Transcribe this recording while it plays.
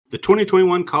The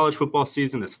 2021 college football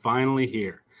season is finally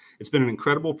here. It's been an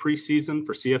incredible preseason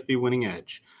for CFB Winning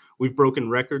Edge. We've broken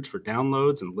records for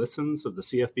downloads and listens of the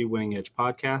CFB Winning Edge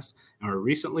podcast and are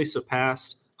recently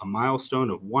surpassed a milestone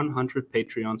of 100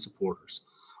 Patreon supporters.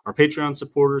 Our Patreon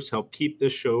supporters help keep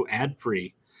this show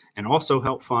ad-free and also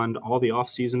help fund all the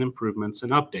off-season improvements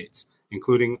and updates,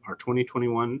 including our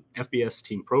 2021 FBS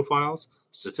team profiles,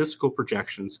 statistical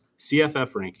projections,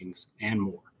 CFF rankings, and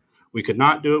more. We could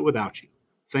not do it without you.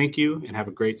 Thank you and have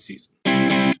a great season.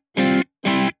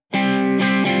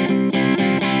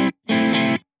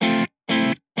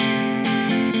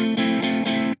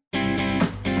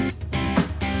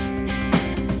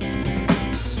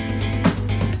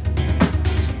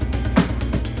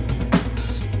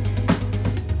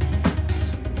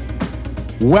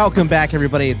 Welcome back,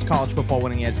 everybody. It's College Football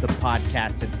Winning Edge, the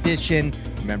podcast edition.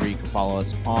 Remember, you can follow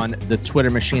us on the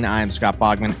Twitter machine. I am Scott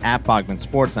Bogman at Bogman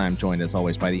Sports. I am joined, as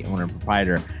always, by the owner and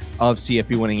proprietor of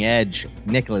CFB Winning Edge,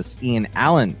 Nicholas Ian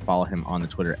Allen. Follow him on the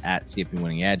Twitter at CFB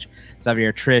Winning Edge.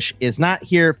 Xavier Triche is not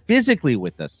here physically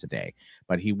with us today,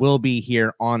 but he will be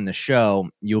here on the show.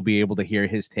 You'll be able to hear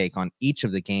his take on each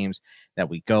of the games that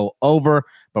we go over.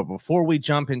 But before we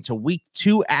jump into week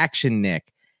 2 action,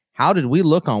 Nick, how did we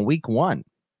look on week 1?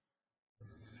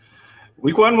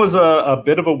 Week 1 was a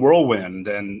bit of a whirlwind,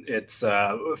 and it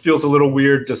feels a little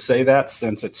weird to say that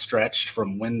since it stretched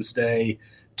from Wednesday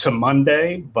to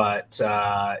Monday. But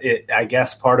I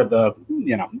guess part of the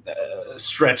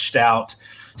stretched out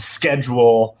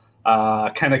schedule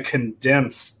kind of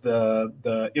condensed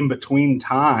the in between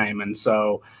time, and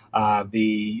so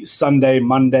the Sunday,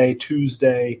 Monday,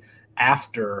 Tuesday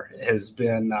after has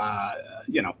been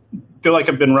feel like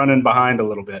I've been running behind a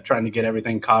little bit, trying to get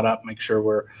everything caught up, make sure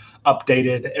we're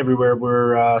updated everywhere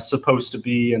we're supposed to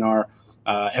be in our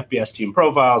FBS team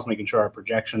profiles, making sure our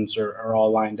projections are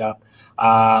all lined up.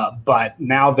 But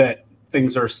now that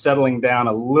things are settling down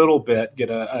a little bit, get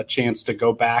a chance to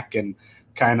go back and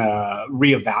kind of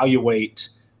reevaluate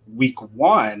week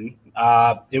 1.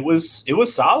 It was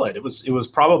solid. It was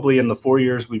probably, in the 4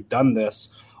 years we've done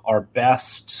this, our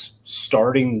best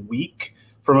starting week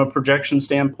from a projection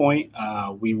standpoint.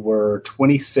 We were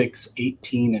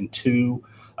 26-18-2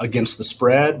 against the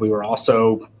spread. We were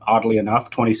also, oddly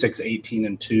enough,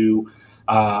 26-18-2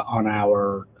 on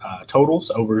our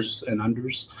totals, overs and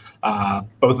unders.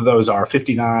 Both of those are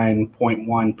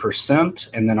 59.1%.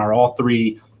 And then our all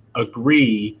three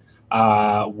agree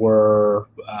were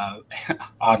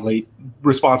oddly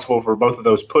responsible for both of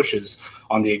those pushes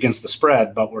on the against the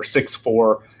spread, but we're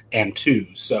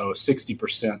 6-4-2, so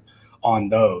 60% on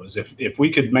those. If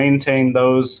we could maintain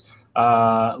those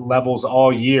levels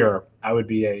all year, I would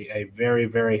be a very,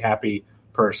 very happy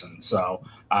person. So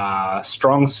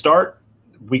strong start.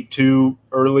 Week 2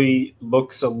 early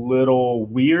looks a little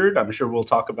weird. I'm sure we'll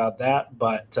talk about that,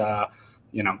 but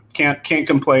can't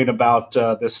complain about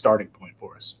this starting point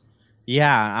for us.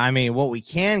 Yeah, I mean, what we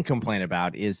can complain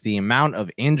about is the amount of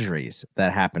injuries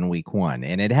that happen week 1.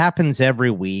 And it happens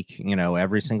every week,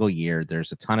 every single year.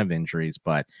 There's a ton of injuries,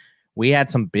 but we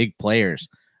had some big players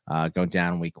go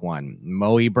down week 1.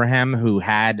 Mo Ibrahim, who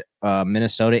had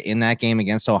Minnesota in that game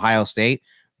against Ohio State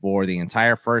for the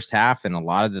entire first half and a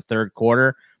lot of the third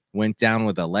quarter, went down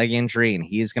with a leg injury, and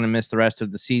he is going to miss the rest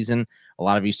of the season. A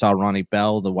lot of you saw Ronnie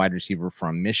Bell, the wide receiver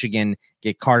from Michigan,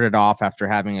 get carted off after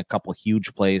having a couple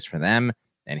huge plays for them,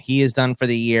 and he is done for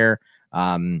the year.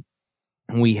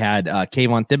 We had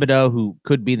Kayvon Thibodeau, who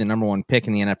could be the number 1 pick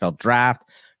in the NFL draft,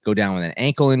 go down with an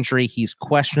ankle injury. He's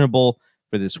questionable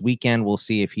for this weekend. We'll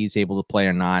see if he's able to play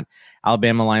or not.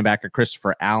 Alabama linebacker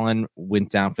Christopher Allen went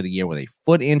down for the year with a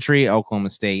foot injury. Oklahoma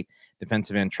State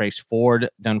defensive end Trace Ford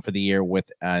done for the year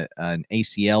with an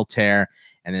ACL tear.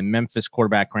 And then Memphis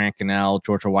quarterback Grant Cannell,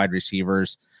 Georgia wide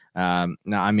receivers. Now,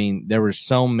 I mean, there were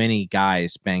so many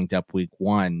guys banged up week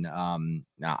 1.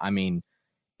 Now, I mean,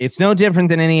 it's no different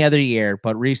than any other year,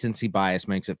 but recency bias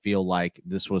makes it feel like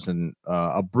this was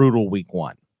a brutal week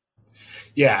 1.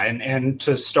 Yeah, and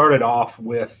to start it off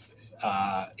with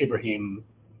Ibrahim,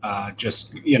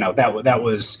 that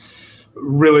was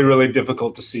really, really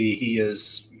difficult to see. He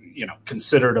is,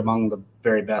 considered among the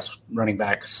very best running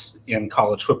backs in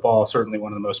college football, certainly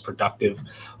one of the most productive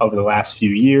over the last few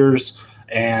years,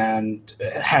 and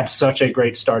had such a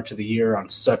great start to the year on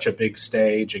such a big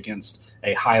stage against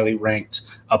a highly ranked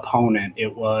opponent.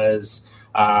 It was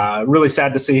really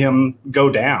sad to see him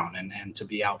go down and to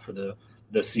be out for the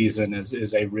season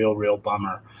is a real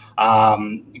bummer.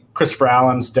 Christopher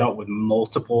Allen's dealt with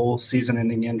multiple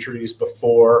season-ending injuries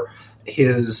before.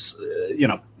 His,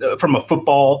 from a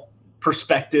football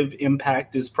perspective,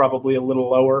 impact is probably a little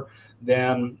lower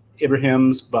than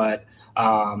Ibrahim's, but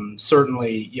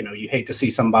Certainly, you hate to see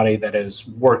somebody that has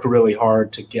worked really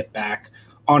hard to get back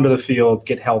onto the field,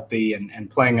 get healthy, and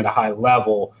playing at a high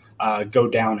level go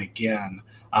down again.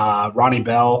 Ronnie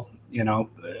Bell,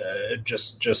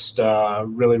 just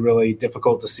really, really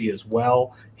difficult to see as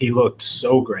well. He looked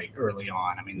so great early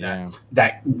on. I mean,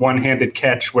 that one-handed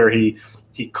catch where he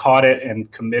caught it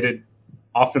and committed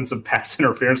offensive pass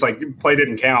interference, like play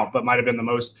didn't count, but might have been the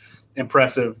most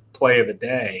impressive play of the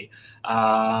day.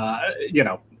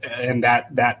 And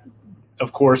that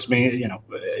of course,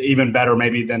 even better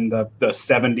maybe than the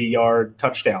 70-yard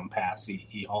touchdown pass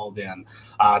he hauled in.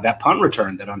 That punt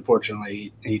return that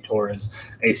unfortunately he tore his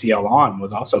ACL on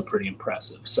was also pretty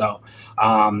impressive. So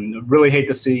really hate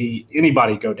to see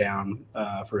anybody go down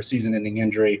for a season-ending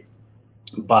injury,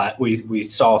 but we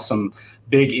saw some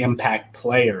big impact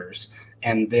players,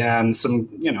 and then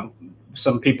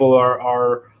some people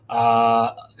are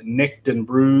nicked and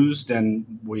bruised, and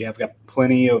we have got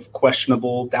plenty of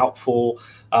questionable, doubtful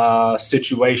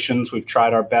situations. We've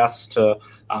tried our best to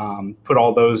put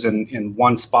all those in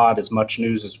one spot, as much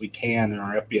news as we can in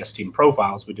our FBS team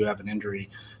profiles. We do have an injury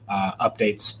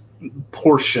updates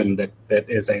portion that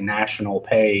is a national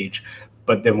page,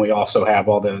 but then we also have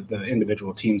all the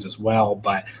individual teams as well.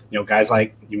 But guys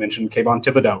like you mentioned, Kayvon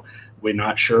Thibodeau, we're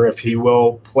not sure if he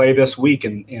will play this week,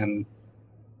 and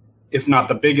if not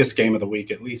the biggest game of the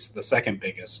week, at least the second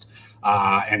biggest.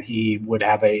 And he would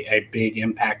have a big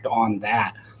impact on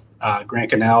that. Grant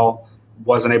Cannell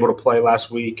wasn't able to play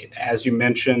last week. As you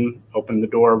mentioned, opened the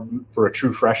door for a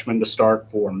true freshman to start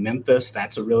for Memphis.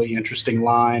 That's a really interesting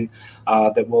line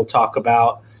that we'll talk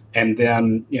about. And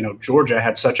then, Georgia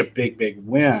had such a big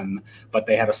win, but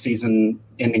they had a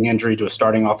season-ending injury to a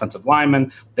starting offensive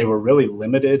lineman. They were really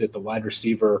limited at the wide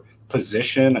receiver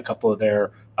position. A couple of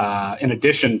their in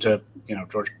addition to,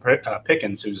 George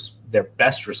Pickens, who's their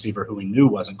best receiver, who we knew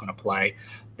wasn't going to play,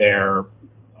 their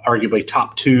arguably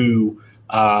top two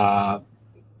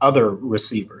other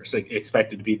receivers,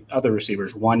 expected to be other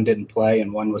receivers. One didn't play,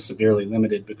 and one was severely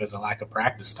limited because of lack of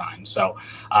practice time. So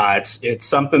it's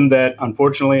something that,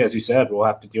 unfortunately, as you said, we'll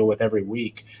have to deal with every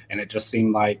week. And it just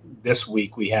seemed like this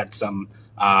week we had some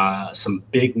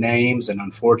big names, and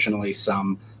unfortunately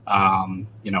some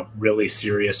really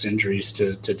serious injuries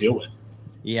to deal with.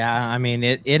 Yeah, I mean,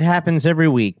 it happens every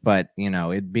week, but,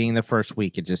 it being the first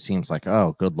week, it just seems like,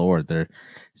 oh, good Lord, there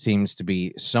seems to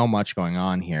be so much going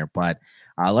on here. But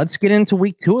let's get into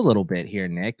week 2 a little bit here,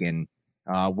 Nick. And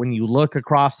when you look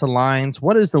across the lines,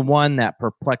 what is the one that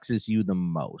perplexes you the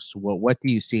most? What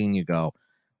do you see and you go,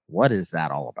 what is that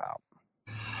all about?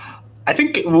 I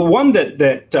think one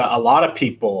that a lot of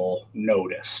people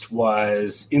noticed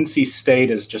was NC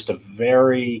State is just a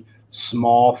very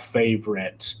small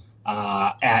favorite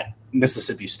at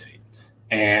Mississippi State.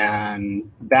 And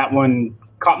that one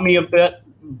caught me a bit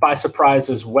by surprise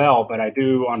as well. But I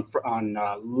do on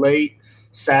late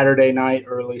Saturday night,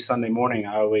 early Sunday morning,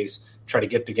 I always try to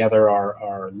get together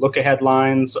our look-ahead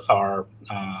lines,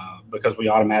 because we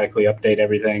automatically update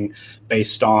everything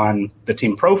based on the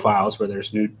team profiles, where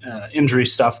there's new injury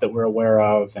stuff that we're aware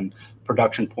of and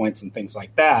production points and things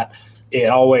like that. It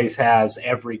always has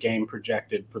every game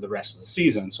projected for the rest of the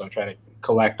season. So I try to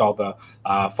collect all the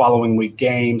following week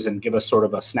games and give us sort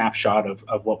of a snapshot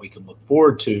of what we can look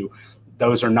forward to.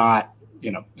 Those are not,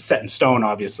 set in stone.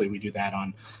 Obviously, we do that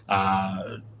on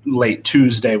late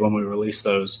Tuesday when we release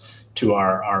those to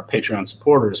our Patreon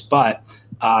supporters. But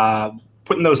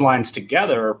putting those lines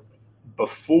together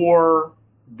before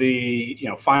the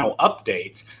final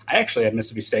updates, I actually had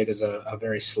Mississippi State as a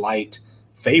very slight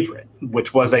favorite,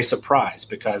 which was a surprise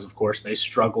because, of course, they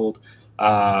struggled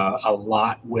a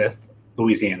lot with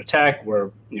Louisiana Tech. We're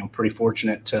pretty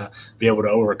fortunate to be able to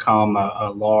overcome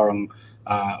a long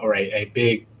or a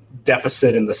big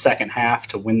deficit in the second half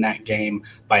to win that game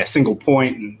by a single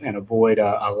point and avoid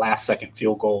a last-second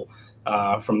field goal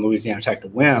from Louisiana Tech to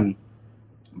win.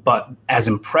 But as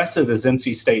impressive as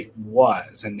NC State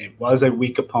was, and it was a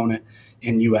weak opponent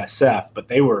in USF, but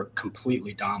they were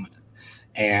completely dominant.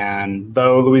 And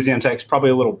though Louisiana Tech's probably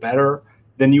a little better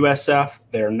than USF,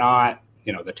 they're not,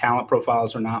 the talent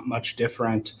profiles are not much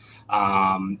different.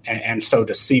 And so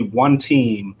to see one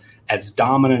team as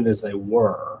dominant as they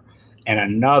were and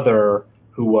another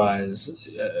who was,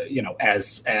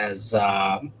 as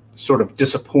sort of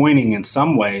disappointing in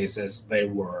some ways as they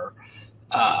were,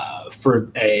 for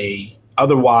a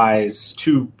otherwise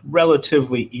two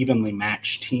relatively evenly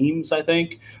matched teams, I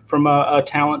think, from a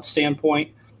talent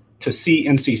standpoint, to see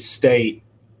NC State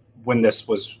when this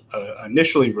was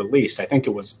initially released, I think it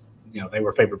was, they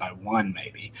were favored by 1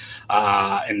 maybe.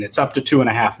 And it's up to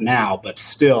 2.5 now, but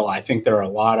still, I think there are a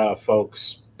lot of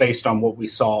folks based on what we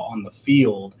saw on the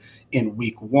field in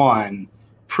week 1,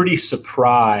 pretty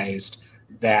surprised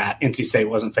that NC State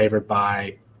wasn't favored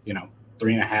by,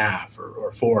 3.5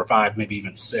 or 4 or 5, maybe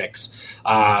even 6.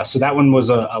 So that one was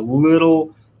a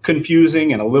little confusing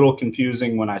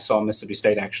when I saw Mississippi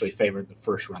State actually favored the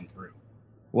first run through.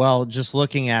 Well, just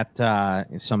looking at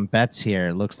some bets here,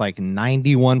 it looks like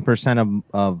 91%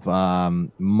 of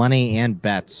money and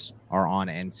bets are on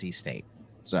NC State.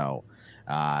 So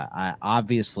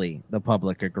obviously the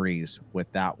public agrees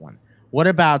with that one. What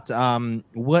about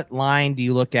what line do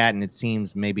you look at and it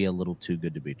seems maybe a little too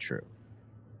good to be true?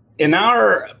 In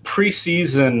our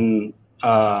preseason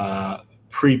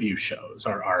preview shows,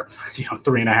 our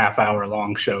 3.5 hour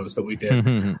long shows that we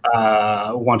did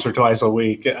once or twice a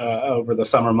week over the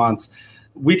summer months,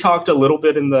 we talked a little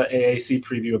bit in the AAC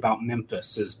preview about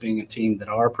Memphis as being a team that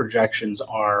our projections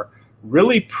are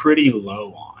really pretty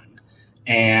low on.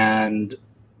 And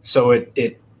so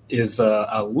it is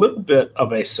a little bit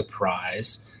of a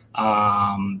surprise,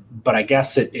 but I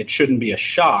guess it shouldn't be a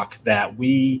shock that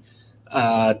we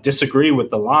disagree with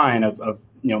the line of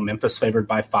Memphis favored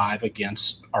by 5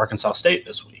 against Arkansas State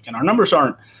this week. And our numbers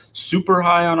aren't super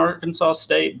high on Arkansas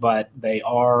State, but they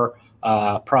are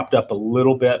propped up a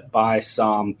little bit by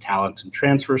some talent and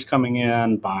transfers coming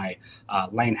in, by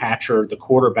Lane Hatcher. The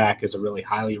quarterback is a really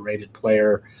highly rated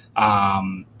player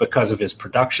because of his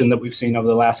production that we've seen over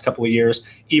the last couple of years.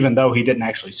 Even though he didn't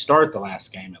actually start the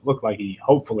last game, it looked like he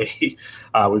hopefully,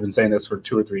 we've been saying this for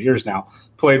 2 or 3 years now,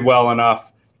 played well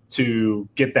enough to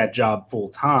get that job full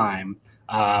time.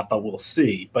 But we'll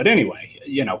see. But anyway,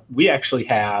 we actually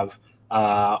have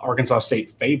Arkansas State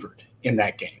favored in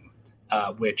that game,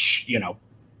 which,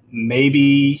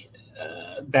 maybe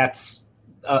that's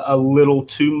a little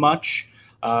too much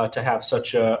to have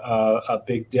such a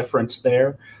big difference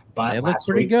there. But they look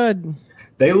pretty good.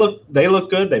 They look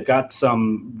good. They've got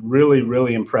some really,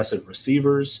 really impressive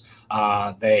receivers.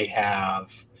 They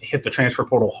have hit the transfer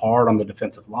portal hard on the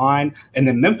defensive line. And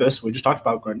then Memphis, we just talked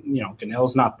about,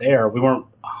 Gunnell's not there. We weren't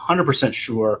 100%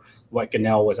 sure what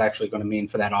Gunnell was actually going to mean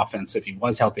for that offense if he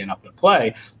was healthy enough to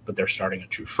play, but they're starting a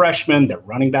true freshman. Their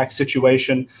running back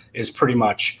situation is pretty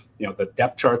much, the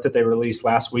depth chart that they released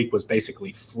last week was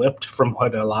basically flipped from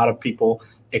what a lot of people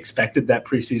expected that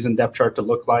preseason depth chart to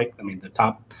look like. I mean, the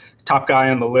top guy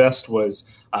on the list was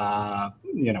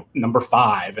number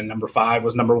 5, and number 5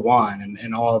 was number 1,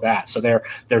 and all of that. So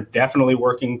they're definitely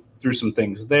working through some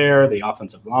things there. The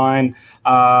offensive line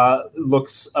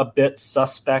looks a bit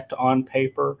suspect on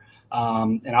paper.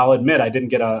 And I'll admit I didn't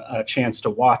get a chance to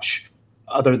watch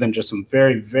other than just some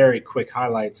very, very quick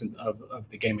highlights of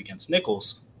the game against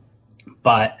Nichols.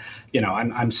 But,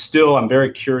 I'm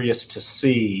very curious to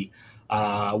see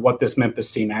what this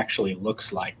Memphis team actually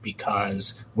looks like,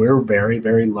 because we're very,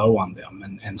 very low on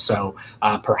them. And so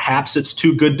perhaps it's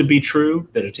too good to be true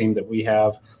that a team that we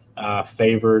have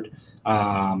favored,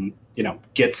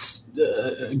 gets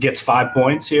 5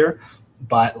 points here.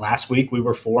 But last week we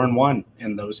were 4-1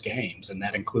 in those games, and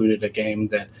that included a game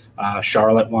that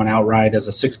Charlotte won outright as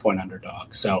a 6-point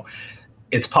underdog. So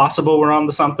it's possible we're on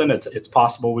to something. It's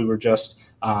possible we were just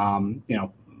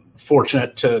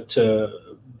fortunate to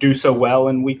do so well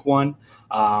in week 1.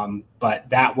 But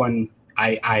that one,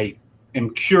 I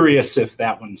am curious if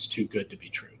that one's too good to be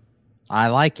true. I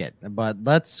like it, but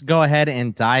let's go ahead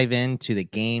and dive into the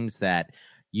games that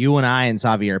you and I and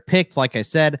Xavier picked. Like I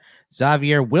said,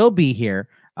 Xavier will be here,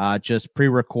 just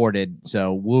pre-recorded.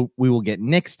 So we will get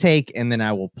Nick's take, and then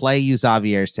I will play you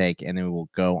Xavier's take, and then we will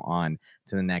go on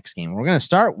to the next game. We're going to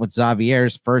start with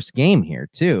Xavier's first game here,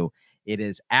 too. It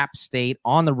is App State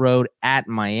on the road at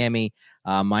Miami.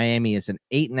 Miami is an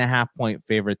 8.5-point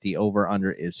favorite. The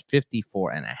over-under is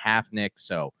 54.5, Nick.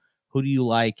 So who do you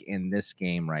like in this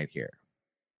game right here?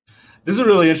 This is a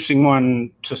really interesting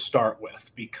one to start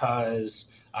with, because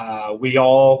we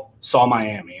all saw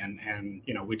Miami, and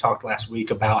we talked last week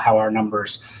about how our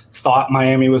numbers thought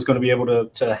Miami was going to be able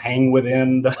to hang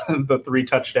within the 3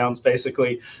 touchdowns,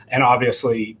 basically. And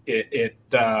obviously it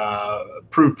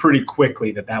proved pretty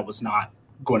quickly that was not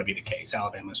going to be the case.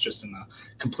 Alabama's just in a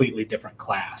completely different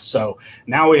class. So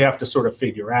now we have to sort of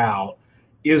figure out,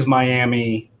 is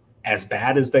Miami as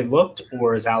bad as they looked,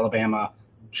 or is Alabama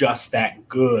just that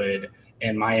good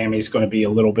and Miami's going to be a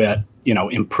little bit,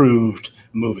 improved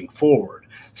moving forward?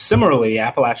 Similarly,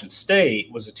 Appalachian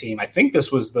State was a team, I think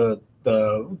this was the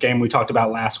game we talked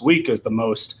about last week as the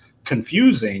most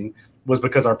confusing, was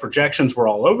because our projections were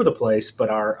all over the place, but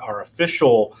our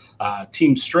official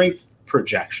team strength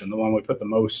projection, the one we put the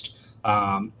most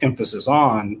emphasis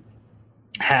on,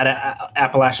 had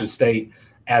Appalachian State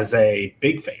as a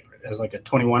big favorite, as like a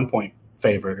 21-point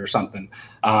favorite or something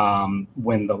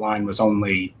when the line was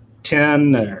only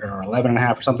 10 or 11 and a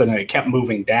half or something, and it kept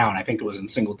moving down. I think it was in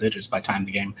single digits by the time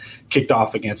the game kicked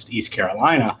off against East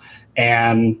Carolina.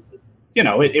 And,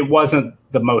 it wasn't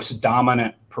the most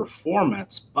dominant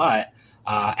performance, but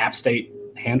App State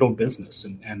handled business.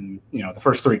 And the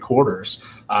first three quarters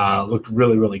looked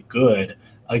really, really good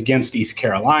against East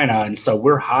Carolina. And so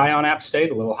we're high on App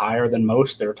State, a little higher than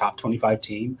most. They're a top 25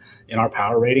 team in our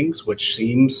power ratings, which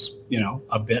seems,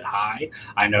 a bit high.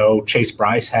 I know Chase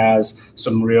Bryce has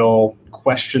some real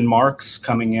question marks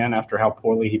coming in after how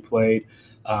poorly he played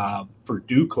for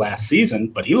Duke last season,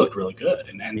 but he looked really good.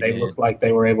 And they looked like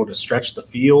they were able to stretch the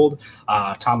field.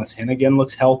 Thomas Hennigan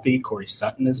looks healthy. Corey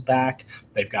Sutton is back.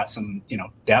 They've got some,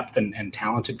 depth and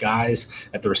talented guys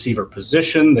at the receiver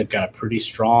position. They've got a pretty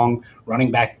strong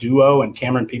running back duo and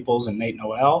Cameron Peoples and Nate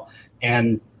Noel.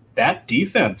 And that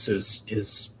defense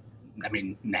is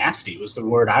nasty was the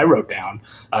word I wrote down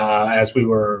as we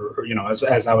were,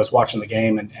 as I was watching the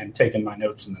game and taking my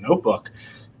notes in the notebook.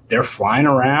 They're flying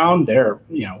around. They're,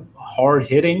 hard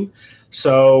hitting.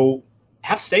 So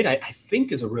App State, I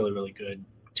think, is a really, really good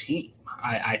team.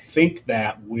 I think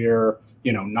that we're,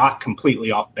 not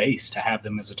completely off base to have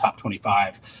them as a top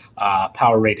 25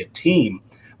 power rated team.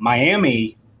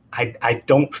 Miami, I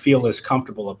don't feel as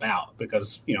comfortable about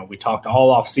because, we talked all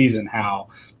off season how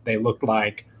they looked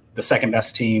like the second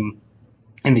best team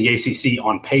in the ACC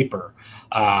on paper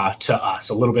to us,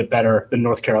 a little bit better than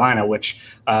North Carolina, which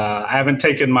I haven't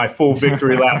taken my full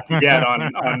victory lap yet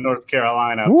on North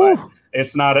Carolina, but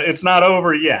it's not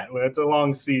over yet. It's a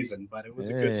long season, but it was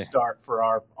a good start for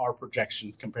our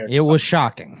projections compared to it was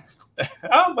shocking.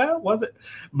 Oh, well, was it?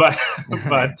 But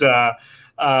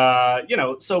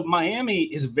so Miami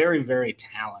is very, very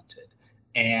talented,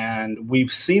 and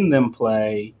we've seen them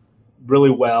play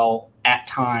really well at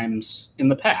times in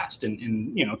the past.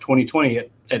 In 2020,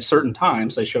 at certain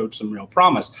times, they showed some real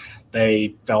promise.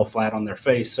 They fell flat on their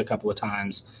face a couple of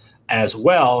times as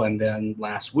well. And then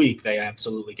last week, they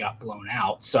absolutely got blown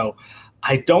out. So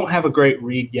I don't have a great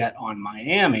read yet on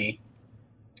Miami,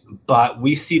 but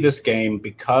we see this game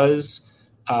because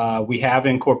we have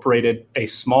incorporated a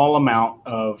small amount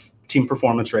of team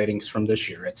performance ratings from this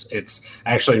year. It's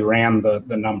actually ran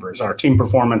the numbers. Our team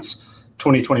performance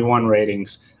 2021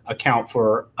 ratings account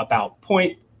for about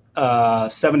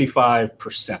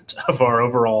 0.75% of our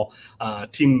overall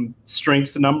team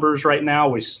strength numbers right now.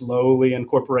 We slowly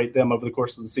incorporate them over the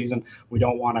course of the season. We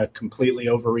don't want to completely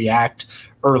overreact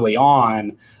early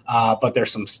on, but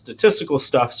there's some statistical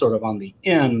stuff sort of on the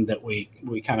end that we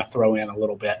kind of throw in a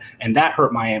little bit. And that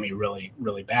hurt Miami really,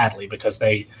 really badly because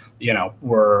they,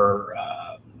 were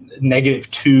negative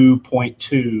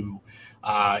 2.2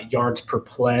 yards per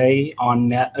play on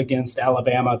net against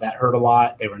Alabama. That hurt a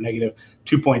lot. They were negative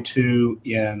 2.2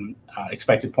 in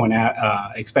expected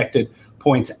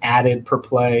points added per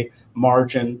play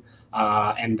margin,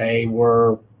 and they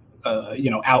were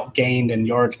outgained in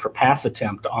yards per pass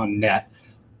attempt on net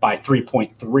by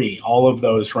 3.3. All of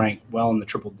those ranked well in the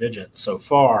triple digits so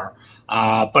far,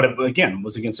 but it, again,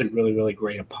 was against a really, really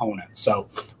great opponent. So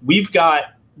we've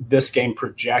got this game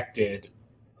projected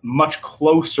much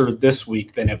closer this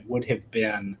week than it would have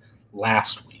been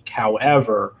last week.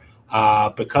 However,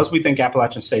 because we think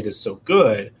Appalachian State is so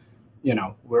good,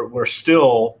 we're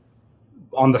still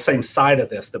on the same side of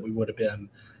this that we would have been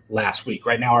last week.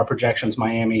 Right now, our projections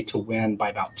Miami to win by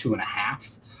about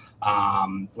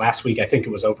 2.5. Last week, I think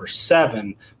it was over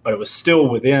 7, but it was still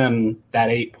within that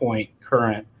 8-point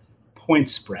current point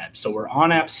spread. So we're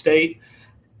on App State.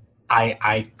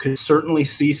 I could certainly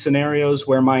see scenarios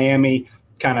where Miami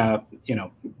kind of,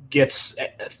 gets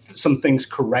some things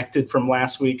corrected from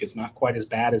last week. It's not quite as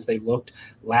bad as they looked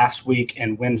last week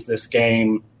and wins this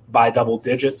game by double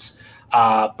digits.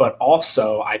 But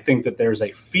also, I think that there's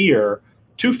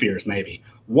two fears maybe.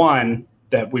 One,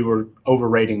 that we were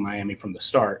overrating Miami from the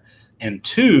start. And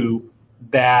two,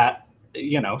 that,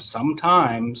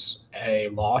 sometimes a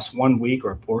loss one week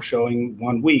or a poor showing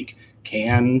one week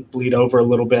can bleed over a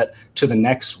little bit to the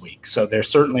next week. So there's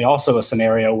certainly also a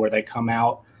scenario where they come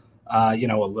out, a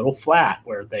little flat,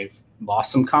 where they've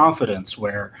lost some confidence,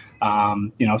 where,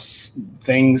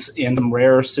 things in some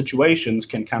rare situations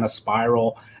can kind of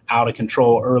spiral out of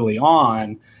control early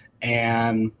on.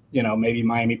 And, maybe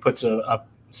Miami puts a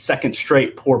second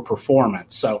straight poor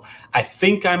performance. So I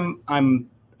think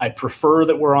I prefer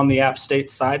that we're on the App State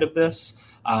side of this.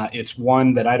 It's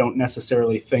one that I don't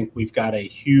necessarily think we've got a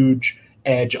huge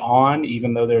edge on,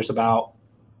 even though there's about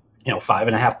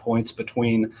 5.5 points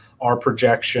between our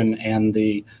projection and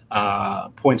the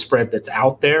point spread that's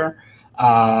out there.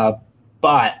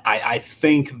 But I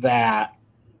think that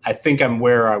I think I'm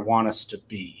where I want us to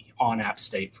be on App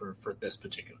State for this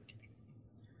particular game.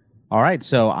 All right,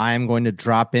 so I'm going to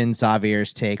drop in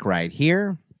Xavier's take right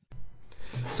here.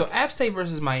 So App State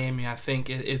versus Miami, I think,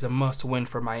 is a must-win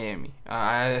for Miami.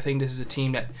 I think this is a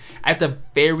team that, at the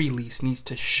very least, needs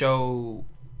to show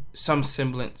some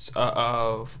semblance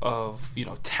of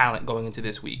talent going into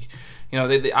this week.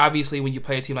 They obviously, when you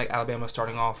play a team like Alabama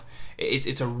starting off,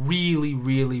 it's a really,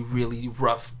 really, really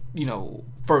rough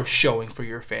first showing for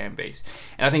your fan base.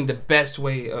 And I think the best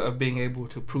way of being able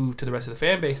to prove to the rest of the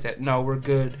fan base that, no, we're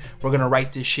good, we're going to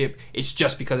right this ship, it's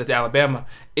just because it's Alabama,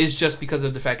 is just because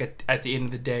of the fact at the end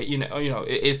of the day,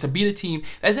 is to beat a team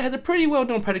that has a pretty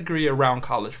well-known pedigree around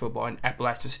college football in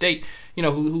Appalachian State,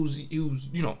 who's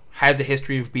has a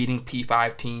history of beating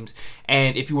P5 teams.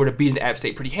 And if you were to beat an App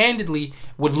State pretty handedly,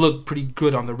 would look pretty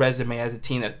good on the resume as a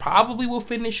team that probably will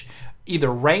finish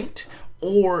either ranked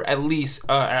or at least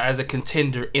as a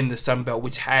contender in the Sun Belt,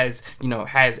 which has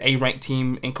a ranked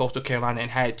team in Coastal Carolina and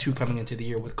had two coming into the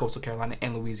year with Coastal Carolina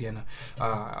and Louisiana,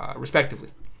 respectively.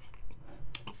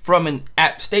 From an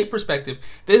App State perspective,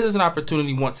 this is an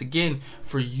opportunity once again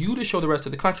for you to show the rest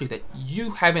of the country that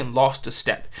you haven't lost a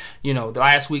step. The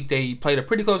last week they played a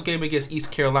pretty close game against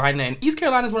East Carolina, and East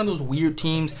Carolina is one of those weird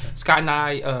teams. Scott and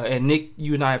I and Nick,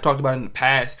 you and I have talked about in the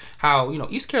past how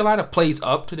East Carolina plays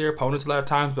up to their opponents a lot of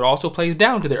times, but also plays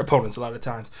down to their opponents a lot of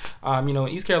times.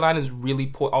 East Carolina is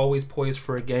really always poised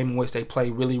for a game in which they play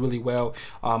really, really well.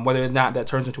 Whether or not that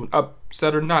turns into an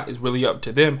upset or not is really up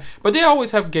to them, but they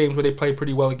always have games where they play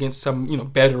pretty well against some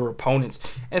better opponents,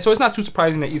 and so it's not too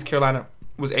surprising that East Carolina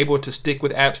was able to stick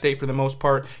with App State for the most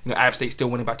part. App State still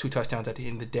winning by 2 touchdowns at the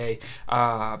end of the day,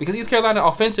 because East Carolina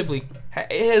offensively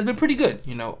it has been pretty good.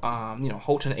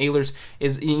 Holton Ahlers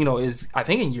is I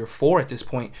think in year 4 at this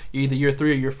point, either year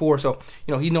 3 or year 4, so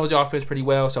he knows the offense pretty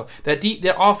well. So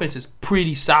their offense is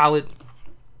pretty solid.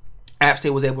 App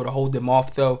State was able to hold them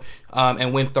off though,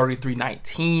 and win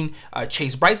 33-19.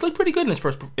 Chase Brice looked pretty good in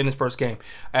his first game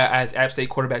as App State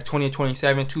quarterback, 20 of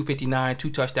 27, 259, 2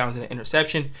 touchdowns and an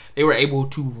interception. They were able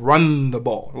to run the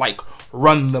ball, like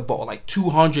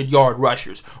 200-yard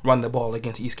rushers run the ball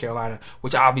against East Carolina,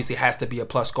 which obviously has to be a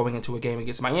plus going into a game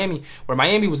against Miami, where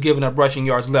Miami was giving up rushing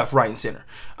yards left, right, and center.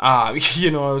 You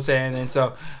know what I'm saying? And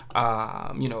so,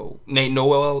 Nate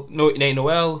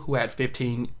Noel, who had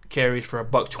 15 carries for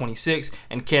 $126,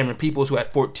 and Cameron Peoples, who had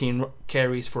 14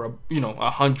 carries for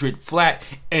 100 flat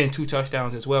and 2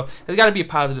 touchdowns as well. There's got to be a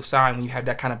positive sign when you have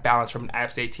that kind of balance from an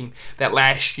App State team that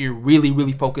last year really,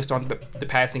 really focused on the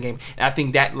passing game, and I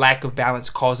think that lack of balance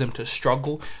caused them to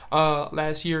struggle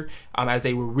last year, as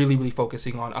they were really, really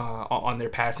focusing on their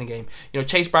passing game.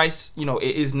 Chase Brice,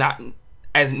 is not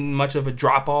as much of a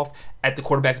drop-off at the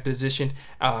quarterback position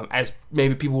as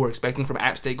maybe people were expecting from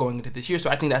App State going into this year. So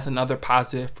I think that's another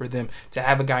positive for them to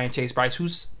have a guy in Chase Brice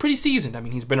who's pretty seasoned. I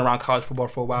mean, he's been around college football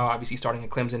for a while, obviously starting at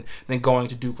Clemson, then going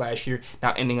to Duke last year,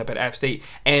 now ending up at App State.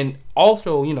 And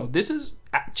also, this is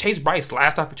Chase Brice's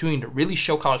last opportunity to really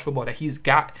show college football that he's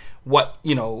got what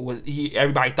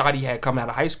everybody thought he had coming out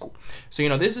of high school.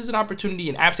 So this is an opportunity,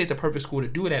 and App State's a perfect school to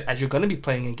do it at, as you're going to be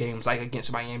playing in games like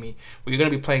against Miami, where you're going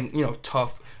to be playing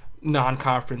tough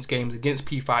non-conference games against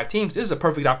P5 teams. This is a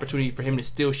perfect opportunity for him to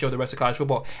still show the rest of college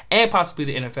football and possibly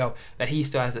the NFL that he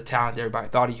still has the talent that everybody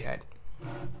thought he had.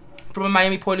 From a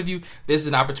Miami point of view, this is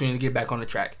an opportunity to get back on the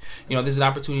track. This is an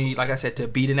opportunity, like I said, to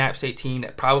beat an App State team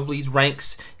that probably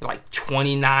ranks like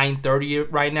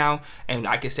 29-30 right now. And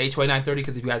I can say 29-30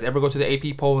 because if you guys ever go to the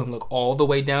AP poll and look all the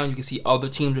way down, you can see other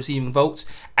teams receiving votes.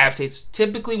 App State's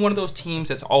typically one of those teams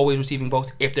that's always receiving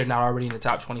votes if they're not already in the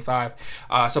top 25.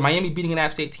 So Miami beating an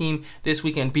App State team this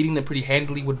weekend, beating them pretty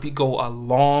handily, would go a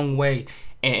long way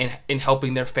in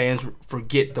helping their fans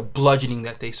forget the bludgeoning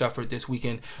that they suffered this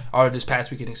past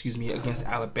weekend, against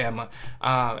Alabama.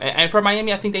 And for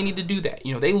Miami, I think they need to do that.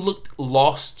 They looked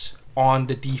lost on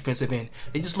the defensive end.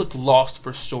 They just looked lost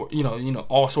for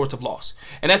all sorts of loss.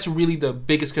 And that's really the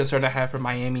biggest concern I have for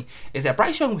Miami, is that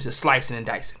Bryce Young was just slicing and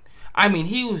dicing. I mean,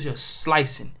 he was just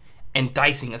slicing and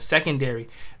dicing a secondary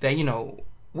that,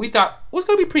 we thought was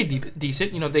going to be pretty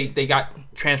decent. They got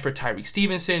transferred Tyree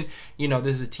Stevenson.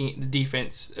 This is the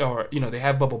defense, or, they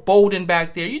have Bubba Bolden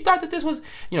back there. You thought that this was,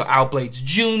 Al Blades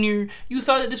Jr. You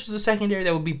thought that this was a secondary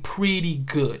that would be pretty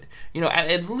good.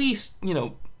 At least,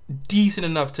 decent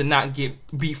enough to not get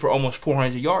beat for almost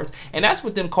 400 yards. And that's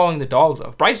what them calling the dogs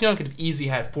of. Bryce Young could have easily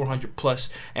had 400 plus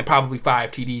and probably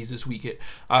 5 TDs this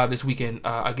weekend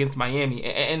against Miami.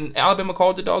 And Alabama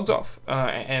called the dogs off.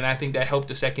 And I think that helped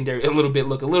the secondary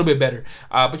look a little bit better.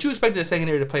 But you expected the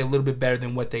secondary to play a little bit better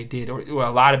than what they did, or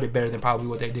a lot of bit better than probably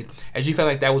what they did, as you felt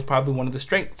like that was probably one of the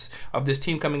strengths of this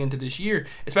team coming into this year,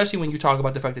 especially when you talk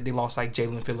about the fact that they lost like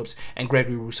Jalen Phillips and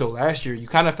Gregory Rousseau last year. You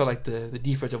kind of felt like the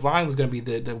defensive line was going to be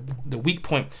the weak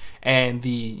point, and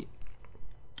the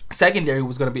secondary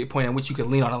was going to be a point at which you could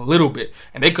lean on a little bit,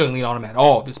 and they couldn't lean on them at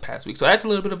all this past week. So that's a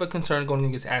little bit of a concern going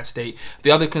against App State.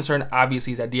 The other concern,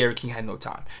 obviously, is that D'Eriq King had no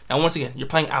time. Now, once again, you're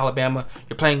playing Alabama.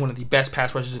 You're playing one of the best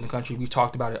pass rushers in the country. We've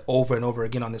talked about it over and over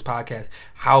again on this podcast,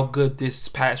 how good this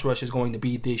pass rush is going to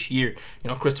be this year.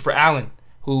 Christopher Allen,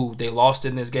 who they lost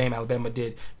in this game, Alabama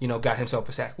did, got himself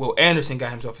a sack. Will Anderson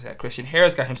got himself a sack. Christian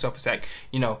Harris got himself a sack.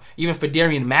 Even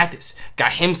Fedarian Mathis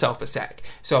got himself a sack.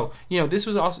 So, this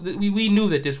was also, we knew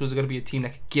that this was going to be a team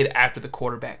that could get after the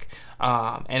quarterback.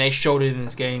 And they showed it in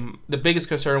this game. The biggest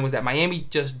concern was that Miami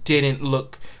just didn't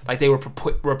look like they were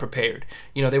prepared.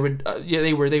 They were,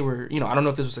 I don't know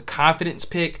if this was a confidence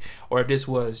pick or if this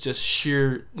was just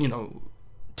sheer,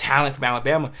 talent from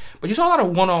Alabama, but you saw a lot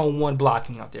of one-on-one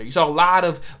blocking out there. You saw a lot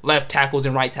of left tackles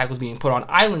and right tackles being put on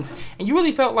islands, and you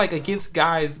really felt like against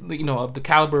guys, of the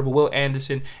caliber of a Will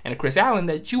Anderson and a Chris Allen,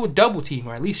 that you would double team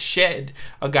or at least shed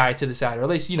a guy to the side, or at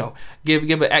least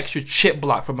give an extra chip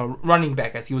block from a running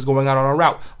back as he was going out on a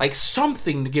route, like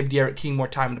something to give D'Eriq King more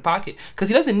time in the pocket, because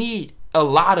he doesn't need a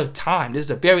lot of time. This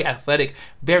is a very athletic,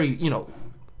 very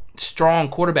strong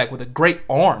quarterback with a great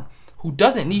arm, who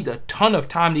doesn't need a ton of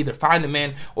time to either find a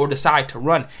man or decide to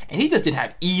run. And he just didn't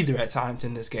have either at times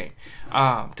in this game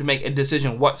to make a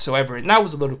decision whatsoever. And that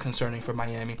was a little concerning for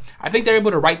Miami. I think they're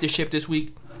able to right the ship this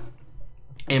week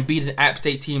and beat an App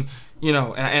State team,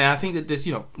 and I think that this,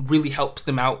 really helps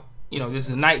them out. This is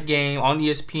a night game on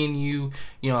ESPNU,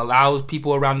 allows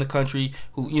people around the country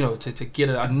who, to get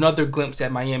another glimpse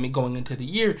at Miami going into the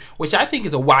year, which I think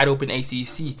is a wide open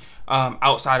ACC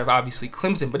outside of obviously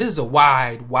Clemson. But this is a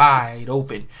wide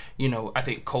open, I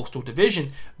think Coastal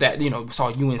Division that, saw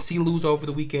UNC lose over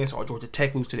the weekend, saw Georgia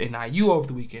Tech lose to the NIU over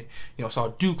the weekend, saw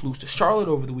Duke lose to Charlotte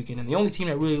over the weekend. And the only team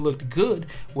that really looked good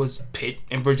was Pitt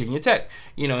and Virginia Tech.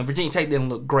 And Virginia Tech didn't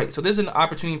look great. So this is an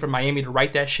opportunity for Miami to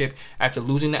right that ship after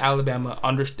losing to Alabama,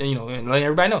 and letting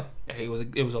everybody know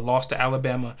it was a loss to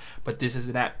Alabama, but this is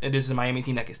a Miami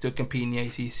team that can still compete in the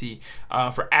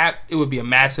ACC. For App, it would be a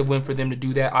massive win for them to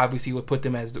do that. Obviously, it would put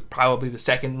them as probably the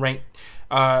second ranked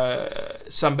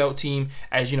Sun Belt team,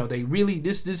 as they really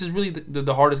this is really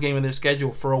the hardest game in their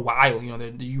schedule for a while.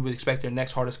 You would expect their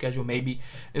next hardest schedule maybe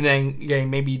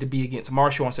to be against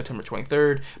Marshall on September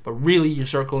 23rd, but really you're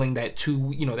circling that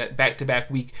that back-to-back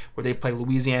week where they play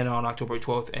Louisiana on October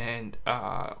 12th and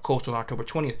Coastal on October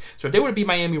 20th. So if they were to beat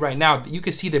Miami right now, you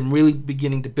could see them really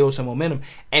beginning to build some momentum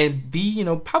and be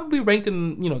probably ranked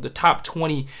in the top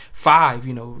 25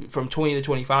 from 20 to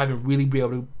 25, and really be able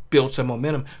to build some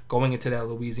momentum going into that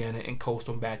Louisiana and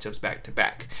Coastal matchups back to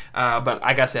back. But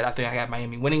like I said, I think I have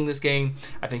Miami winning this game.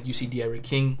 I think you see D'Eriq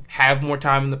King have more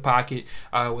time in the pocket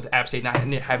with App State not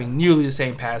having nearly the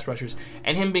same pass rushers,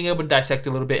 and him being able to dissect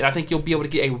a little bit. And I think you'll be able to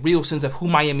get a real sense of who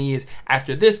Miami is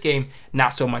after this game,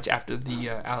 not so much after the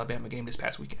Alabama game this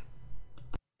past weekend.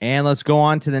 And let's go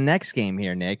on to the next game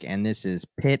here, Nick. And this is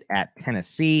Pitt at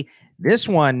Tennessee. This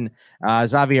one,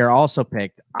 Xavier also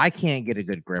picked. I can't get a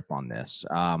good grip on this.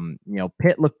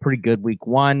 Pitt looked pretty good week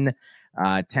one.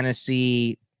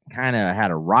 Tennessee kind of had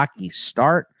a rocky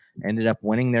start, ended up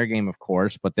winning their game, of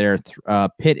course, but their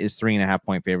Pitt is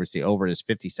 3.5-point favorites. The over is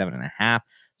 57.5.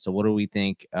 So what do we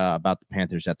think about the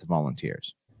Panthers at the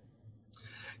Volunteers?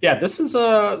 Yeah, this is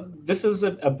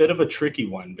a bit of a tricky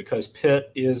one, because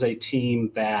Pitt is a team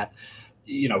that,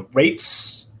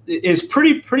 rates is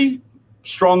pretty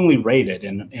strongly rated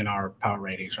in our power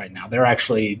ratings right now. They're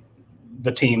actually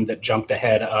the team that jumped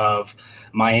ahead of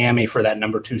Miami for that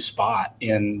number 2 spot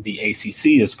in the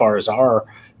ACC as far as our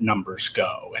numbers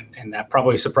go. And that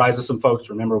probably surprises some folks.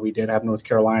 Remember, we did have North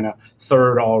Carolina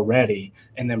third already,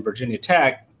 and then Virginia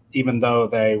Tech, even though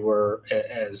they were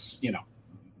as,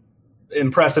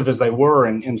 impressive as they were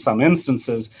in some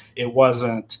instances, it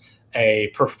wasn't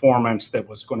a performance that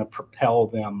was going to propel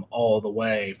them all the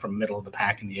way from middle of the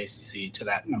pack in the ACC to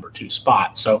that number 2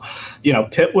 spot. So,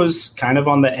 Pitt was kind of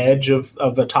on the edge of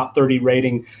a top 30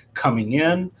 rating coming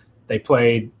in. They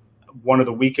played one of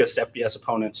the weakest FBS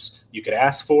opponents you could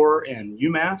ask for in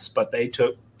UMass, but they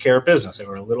took care of business. They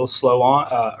were a little slow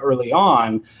early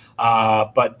on,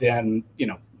 but then,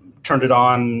 turned it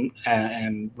on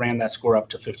and ran that score up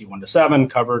to 51-7,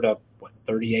 covered up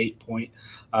 38-point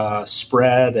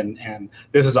spread. And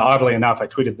this is oddly enough, I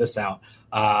tweeted this out.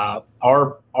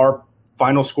 Our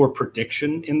final score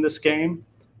prediction in this game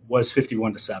was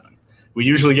 51-7. We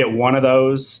usually get one of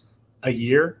those a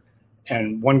year.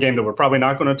 And one game that we're probably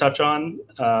not going to touch on,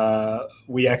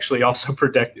 we actually also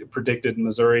predicted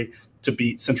Missouri to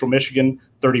beat Central Michigan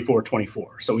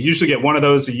 34-24. So we usually get one of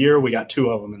those a year. We got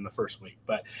two of them in the first week.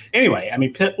 But anyway, I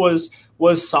mean, Pitt was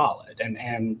solid.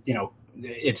 And you know,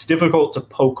 it's difficult to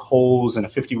poke holes in a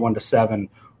 51-7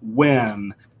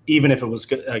 win, even if it was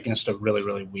against a really,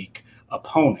 really weak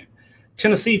opponent.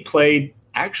 Tennessee played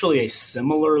actually a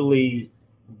similarly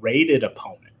rated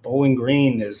opponent. Bowling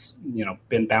Green has, you know,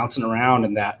 been bouncing around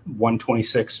in that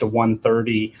 126 to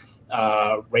 130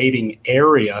 rating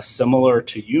area, similar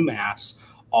to UMass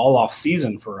all off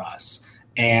season for us.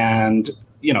 And,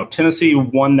 you know, Tennessee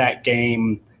won that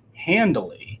game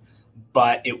handily,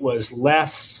 but it was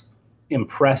less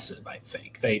impressive, I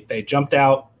think. They jumped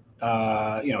out,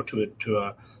 you know,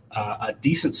 to a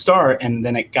decent start, and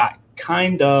then it got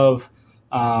kind of,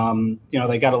 you know,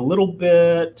 they got a little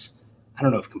bit, I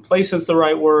don't know if complacent is the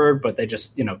right word, but they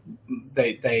just, you know,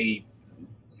 they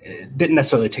didn't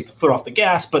necessarily take the foot off the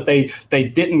gas, but they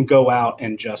didn't go out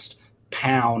and just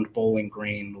pound Bowling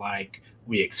Green like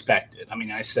we expected. I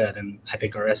mean, I said, and I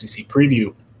think our SEC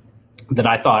preview, that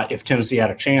I thought if Tennessee had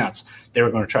a chance, they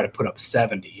were going to try to put up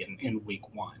 70 in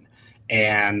week one.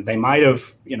 And they might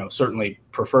have, you know, certainly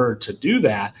preferred to do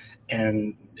that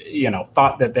and, you know,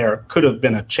 thought that there could have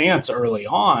been a chance early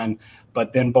on.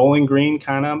 But then Bowling Green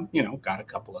kind of, you know, got a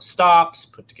couple of stops,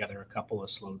 put together a couple of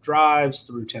slow drives,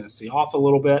 threw Tennessee off a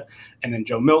little bit. And then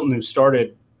Joe Milton, who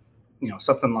started, you know,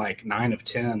 something like 9 of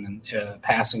 10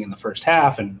 passing in the first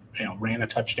half and, you know, ran a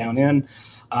touchdown in,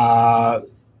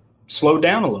 slowed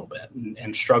down a little bit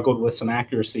and struggled with some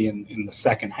accuracy in the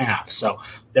second half. So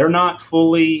they're not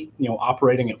fully, you know,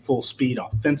 operating at full speed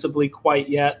offensively quite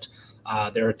yet.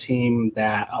 They're a team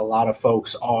that a lot of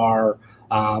folks are,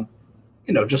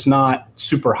 you know, just not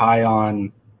super high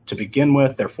on to begin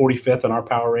with. They're 45th in our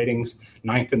power ratings,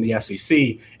 9th in the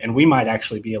SEC, and we might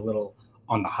actually be a little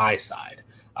on the high side.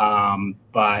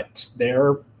 But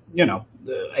they're, you know,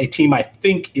 a team I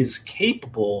think is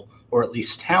capable or at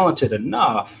least talented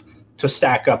enough to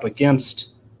stack up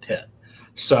against Pitt.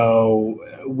 So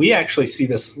we actually see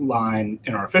this line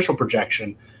in our official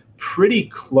projection pretty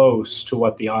close to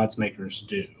what the odds makers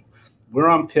do. We're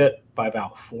on Pitt by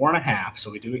about 4.5,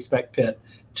 so we do expect Pitt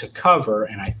to cover,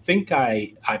 and I think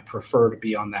I prefer to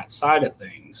be on that side of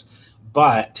things.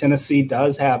 But Tennessee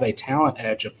does have a talent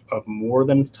edge of more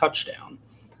than a touchdown.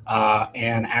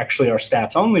 And actually our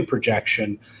stats-only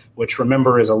projection, which,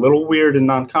 remember, is a little weird in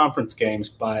non-conference games,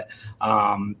 but,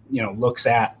 you know, looks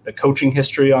at the coaching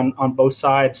history on both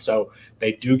sides. So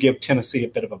they do give Tennessee a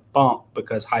bit of a bump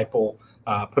because Heupel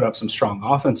put up some strong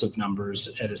offensive numbers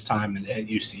at his time at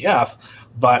UCF.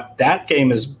 But that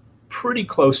game is pretty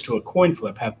close to a coin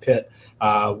flip. Have Pitt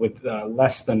with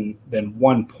less than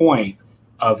 1 point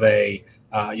of a,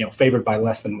 you know, favored by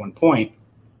less than 1 point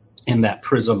in that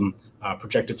Prism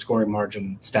projected scoring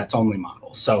margin stats only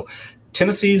model. So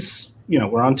Tennessee's, you know,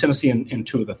 we're on Tennessee in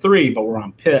 2 of the 3, but we're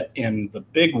on Pitt in the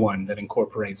big one that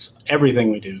incorporates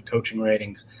everything we do: coaching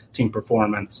ratings, team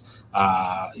performance,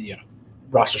 you know,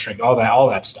 roster strength, all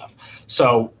that stuff.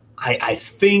 So I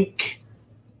think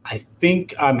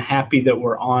I'm happy that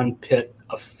we're on Pitt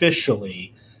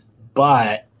officially,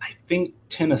 but I think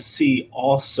Tennessee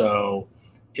also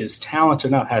is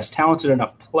has talented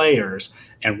enough players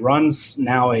and runs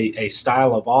now a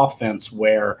style of offense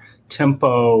where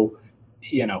tempo,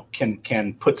 you know,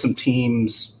 can put some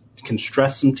teams, can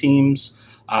stress some teams.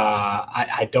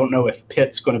 I don't know if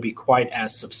Pitt's going to be quite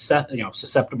as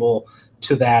susceptible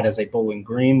to that as a Bowling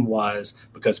Green was,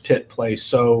 because Pitt plays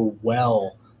so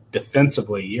well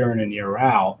defensively year in and year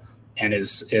out and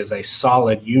is a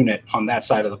solid unit on that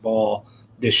side of the ball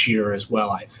this year as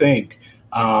well, I think.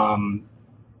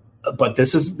 But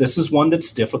this is one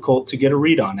that's difficult to get a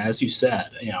read on, as you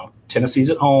said. You know, Tennessee's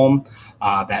at home.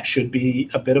 That should be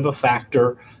a bit of a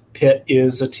factor. Pitt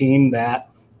is a team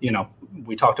that, you know,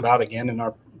 we talked about again in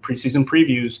our preseason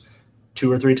previews,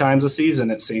 2 or 3 times a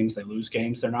season, it seems they lose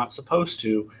games they're not supposed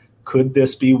to. Could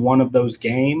this be one of those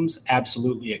games?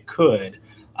 Absolutely, it could.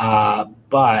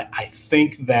 But I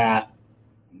think that,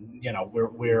 you know,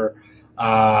 we're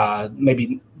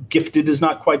maybe gifted is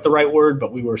not quite the right word,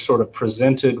 but we were sort of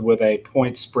presented with a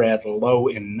point spread low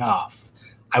enough.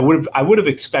 I would have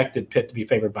expected Pitt to be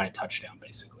favored by a touchdown,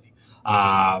 basically,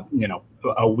 you know,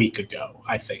 a week ago,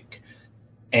 I think.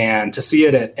 And to see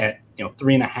it at you know,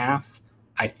 3.5,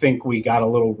 I think we got a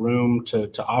little room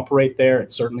to operate there.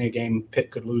 It's certainly a game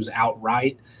Pitt could lose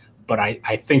outright, but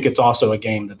I think it's also a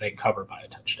game that they cover by a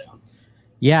touchdown.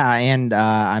 Yeah, and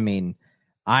I mean,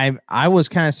 I was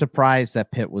kind of surprised that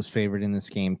Pitt was favored in this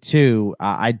game too.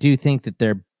 I do think that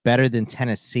they're better than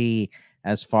Tennessee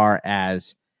as far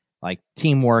as like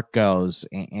teamwork goes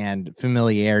and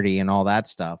familiarity and all that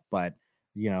stuff. But,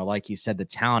 like you said, the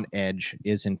talent edge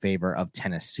is in favor of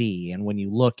Tennessee. And when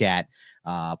you look at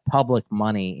public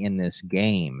money in this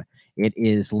game, it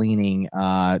is leaning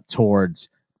towards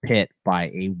Pitt by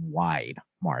a wide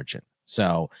margin.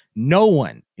 So no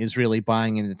one is really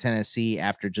buying into Tennessee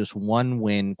after just one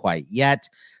win quite yet.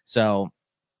 So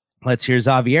let's hear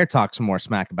Xavier talk some more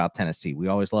smack about Tennessee. We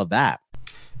always love that.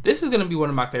 This is going to be one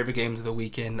of my favorite games of the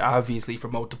weekend, obviously, for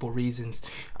multiple reasons.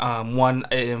 One,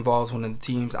 it involves one of the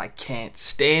teams I can't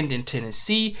stand in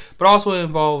Tennessee, but also it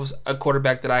involves a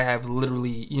quarterback that I have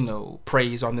literally,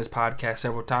 praised on this podcast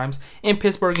several times in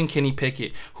Pittsburgh, and Kenny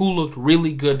Pickett, who looked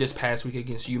really good this past week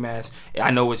against UMass. I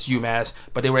know it's UMass,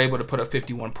 but they were able to put up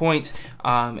 51 points.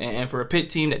 And for a Pitt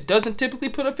team that doesn't typically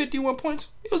put up 51 points,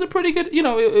 it was a pretty good,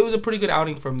 it was a pretty good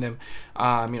outing from them.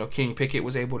 Kenny Pickett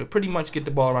was able to pretty much get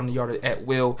the ball around the yard at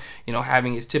will.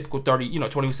 Having his typical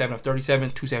 27 of 37,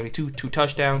 272, 2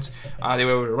 touchdowns. They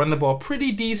were able to run the ball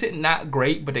pretty decent, not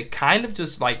great, but they kind of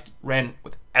just ran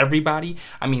with everybody.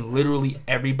 I mean, literally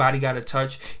everybody got a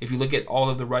touch. If you look at all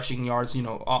of the rushing yards,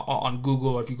 on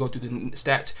Google, or if you go through the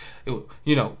stats,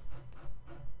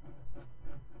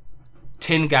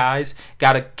 10 guys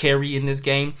got a carry in this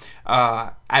game.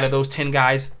 Out of those 10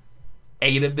 guys,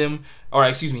 9 of them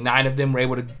were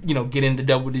able to, get into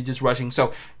double digits rushing.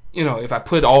 So, if I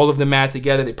put all of the math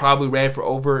together, they probably ran for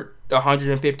over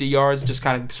 150 yards, just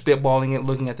kind of spitballing it,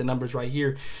 looking at the numbers right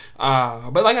here.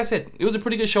 But like I said, it was a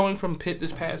pretty good showing from Pitt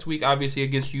this past week. Obviously,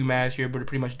 against UMass, you're able to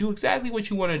pretty much do exactly what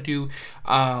you want to do.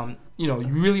 You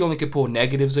really only can pull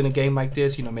negatives in a game like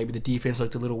this. Maybe the defense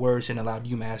looked a little worse and allowed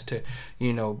UMass to,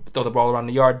 throw the ball around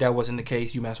the yard. That wasn't the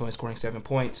case. UMass only scoring 7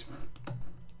 points.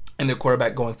 And their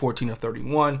quarterback going 14 of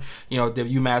 31. The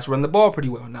UMass run the ball pretty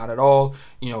well. Not at all.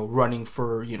 Running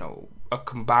for, a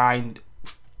combined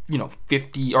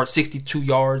 50 or 62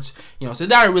 yards. So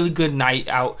not a really good night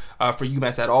out for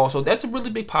UMass at all. So that's a really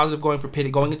big positive going for Pitt,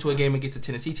 going into a game against a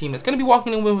Tennessee team that's going to be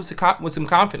walking in with some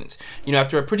confidence.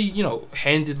 After a pretty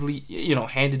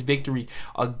handed victory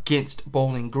against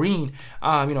Bowling Green.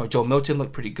 Joe Milton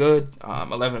looked pretty good.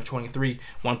 11 of 23,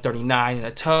 139 in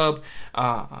a tub.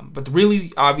 But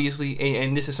really, obviously,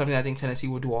 and this is something I think Tennessee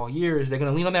will do all year, is they're going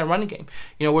to lean on that running game.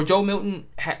 Where Joe Milton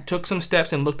took some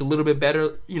steps and looked a little bit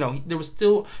better. There was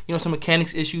still some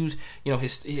mechanics issues.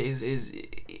 His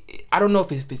I don't know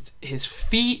if it's his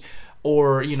feet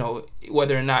or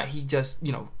whether or not he just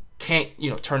can't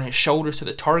turn his shoulders to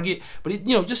the target, but it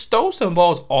just throws some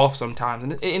balls off sometimes,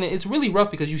 and it's really rough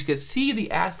because you can see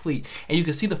the athlete and you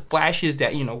can see the flashes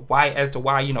that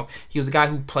why he was a guy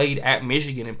who played at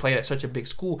Michigan and played at such a big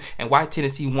school, and why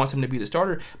Tennessee wants him to be the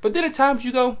starter. But then at times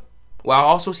you go, well, I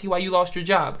also see why you lost your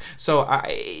job. So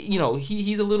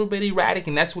he's a little bit erratic,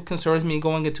 and that's what concerns me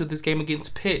going into this game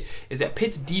against Pitt, is that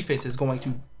Pitt's defense is going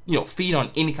to feed on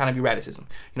any kind of erraticism.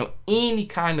 Any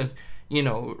kind of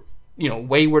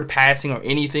wayward passing or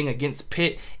anything against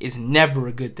Pitt is never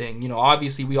a good thing.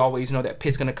 Obviously we always know that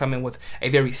Pitt's going to come in with a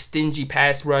very stingy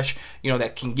pass rush,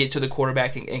 that can get to the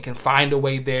quarterback and can find a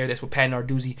way there. That's what Pat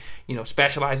Narduzzi,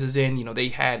 specializes in. They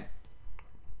had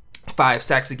 5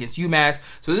 sacks against UMass.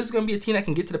 So this is going to be a team that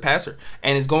can get to the passer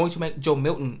and is going to make Joe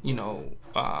Milton,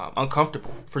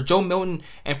 uncomfortable. For Joe Milton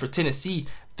and for Tennessee,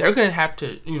 they're going to have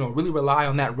to, really rely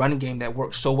on that running game that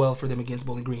works so well for them against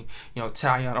Bowling Green.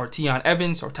 Tyon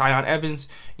Evans,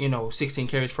 16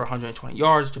 carries for 120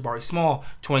 yards. Jabari Small,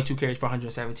 22 carries for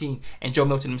 117. And Joe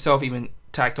Milton himself even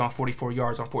tacked on 44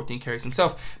 yards on 14 carries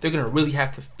himself. They're going to really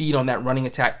have to feed on that running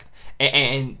attack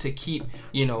and to keep,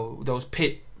 those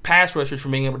Pitt pass rushers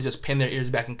from being able to just pin their ears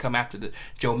back and come after the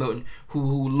Joe Milton,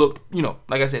 who looked,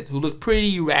 like I said, who looked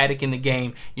pretty erratic in the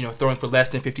game, throwing for less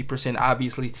than 50%,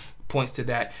 obviously points to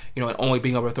that, and only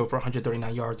being able to throw for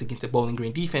 139 yards against the Bowling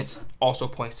Green defense also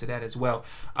points to that as well.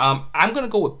 I'm going to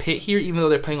go with Pitt here, even though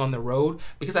they're playing on the road,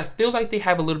 because I feel like they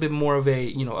have a little bit more of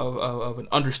a, of an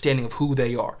understanding of who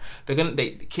they are.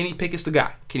 Kenny Pickett's the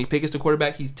guy. Kenny Pickett's the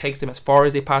quarterback. He takes them as far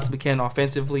as they possibly can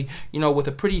offensively, with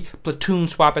a pretty platoon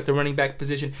swap at the running back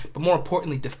position, but more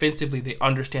importantly, defensively, they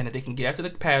understand that they can get after the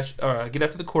pass, get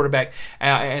after the quarterback,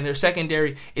 and their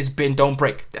secondary is bend, don't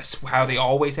break. That's how they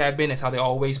always have been. That's how they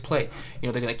always play. play.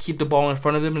 They're going to keep the ball in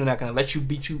front of them. They're not going to let you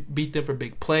beat them for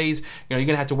big plays. You're going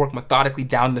to have to work methodically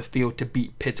down the field to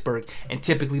beat Pittsburgh, and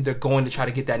typically they're going to try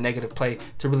to get that negative play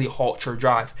to really halt your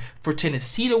drive. For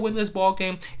Tennessee to win this ball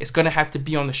game, it's going to have to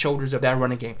be on the shoulders of that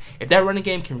running game. If that running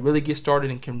game can really get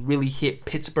started and can really hit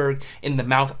Pittsburgh in the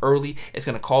mouth early, it's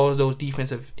going to cause those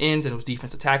defensive ends and those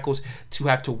defensive tackles to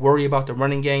have to worry about the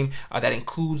running game. That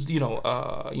includes,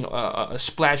 a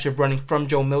splash of running from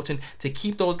Joe Milton to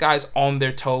keep those guys on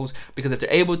their toes, because if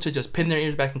they're able to just pin their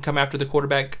ears back and come after the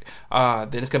quarterback,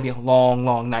 then it's going to be a long,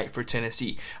 long night for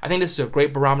Tennessee. I think this is a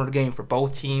great barometer game for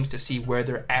both teams to see where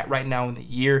they're at right now in the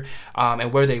year,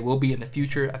 and where they will be in the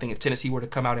future. I think if Tennessee were to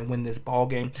come out and win this ball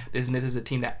game, this is a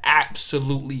team that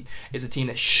absolutely is a team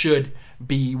that should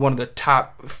be one of the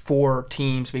top 4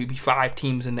 teams, maybe 5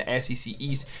 teams in the SEC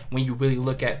East when you really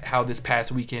look at how this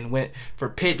past weekend went. For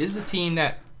Pitt, this is a team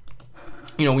that,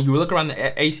 when you look around the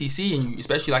ACC, and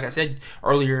especially like I said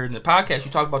earlier in the podcast,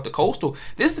 you talk about the Coastal.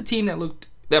 This is a team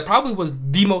that probably was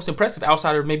the most impressive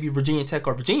outside of maybe Virginia Tech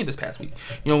or Virginia this past week.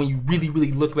 When you really,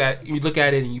 really look at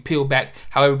it and you peel back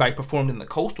how everybody performed in the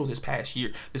Coastal this past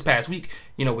week,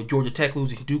 with Georgia Tech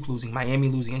losing, Duke losing, Miami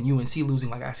losing, and UNC losing,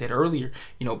 like I said earlier,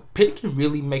 Pitt can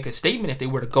really make a statement if they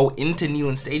were to go into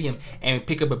Neyland Stadium and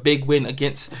pick up a big win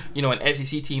against, an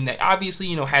SEC team that obviously,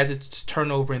 has its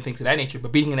turnover and things of that nature.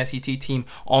 But beating an SEC team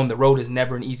on the road is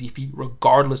never an easy feat,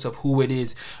 regardless of who it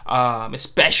is,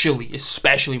 especially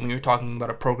when you're talking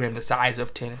about a program the size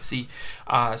of Tennessee.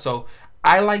 So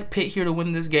I like Pitt here to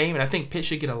win this game, and I think Pitt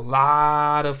should get a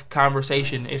lot of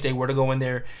conversation if they were to go in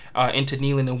there into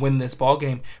Neyland and win this ball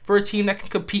game for a team that can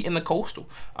compete in the Coastal.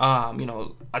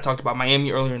 I talked about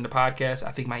Miami earlier in the podcast.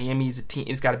 I think Miami is a team.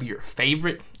 It's got to be your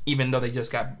favorite, even though they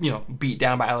just got beat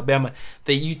down by Alabama.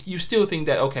 You still think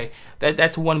that okay,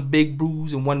 that's one big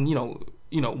bruise and one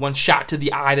one shot to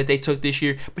the eye that they took this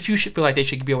year, but you should feel like they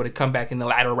should be able to come back in the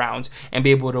latter rounds and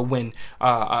be able to win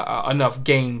enough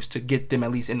games to get them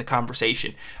at least in the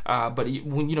conversation. But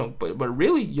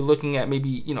really, you're looking at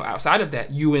maybe outside of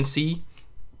that, UNC,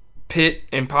 Pitt,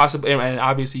 and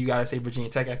obviously you gotta say Virginia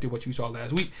Tech after what you saw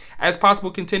last week as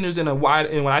possible contenders in what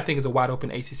I think is a wide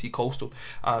open ACC Coastal.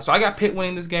 So I got Pitt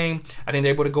winning this game. I think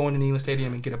they're able to go into Neyland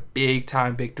Stadium and get a big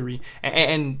time victory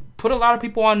and put a lot of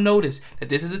people on notice that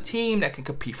this is a team that can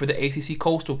compete for the ACC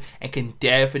Coastal and can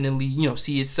definitely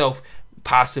see itself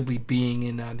possibly being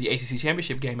in the ACC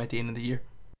championship game at the end of the year.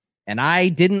 And I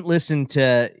didn't listen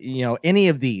to any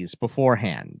of these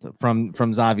beforehand from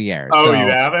Xavier. Oh, so you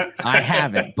haven't? I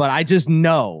haven't, but I just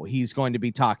know he's going to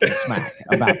be talking smack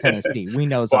about Tennessee. We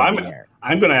know Xavier.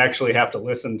 I'm going to actually have to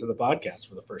listen to the podcast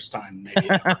for the first time. Maybe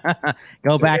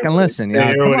go back and listen. To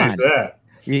hear what he said.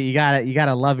 You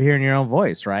gotta love hearing your own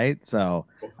voice, right? So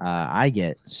I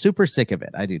get super sick of it.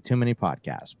 I do too many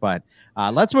podcasts. But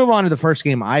let's move on to the first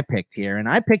game I picked here, and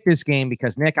I picked this game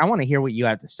because Nick, I want to hear what you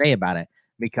have to say about it,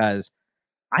 because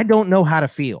I don't know how to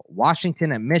feel.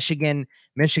 Washington at Michigan.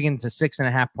 Michigan's a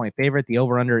 6.5 point favorite. The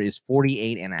over-under is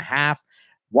 48.5.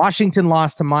 Washington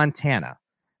lost to Montana.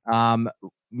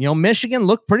 Michigan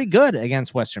looked pretty good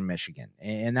against Western Michigan,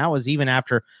 and that was even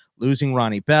after losing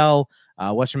Ronnie Bell.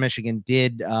 Western Michigan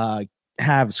did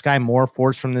have Sky Moore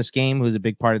forced from this game, who's a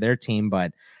big part of their team,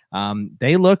 but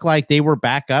they look like they were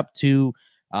back up to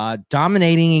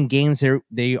dominating in games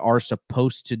they are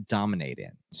supposed to dominate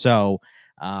in. So,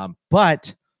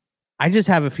 but I just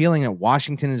have a feeling that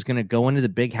Washington is going to go into the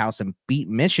big house and beat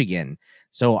Michigan.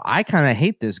 So I kind of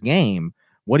hate this game.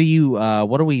 What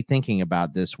are we thinking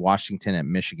about this Washington at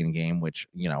Michigan game, which,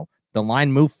 the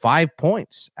line moved 5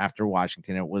 points after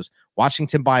Washington. It was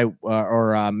Washington by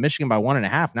Michigan by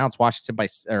 1.5. Now it's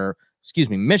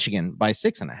Michigan by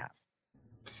 6.5.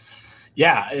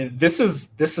 Yeah, this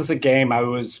is a game I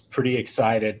was pretty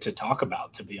excited to talk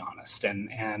about, to be honest.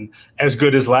 And as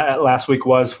good as last week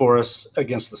was for us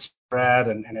against the spread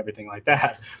and everything like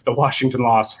that, the Washington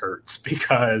loss hurts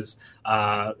because,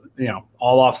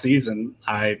 all off season,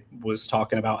 I was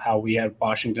talking about how we had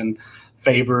Washington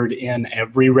favored in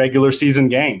every regular season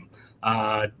game.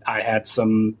 I had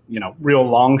some, real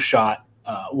long shot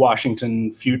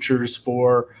Washington futures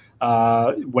for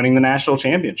winning the national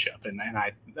championship. And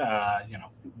I,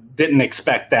 didn't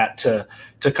expect that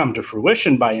to come to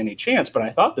fruition by any chance, but I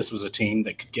thought this was a team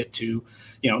that could get to,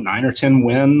 9 or 10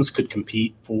 wins, could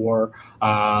compete for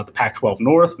the Pac-12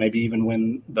 North, maybe even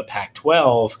win the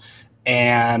Pac-12.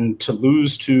 And to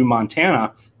lose to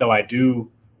Montana, though I do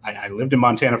I lived in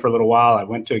Montana for a little while. I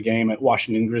went to a game at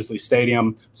Washington Grizzly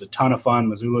Stadium. It was a ton of fun.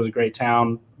 Missoula's a great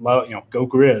town. Go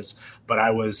Grizz. But I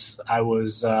was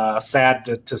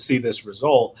sad to see this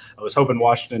result. I was hoping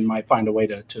Washington might find a way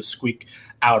to squeak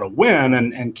out a win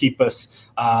and keep us,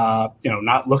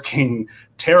 not looking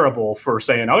terrible for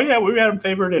saying, oh yeah, we had them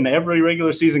favored in every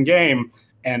regular season game.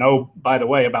 And oh, by the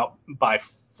way, by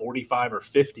 45 or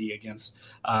 50 against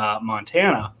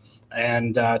Montana.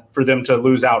 And for them to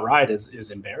lose outright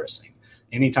is embarrassing.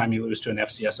 Anytime you lose to an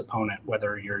FCS opponent,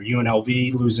 whether you're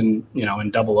UNLV losing,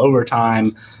 in double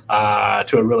overtime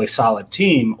to a really solid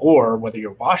team, or whether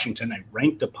you're Washington, a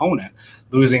ranked opponent,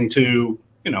 losing to,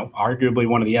 arguably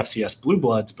one of the FCS Blue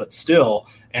Bloods, but still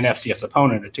an FCS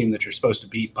opponent, a team that you're supposed to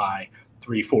beat by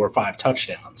 3, 4, 5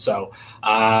 touchdowns. So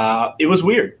it was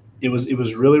weird. It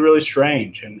was really, really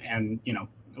strange. And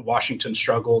Washington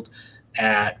struggled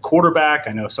at quarterback.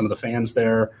 I know some of the fans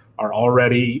there are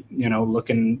already,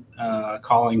 looking,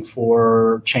 calling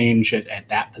for change at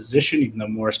that position, even though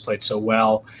Morris played so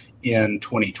well in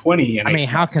 2020. And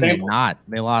how can they not?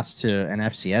 They lost to an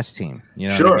FCS team. You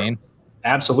know sure. what I mean?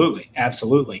 Absolutely.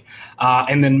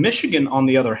 And then Michigan, on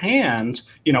the other hand,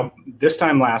 this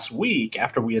time last week,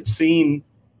 after we had seen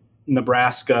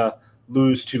Nebraska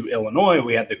lose to Illinois,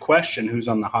 we had the question, who's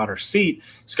on the hotter seat,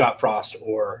 Scott Frost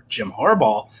or Jim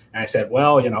Harbaugh? And I said,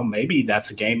 well, maybe that's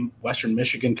a game Western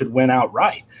Michigan could win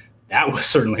outright. That was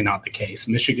certainly not the case.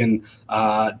 Michigan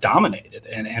dominated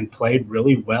and played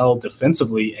really well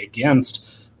defensively against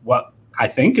what I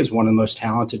think is one of the most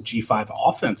talented G5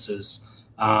 offenses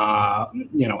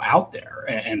out there,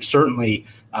 and certainly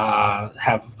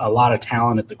have a lot of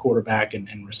talent at the quarterback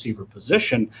and receiver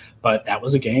position. But that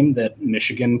was a game that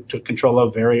Michigan took control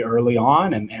of very early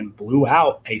on and blew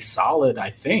out a solid, I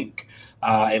think,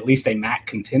 at least a MAC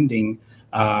contending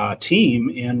team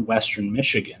in Western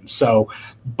Michigan. So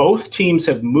both teams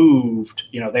have moved.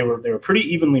 They were pretty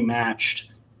evenly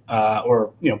matched,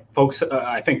 folks,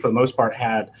 I think for the most part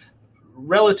had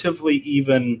relatively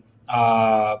even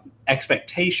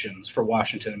expectations for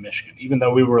Washington and Michigan, even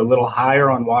though we were a little higher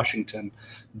on Washington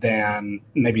than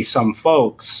maybe some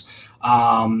folks.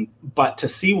 But to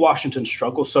see Washington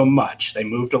struggle so much, they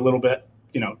moved a little bit,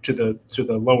 to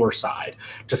the lower side.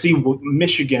 To see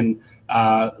Michigan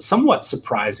somewhat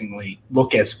surprisingly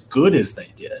look as good as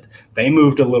they did, they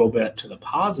moved a little bit to the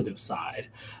positive side.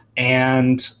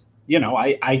 And,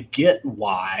 I get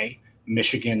why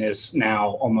Michigan is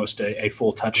now almost a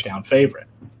full touchdown favorite.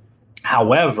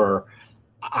 However,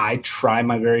 I try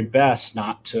my very best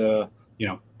not to,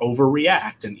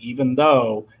 overreact. And even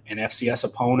though an FCS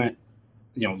opponent,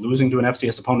 losing to an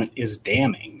FCS opponent is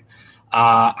damning,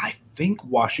 I think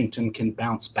Washington can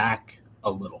bounce back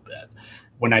a little bit.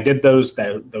 When I did those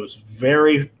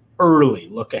very early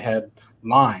look ahead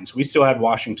lines, we still had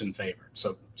Washington favored.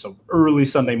 So early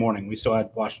Sunday morning, we still had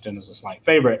Washington as a slight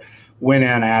favorite. Went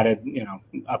in, added,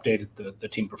 updated the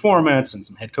team performance and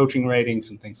some head coaching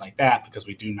ratings and things like that, because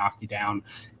we do knock you down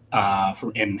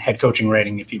in head coaching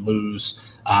rating if you lose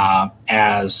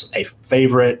as a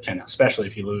favorite, and especially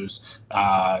if you lose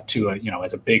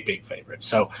as a big favorite.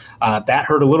 So that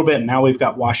hurt a little bit. And now we've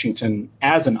got Washington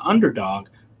as an underdog,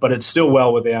 but it's still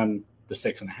well within the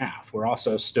 6.5. We're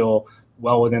also still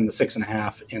well within the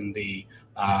 6.5 in the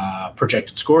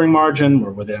projected scoring margin.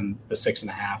 We're within the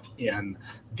 6.5 in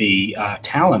the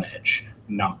Talent Edge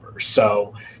numbers.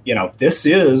 So, this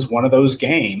is one of those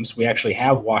games. We actually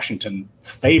have Washington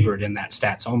favored in that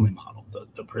stats only model,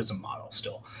 the Prism model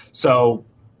still. So,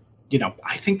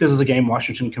 I think this is a game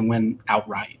Washington can win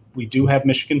outright. We do have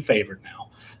Michigan favored now.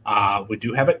 We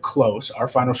do have it close. Our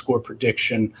final score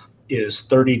prediction is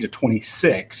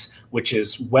 30-26, which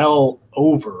is well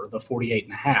over the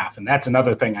 48.5. And that's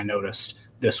another thing I noticed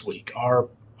this week. Our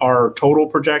total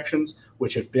projections,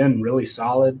 which have been really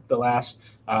solid the last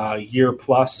year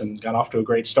plus and got off to a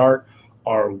great start,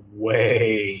 are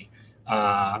way,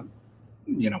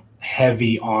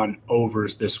 heavy on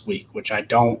overs this week, which I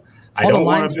don't the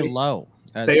lines are low.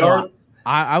 They are.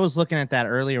 I was looking at that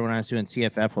earlier when I was doing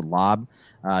CFF with Lob.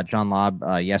 John Lobb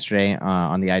yesterday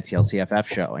on the ITL CFF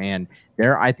show, and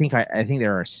I think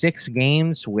there are 6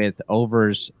 games with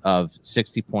overs of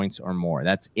 60 points or more.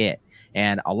 That's it,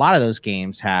 and a lot of those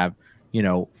games have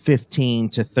 15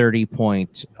 to 30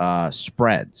 point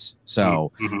spreads.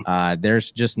 So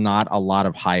there's just not a lot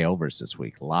of high overs this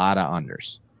week. A lot of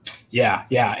unders. Yeah,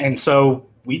 and so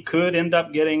we could end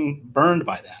up getting burned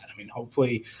by that. I mean,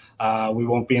 hopefully we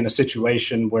won't be in a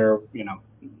situation where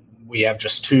we have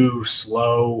just 2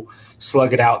 slow,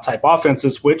 slug it out type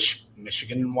offenses, which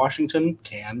Michigan and Washington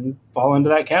can fall into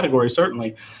that category,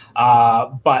 certainly.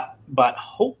 But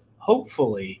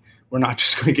hopefully we're not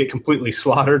just going to get completely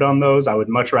slaughtered on those. I would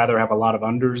much rather have a lot of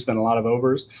unders than a lot of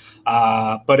overs.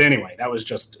 But anyway, that was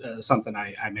just something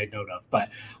I made note of. But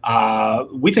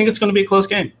we think it's going to be a close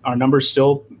game. Our numbers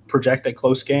still project a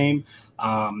close game.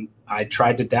 I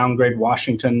tried to downgrade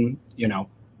Washington,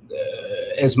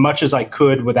 as much as I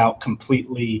could without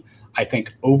completely, I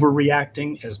think,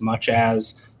 overreacting, as much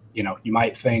as, you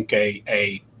might think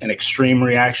an extreme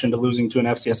reaction to losing to an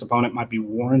FCS opponent might be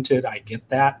warranted. I get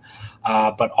that.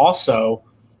 But also,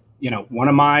 one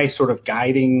of my sort of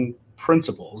guiding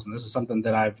principles, and this is something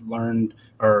that I've learned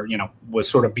or, was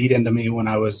sort of beat into me when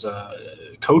I was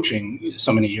coaching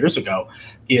so many years ago,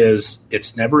 is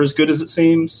it's never as good as it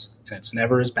seems and it's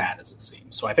never as bad as it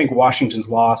seems. So I think Washington's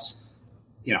loss,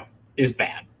 is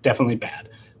bad, definitely bad,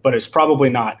 but it's probably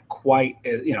not quite,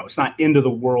 it's not end of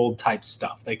the world type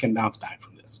stuff. They can bounce back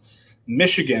from this.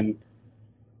 Michigan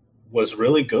was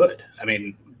really good.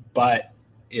 But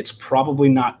it's probably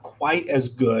not quite as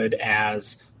good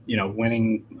as,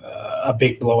 winning a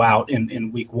big blowout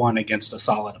in week 1 against a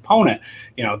solid opponent.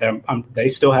 They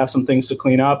still have some things to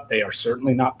clean up. They are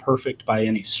certainly not perfect by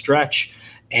any stretch.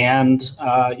 And,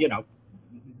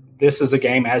 this is a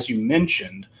game, as you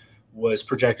mentioned, was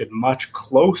projected much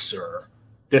closer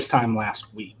this time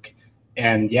last week.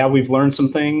 And yeah, we've learned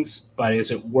some things, but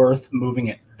is it worth moving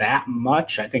it that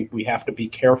much? I think we have to be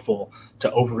careful to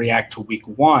overreact to week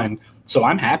 1. So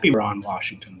I'm happy we're on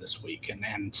Washington this week.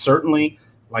 And certainly,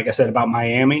 like I said about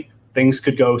Miami, things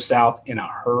could go south in a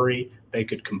hurry. They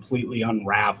could completely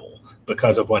unravel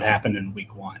because of what happened in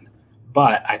week 1.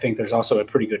 But I think there's also a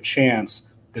pretty good chance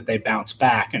that they bounce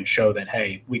back and show that,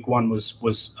 hey, week 1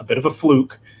 was a bit of a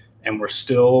fluke, and we're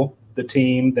still the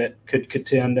team that could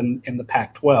contend in the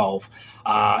Pac-12.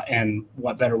 And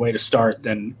what better way to start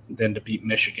than to beat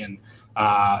Michigan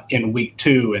in week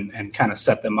 2 and kind of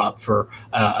set them up for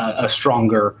a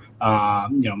stronger,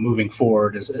 moving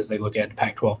forward as they look at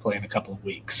Pac-12 play in a couple of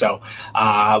weeks. So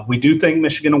we do think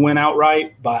Michigan will win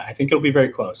outright, but I think it'll be very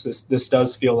close. This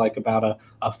does feel like about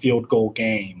a field goal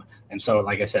game. And so,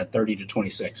 like I said,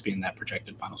 30-26 being that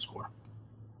projected final score.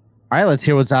 All right, let's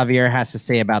hear what Xavier has to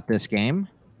say about this game.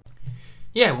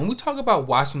 Yeah, when we talk about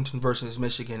Washington versus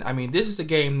Michigan, this is a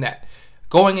game that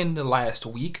going into last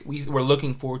week, we were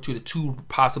looking forward to the 2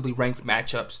 possibly ranked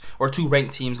matchups or 2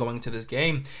 ranked teams going into this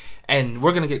game, and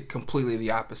we're going to get completely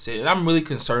the opposite. And I'm really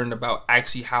concerned about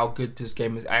actually how good this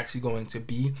game is actually going to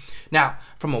be. Now,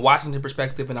 from a Washington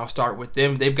perspective, and I'll start with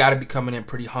them, they've got to be coming in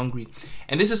pretty hungry.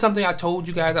 And this is something I told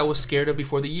you guys I was scared of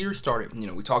before the year started.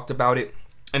 We talked about it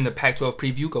in the Pac-12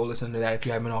 preview. Go listen to that if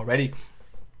you haven't already.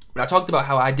 But I talked about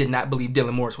how I did not believe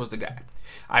Dylan Morris was the guy.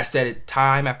 I said it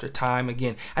time after time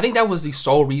again. I think that was the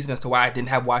sole reason as to why I didn't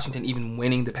have Washington even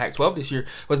winning the Pac-12 this year,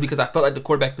 was because I felt like the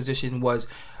quarterback position was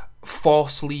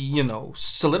falsely,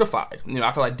 solidified.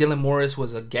 I feel like Dylan Morris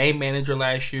was a game manager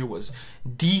last year, was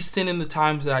decent in the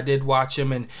times that I did watch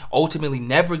him, and ultimately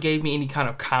never gave me any kind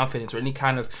of confidence or any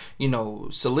kind of,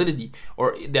 solidity,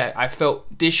 or that I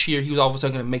felt this year he was all of a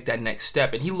sudden going to make that next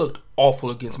step. And he looked awful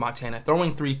against Montana,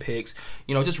 throwing 3 picks,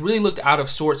 just really looked out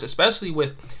of sorts, especially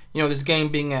with, this game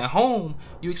being at home.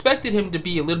 You expected him to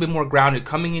be a little bit more grounded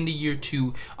coming into year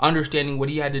 2, understanding what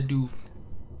he had to do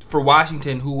for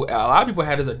Washington, who a lot of people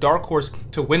had as a dark horse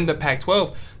to win the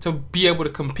Pac-12, to be able to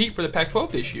compete for the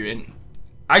Pac-12 this year. And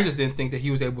I just didn't think that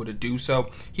he was able to do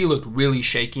so. He looked really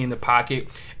shaky in the pocket.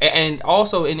 And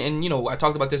also, and I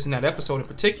talked about this in that episode in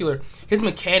particular, his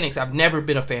mechanics I've never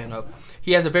been a fan of.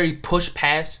 He has a very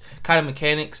push-pass kind of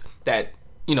mechanics that,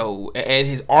 and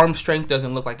his arm strength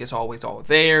doesn't look like it's always all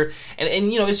there. And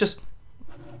it's just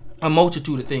a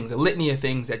multitude of things, a litany of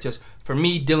things that just, for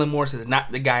me, Dylan Morris is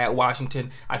not the guy at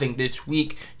Washington. I think this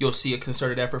week you'll see a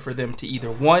concerted effort for them to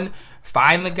either, 1,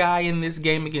 find the guy in this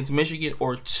game against Michigan,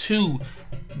 or 2,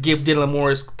 give Dylan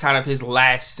Morris kind of his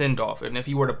last send-off. And if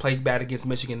he were to play bad against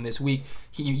Michigan this week,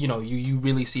 you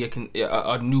really see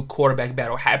a new quarterback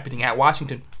battle happening at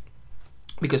Washington.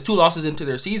 Because 2 losses into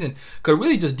their season could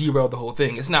really just derail the whole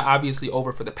thing. It's not obviously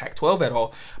over for the Pac-12 at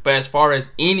all, but as far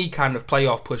as any kind of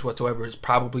playoff push whatsoever is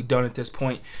probably done at this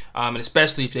point. And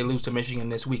especially if they lose to Michigan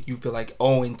this week, you feel like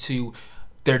 0-2,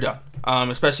 they're done.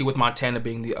 Especially with Montana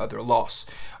being the other loss.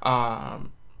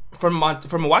 From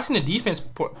a Washington defense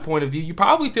point of view, you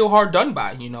probably feel hard done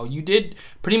by. You did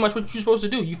pretty much what you're supposed to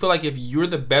do. You feel like if you're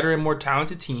the better and more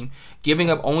talented team, giving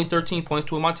up only 13 points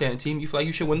to a Montana team, you feel like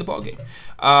you should win the ball game.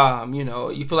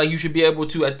 You feel like you should be able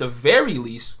to, at the very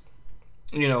least,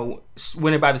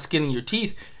 win it by the skin of your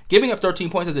teeth. Giving up 13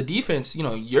 points as a defense,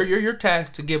 you're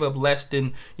tasked to give up less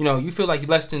than, you feel like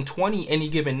less than 20 any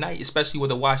given night, especially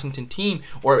with a Washington team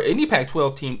or any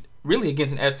Pac-12 team, really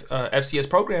against an FCS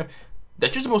program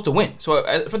that you're supposed to win.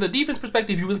 So for the defense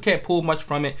perspective, you really can't pull much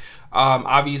from it.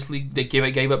 Obviously, they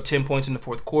gave up 10 points in the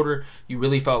fourth quarter. You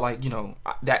really felt like,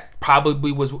 that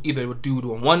probably was either due to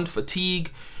one,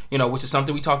 fatigue, which is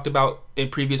something we talked about in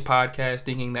previous podcasts,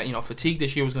 thinking that, fatigue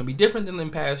this year was going to be different than in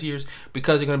past years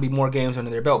because there are going to be more games under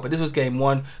their belt. But this was game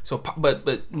one. So,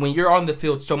 but when you're on the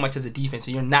field so much as a defense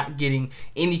and you're not getting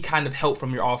any kind of help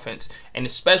from your offense, and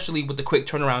especially with the quick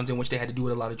turnarounds in which they had to do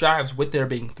with a lot of drives, with there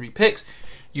being 3 picks,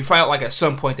 you felt like at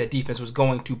some point that defense was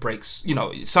going to break.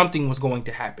 Something was going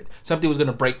to happen. Something was going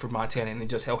to break for Montana, and it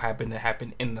just happened to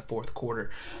happen in the fourth quarter.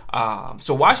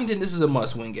 So Washington, this is a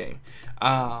must-win game.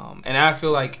 And I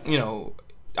feel like,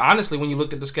 honestly, when you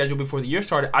looked at the schedule before the year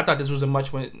started, I thought this was going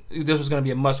to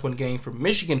be a must-win game for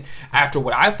Michigan after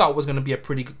what I thought was going to be a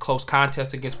pretty close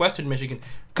contest against Western Michigan.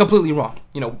 Completely wrong.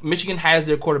 Michigan has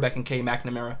their quarterback in Cade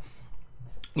McNamara.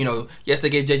 Yes, they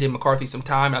gave J.J. McCarthy some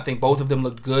time. I think both of them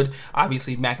looked good.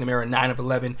 Obviously, McNamara, 9 of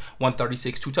 11,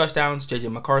 136, 2 touchdowns. J.J.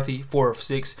 McCarthy, 4 of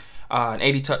 6,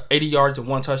 80 yards and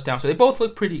 1 touchdown. So they both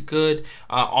looked pretty good.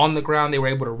 On the ground, they were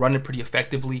able to run it pretty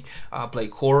effectively.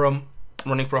 Blake Corum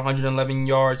running for 111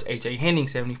 yards. A.J. Henning,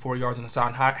 74 yards. And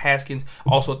Hassan Haskins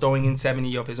also throwing in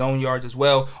 70 of his own yards as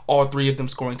well. All 3 of them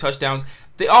scoring touchdowns.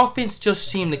 The offense just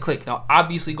seemed to click. Now,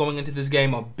 obviously, going into this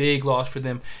game, a big loss for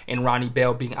them, and Ronnie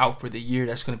Bell being out for the year.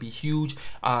 That's going to be huge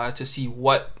to see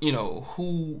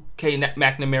who Cade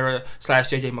McNamara /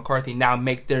 J.J. McCarthy now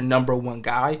make their number one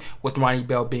guy with Ronnie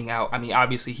Bell being out. I mean,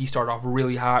 obviously, he started off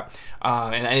really hot,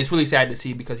 and it's really sad to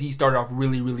see because he started off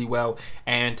really, really well,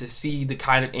 and to see the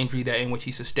kind of injury that in which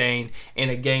he sustained in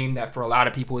a game that for a lot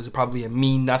of people is probably a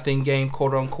mean-nothing game,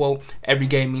 quote-unquote. Every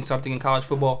game means something in college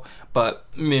football, but,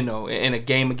 in a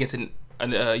game against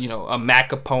a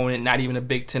MAC opponent, not even a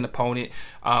Big Ten opponent,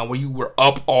 where you were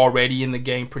up already in the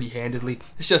game pretty handedly.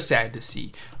 It's just sad to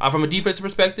see. From a defensive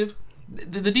perspective,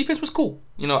 the defense was cool.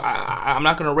 I'm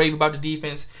not going to rave about the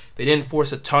defense. They didn't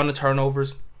force a ton of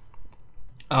turnovers.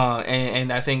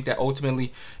 And I think that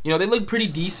ultimately, they look pretty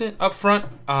decent up front.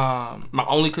 My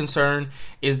only concern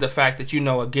is the fact that,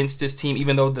 against this team,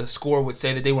 even though the score would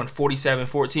say that they won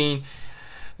 47-14,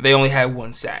 they only had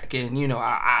 1 sack. And,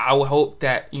 I would hope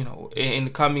that, in the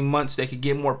coming months they could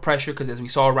get more pressure because as we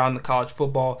saw around the college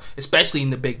football, especially in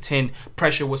the Big Ten,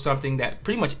 pressure was something that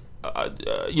pretty much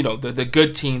the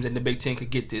good teams in the Big Ten could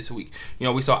get this week.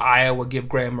 We saw Iowa give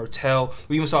Graham Mertell.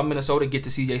 We even saw Minnesota get to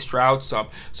C.J. Stroud some.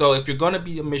 So if you're going to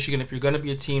be a Michigan, if you're going to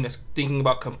be a team that's thinking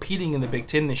about competing in the Big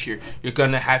Ten this year, you're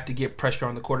going to have to get pressure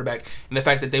on the quarterback. And the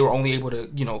fact that they were only able to,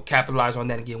 capitalize on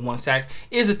that and get 1 sack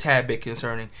is a tad bit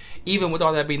concerning. Even with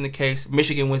all that being the case,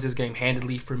 Michigan wins this game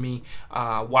handily for me.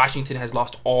 Washington has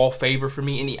lost all favor for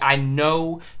me. And I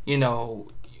know,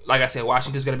 like I said,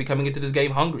 Washington's going to be coming into this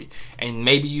game hungry. And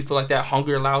maybe you feel like that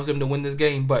hunger allows them to win this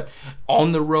game. But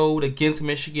on the road against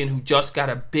Michigan, who just got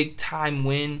a big-time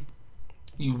win,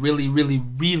 you really, really,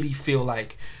 really feel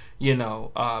like,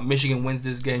 Michigan wins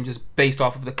this game just based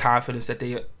off of the confidence that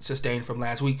they sustained from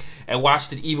last week. And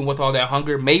Washington, even with all that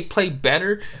hunger, may play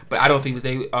better, but I don't think that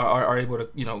they are able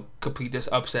to, complete this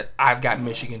upset. I've got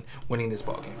Michigan winning this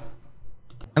ballgame.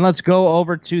 And let's go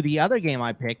over to the other game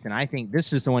I picked, and I think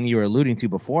this is the one you were alluding to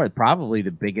before, probably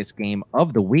the biggest game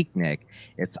of the week, Nick.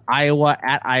 It's Iowa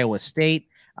at Iowa State.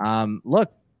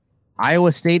 Look,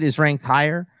 Iowa State is ranked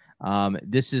higher.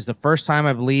 This is the first time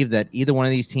I believe that either one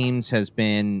of these teams has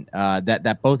been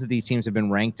that both of these teams have been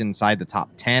ranked inside the top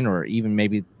 10 or even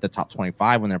maybe the top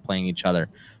 25 when they're playing each other.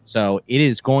 So it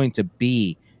is going to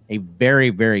be a very,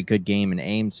 very good game in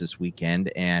Ames this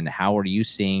weekend. And how are you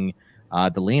seeing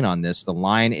the lean on this? The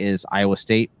line is Iowa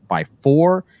State by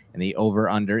 4, and the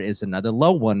over-under is another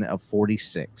low one of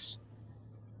 46.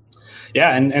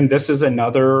 Yeah, and this is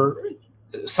another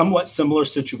somewhat similar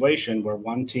situation where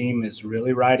one team is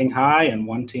really riding high and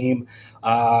one team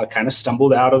kind of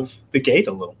stumbled out of the gate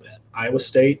a little bit. Iowa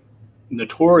State,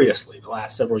 notoriously the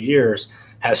last several years,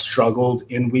 has struggled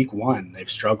in week 1.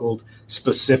 They've struggled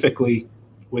specifically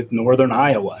with Northern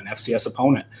Iowa, an FCS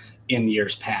opponent, in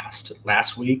years past.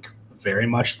 Last week, very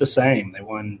much the same. They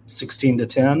won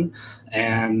 16-10,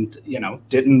 and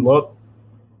didn't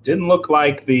look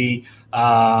like the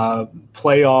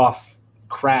playoff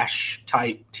crash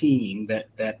type team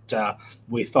that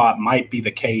we thought might be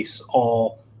the case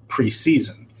all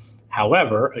preseason.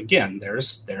 However, again,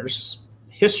 there's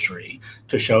history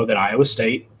to show that Iowa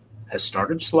State has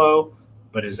started slow,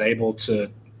 but is able to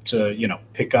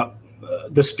pick up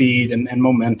the speed and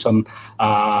momentum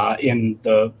in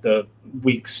the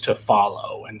weeks to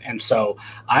follow. And so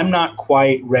I'm not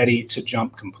quite ready to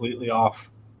jump completely off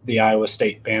the Iowa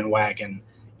State bandwagon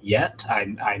yet.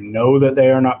 I know that they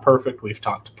are not perfect. We've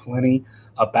talked plenty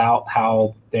about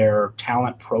how their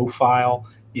talent profile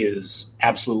is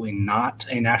absolutely not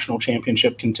a national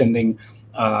championship contending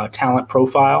talent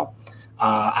profile.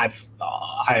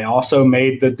 I also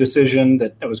made the decision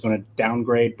that I was going to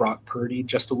downgrade Brock Purdy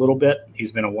just a little bit.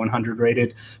 He's been a 100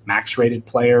 rated, max rated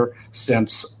player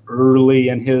since early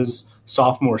in his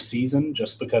sophomore season,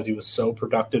 just because he was so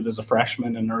productive as a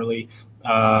freshman and early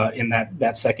in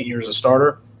that second year as a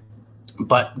starter.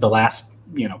 But the last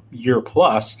year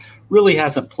plus really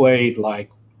hasn't played like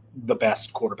the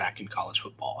best quarterback in college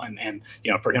football. And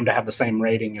for him to have the same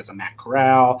rating as a Matt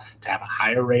Corral, to have a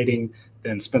higher rating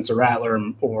than Spencer Rattler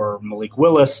or Malik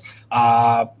Willis,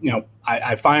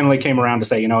 I finally came around to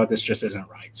say, you know what, this just isn't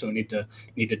right. So we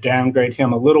need to downgrade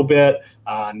him a little bit,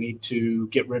 need to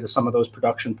get rid of some of those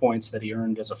production points that he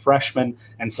earned as a freshman.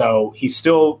 And so he's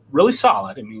still really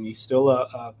solid. I mean, he's still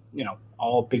a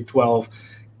all Big 12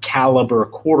 caliber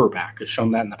quarterback, has shown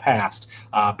that in the past,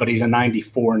 but he's a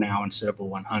 94 now instead of a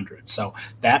 100. So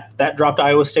that dropped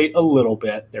Iowa State a little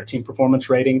bit. Their team performance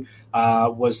rating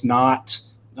was not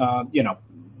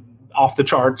off the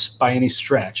charts by any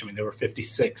stretch. I mean, they were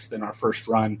 56th in our first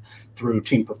run through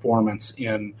team performance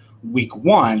in week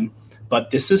 1,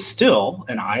 but this is still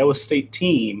an Iowa State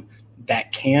team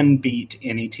that can beat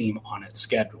any team on its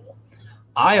schedule.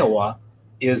 Iowa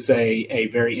is a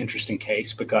very interesting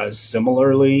case because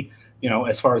similarly,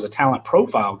 as far as a talent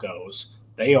profile goes,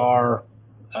 they are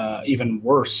even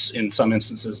worse in some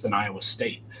instances than Iowa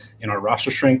State. In our roster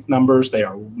strength numbers, they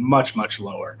are much, much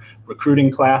lower.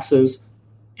 Recruiting classes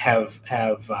have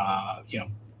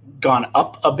gone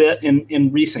up a bit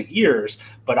in recent years,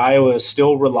 but Iowa is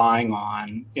still relying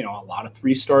on, a lot of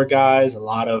 3-star guys, a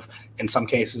lot of, in some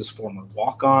cases, former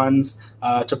walk-ons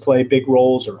to play big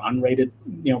roles, or unrated,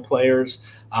 players.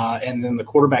 And then the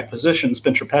quarterback position,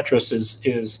 Spencer Petras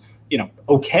is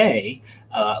okay.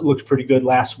 Looked pretty good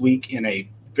last week in a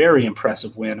very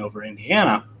impressive win over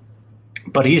Indiana,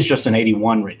 but he's just an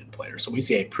 81 rated player. So we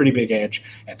see a pretty big edge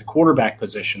at the quarterback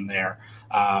position there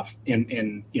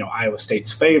in Iowa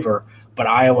State's favor. But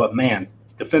Iowa, man,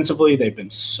 defensively, they've been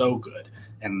so good.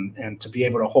 And to be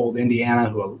able to hold Indiana,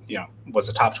 who was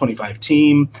a top 25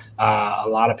 team, a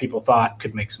lot of people thought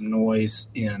could make some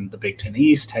noise in the Big Ten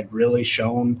East, had really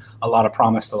shown a lot of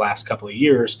promise the last couple of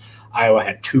years. Iowa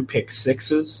had 2 pick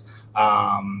sixes.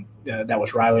 That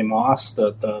was Riley Moss,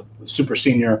 the super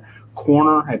senior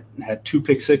corner, had 2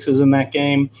 pick sixes in that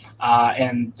game,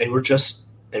 and they were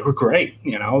great.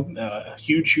 A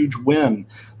huge win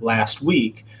last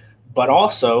week, but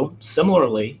also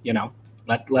similarly,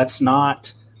 let's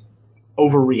not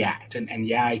overreact. And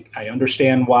yeah, I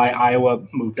understand why Iowa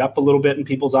moved up a little bit in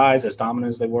people's eyes, as dominant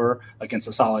as they were against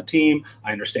a solid team.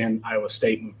 I understand Iowa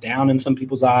State moved down in some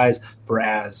people's eyes for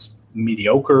as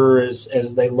mediocre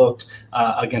as they looked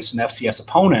against an FCS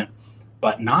opponent.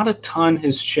 But not a ton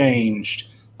has changed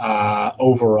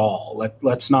overall.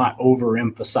 Let's not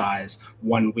overemphasize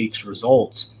 1 week's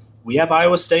results. We have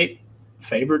Iowa State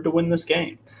favored to win this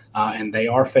game, and they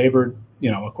are favored.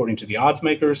 According to the odds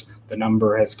makers, the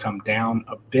number has come down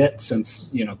a bit since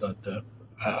the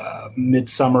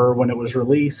midsummer when it was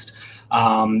released,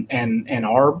 and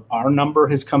our number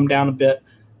has come down a bit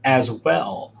as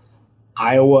well.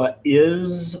 Iowa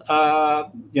is,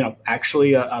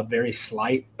 actually a very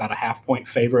slight, about a half-point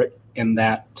favorite in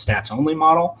that stats-only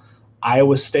model.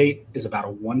 Iowa State is about a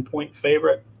 1-point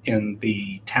favorite in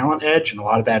the talent edge, and a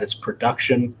lot of that is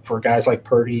production for guys like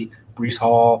Purdy, Breece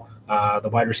Hall, the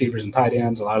wide receivers and tight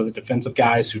ends, a lot of the defensive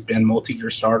guys who've been multi-year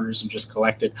starters and just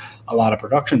collected a lot of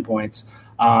production points.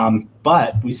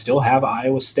 But we still have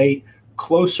Iowa State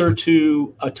closer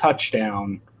to a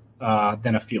touchdown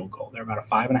than a field goal. They're about a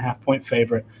 5.5-point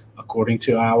favorite according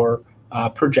to our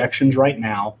projections right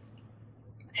now.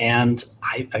 And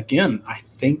I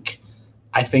think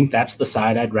that's the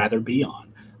side I'd rather be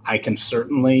on. I can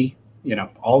certainly,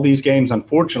 all these games,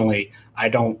 unfortunately, I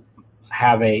don't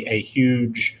have a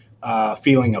huge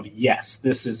feeling of, yes,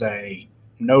 this is a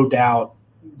no doubt,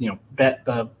 bet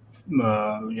the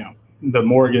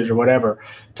mortgage or whatever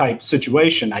type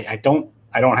situation. I don't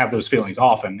have those feelings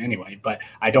often anyway, but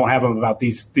I don't have them about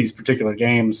these particular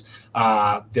games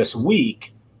this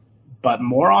week. But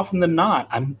more often than not,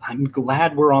 I'm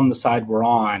glad we're on the side we're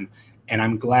on, and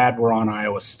I'm glad we're on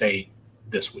Iowa State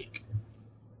this week.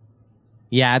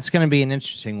 Yeah, it's going to be an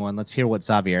interesting one. Let's hear what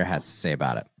Xavier has to say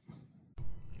about it.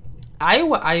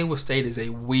 Iowa State is a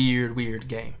weird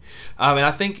game. And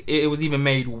I think it was even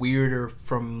made weirder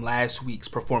from last week's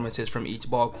performances from each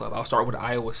ball club. I'll start with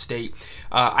Iowa State.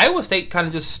 Iowa State kind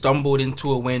of just stumbled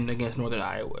into a win against Northern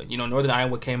Iowa. Northern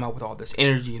Iowa came out with all this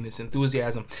energy and this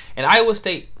enthusiasm. And Iowa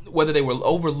State, whether they were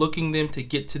overlooking them to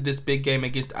get to this big game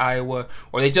against Iowa,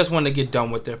 or they just wanted to get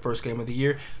done with their first game of the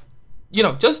year,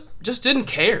 just didn't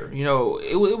care.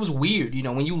 It was weird.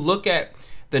 When you look at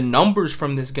the numbers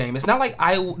from this game, it's not like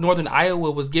Northern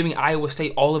Iowa was giving Iowa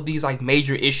State all of these like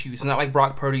major issues. It's not like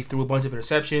Brock Purdy threw a bunch of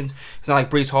interceptions. It's not like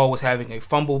Breece Hall was having a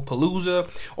fumble palooza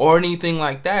or anything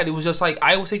like that. It was just like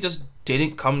Iowa State just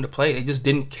didn't come to play. They just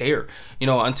didn't care,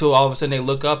 until all of a sudden they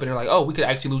look up and they're like, oh, we could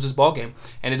actually lose this ball game,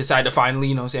 and they decide to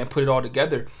finally, put it all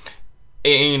together,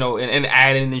 and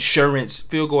add an insurance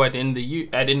field goal at the end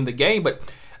of the game. But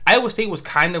Iowa State was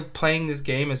kind of playing this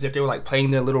game as if they were like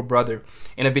playing their little brother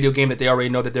in a video game that they already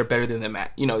know that they're better than them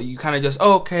at. You kind of just,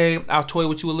 okay, I'll toy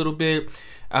with you a little bit,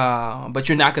 but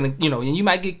you're not going to, and you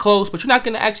might get close, but you're not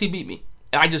going to actually beat me.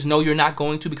 And I just know you're not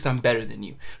going to because I'm better than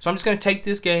you. So I'm just going to take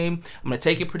this game. I'm going to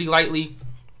take it pretty lightly.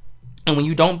 And when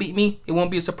you don't beat me, it won't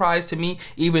be a surprise to me,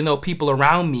 even though people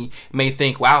around me may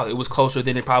think, wow, it was closer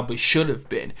than it probably should have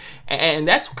been. And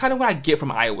that's kind of what I get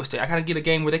from Iowa State. I kind of get a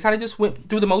game where they kind of just went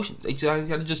through the motions. They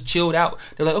kind of just chilled out.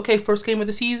 They're like, okay, first game of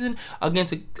the season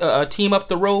against a team up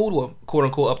the road, well, quote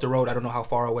unquote up the road. I don't know how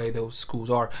far away those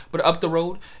schools are, but up the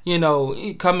road,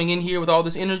 coming in here with all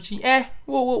this energy,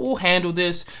 we'll handle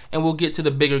this, and we'll get to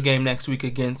the bigger game next week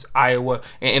against Iowa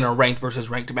in a ranked versus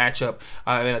ranked matchup,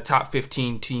 in a top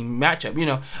 15 team matchup,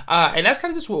 and that's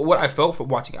kind of just what I felt for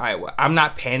watching Iowa. I'm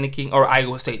not panicking, or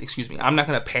Iowa State, excuse me. I'm not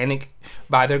going to panic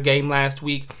by their game last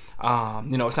week. It's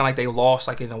not like they lost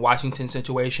like in a Washington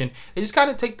situation. They just kind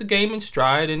of take the game in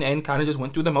stride and kind of just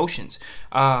went through the motions.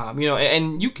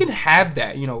 And you can have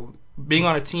that, being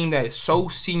on a team that is so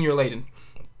senior laden.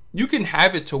 You can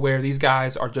have it to where these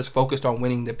guys are just focused on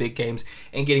winning the big games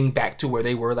and getting back to where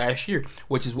they were last year,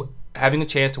 which is having a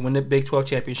chance to win the Big 12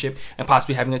 championship and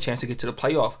possibly having a chance to get to the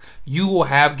playoff. You will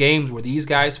have games where these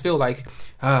guys feel like,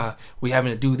 we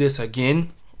having to do this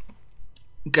again,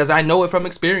 because I know it from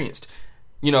experience.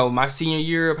 My senior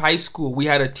year of high school, we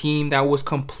had a team that was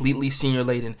completely senior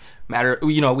laden.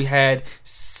 We had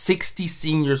 60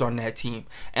 seniors on that team.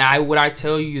 And I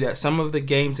tell you that some of the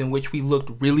games in which we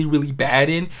looked really, really bad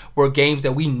in were games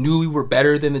that we knew we were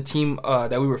better than the team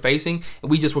that we were facing.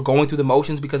 And we just were going through the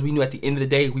motions because we knew at the end of the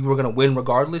day we were going to win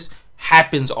regardless.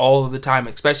 Happens all of the time,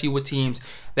 especially with teams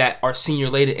that are senior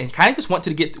laden and kind of just want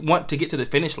to get to the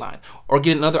finish line or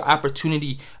get another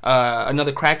opportunity,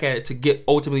 another crack at it to get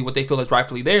ultimately what they feel is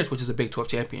rightfully theirs, which is a Big 12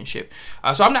 championship.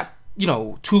 So I'm not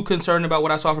too concerned about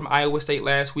what I saw from Iowa State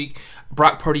last week.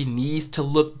 Brock Purdy needs to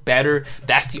look better.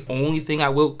 That's the only thing I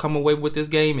will come away with this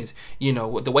game is,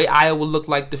 the way Iowa looked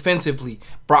like defensively,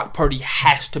 Brock Purdy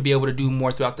has to be able to do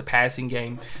more throughout the passing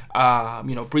game.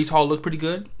 Breece Hall looked pretty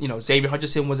good. Xavier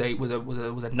Hutchinson was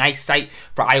a nice sight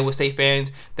for Iowa State fans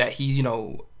that he's,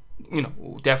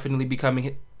 definitely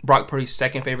becoming Brock Purdy's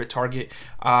second favorite target.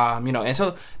 And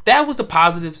so that was the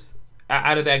positives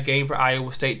out of that game for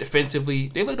Iowa State. Defensively,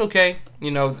 they looked okay,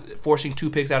 forcing 2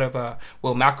 picks out of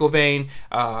Will McElvain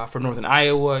for Northern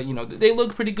Iowa. They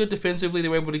looked pretty good defensively. They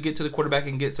were able to get to the quarterback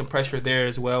and get some pressure there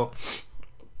as well,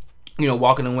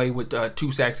 walking away with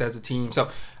 2 sacks as a team. So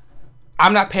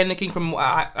I'm not panicking from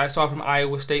what I saw from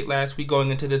Iowa State last week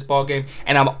going into this ball game.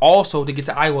 And I'm also, to get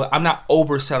to Iowa, I'm not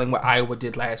overselling what Iowa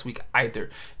did last week either.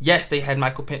 Yes, they had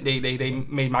they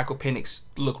made Michael Penix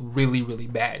look really, really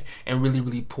bad and really,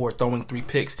 really poor, throwing 3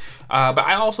 picks. But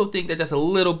I also think that that's a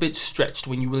little bit stretched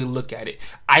when you really look at it.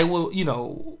 Iowa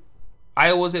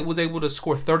was able to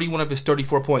score 31 of his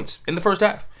 34 points in the first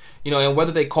half. And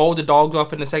whether they called the dogs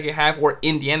off in the second half or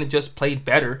Indiana just played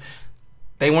better,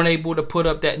 they weren't able to put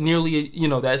up that nearly,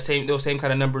 those same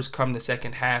kind of numbers come the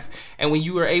second half. And when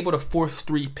you are able to force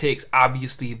 3 picks,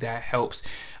 obviously that helps.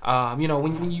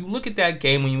 When you look at that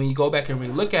game, when you go back and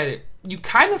really look at it, you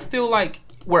kind of feel like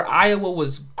where Iowa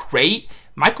was great,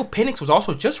 Michael Penix was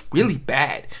also just really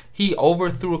bad. He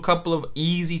overthrew a couple of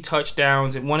easy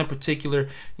touchdowns, and one in particular,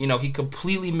 he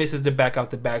completely misses the back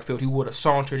out the backfield. He would have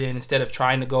sauntered in instead of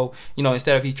trying to go,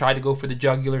 instead of he tried to go for the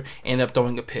jugular, ended up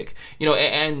throwing a pick.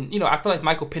 I feel like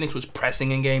Michael Penix was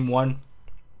pressing in game 1.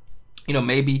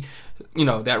 Maybe,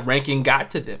 that ranking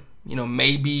got to them.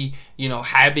 Maybe,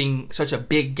 having such a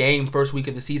big game first week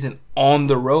of the season on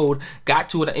the road, got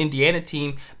to an Indiana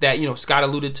team that, Scott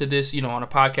alluded to this, on a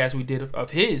podcast we did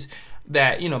of his,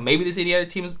 that, maybe this Indiana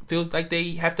team feels like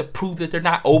they have to prove that they're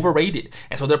not overrated.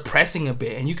 And so they're pressing a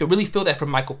bit. And you can really feel that from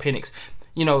Michael Penix.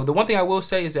 The one thing I will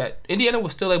say is that Indiana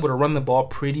was still able to run the ball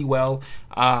pretty well.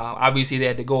 Obviously, they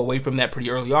had to go away from that pretty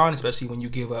early on, especially when you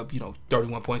give up,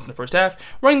 31 points in the first half.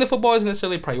 Running the football isn't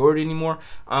necessarily a priority anymore.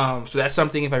 So that's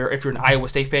something, if you're an Iowa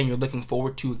State fan, you're looking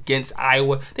forward to against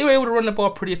Iowa. They were able to run the ball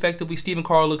pretty effectively. Stephen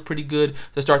Carr looked pretty good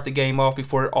to start the game off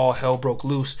before all hell broke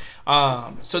loose.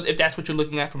 So if that's what you're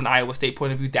looking at from an Iowa State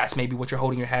point of view, that's maybe what you're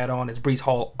holding your hat on, as Breece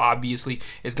Hall obviously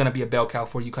is going to be a bell cow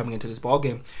for you coming into this ball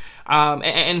game.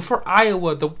 And for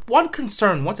Iowa, the one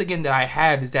concern, once again, that I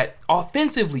have is that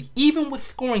offensively, even with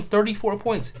scoring 34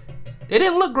 points, they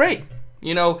didn't look great.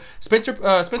 Spencer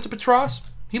Petras,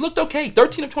 he looked okay.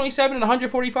 13 of 27 and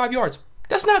 145 yards.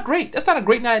 That's not great. That's not a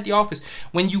great night at the office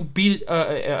when you beat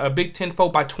a Big Ten foe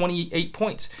by 28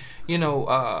 points.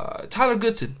 Tyler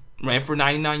Goodson ran for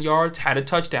 99 yards, had a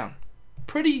touchdown.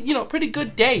 Pretty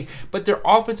good day. But their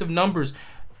offensive numbers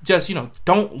just,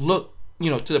 don't look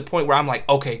to the point where I'm like,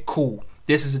 okay, cool.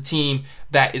 This is a team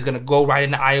that is going to go right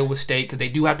into Iowa State, because they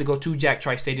do have to go to Jack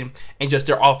Trice Stadium, and just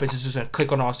their offense is just going to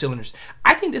click on all cylinders.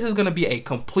 I think this is going to be a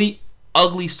complete,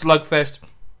 ugly slugfest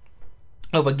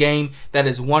of a game that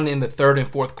is won in the third and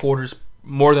fourth quarters,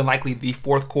 more than likely the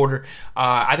fourth quarter.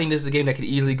 I think this is a game that could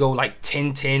easily go like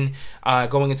 10-10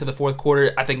 going into the fourth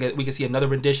quarter. I think that we could see another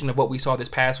rendition of what we saw this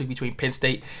past week between Penn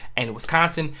State and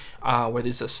Wisconsin, where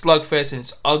there's a slugfest and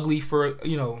it's ugly for,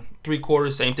 3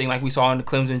 quarters. Same thing like we saw in the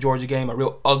Clemson-Georgia game, a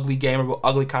real ugly game, a real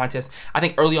ugly contest. I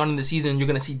think early on in the season, you're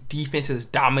going to see defenses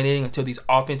dominating until these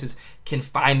offenses can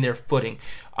find their footing.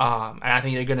 And I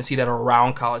think you're going to see that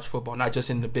around college football, not just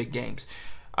in the big games.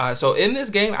 So in this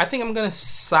game, I think I'm going to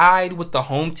side with the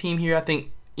home team here. I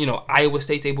think, Iowa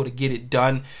State's able to get it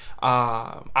done.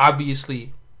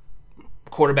 Obviously,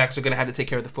 quarterbacks are going to have to take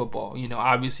care of the football.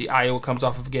 Obviously, Iowa comes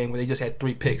off of a game where they just had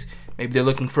 3 picks. Maybe they're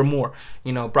looking for more.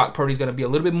 Brock Purdy's going to be a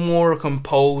little bit more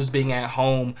composed being at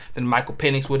home than Michael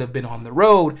Penix would have been on the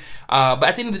road. But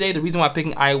at the end of the day, the reason why I'm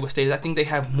picking Iowa State is I think they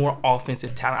have more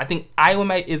offensive talent. I think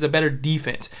Iowa is a better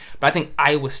defense, but I think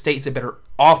Iowa State's a better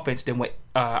offense than what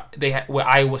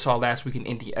Iowa saw last week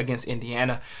against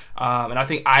Indiana. And I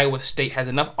think Iowa State has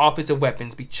enough offensive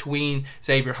weapons between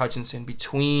Xavier Hutchinson,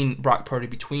 between Brock Purdy,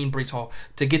 between Breece Hall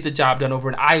to get the job done over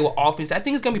an Iowa offense. I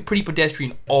think it's going to be pretty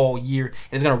pedestrian all year, and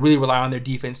it's going to really rely on their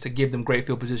defense to give them great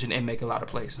field position and make a lot of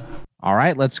plays. All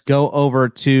right, let's go over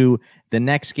to the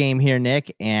next game here,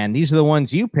 Nick. And these are the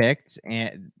ones you picked.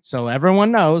 And so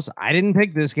everyone knows I didn't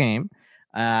pick this game.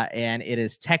 And it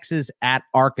is Texas at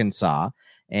Arkansas.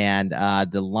 And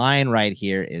the line right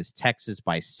here is Texas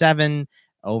by 7,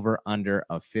 over under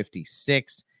of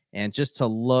 56. And just to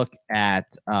look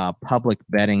at public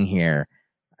betting here,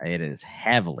 it is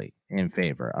heavily in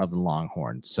favor of the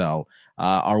Longhorns. So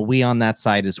are we on that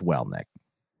side as well, Nick?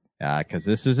 Because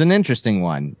this is an interesting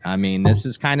one. I mean, this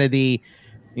is kind of the,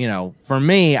 for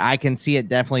me, I can see it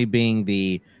definitely being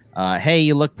the, hey,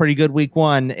 you look pretty good week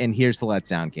 1, and here's the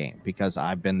letdown game, because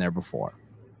I've been there before.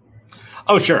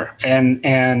 Oh, sure.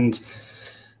 And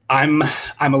I'm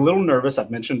a little nervous. I've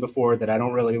mentioned before that I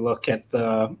don't really look at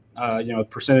the,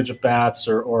 percentage of bets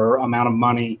or amount of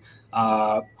money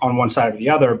on one side or the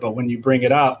other. But when you bring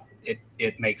it up,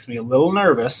 it makes me a little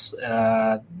nervous.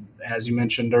 As you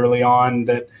mentioned early on,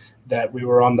 that we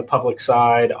were on the public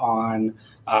side on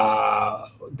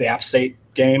the App State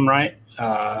game, right?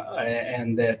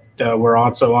 And that we're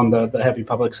also on the heavy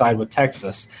public side with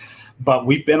Texas. But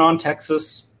we've been on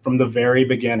Texas from the very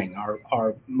beginning.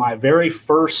 My very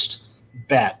first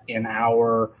bet in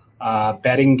our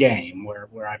betting game,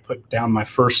 where I put down my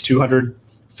first 200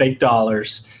 fake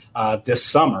dollars this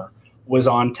summer, was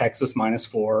on Texas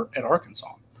 -4 at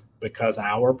Arkansas, because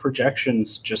our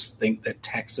projections just think that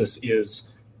Texas is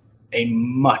a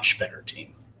much better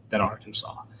team than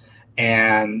Arkansas.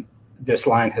 And this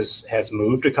line has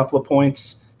moved a couple of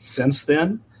points since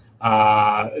then,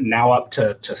 now up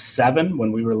to 7.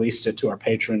 When we released it to our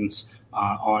patrons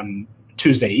on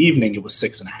Tuesday evening, it was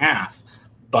 6.5.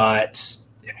 But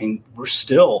I mean, we're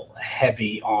still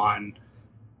heavy on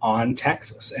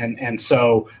Texas. And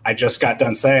so I just got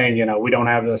done saying, we don't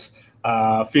have this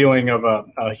feeling of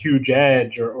a huge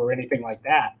edge or anything like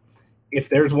that. If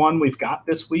there's one we've got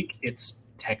this week, it's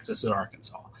Texas at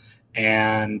Arkansas.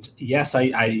 And yes,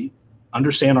 I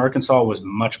understand Arkansas was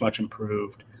much, much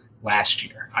improved last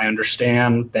year. I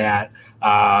understand that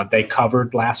they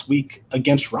covered last week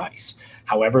against Rice.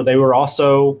 However, they were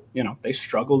also, they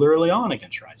struggled early on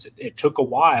against Rice. It took a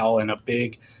while, and a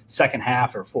big second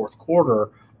half or fourth quarter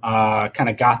kind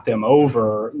of got them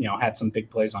over, had some big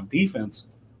plays on defense.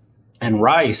 And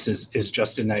Rice is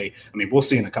just we'll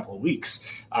see in a couple of weeks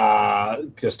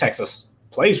because Texas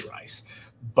plays Rice.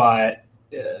 But,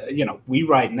 we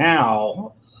right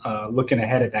now, looking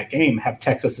ahead at that game, have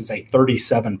Texas as a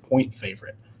 37-point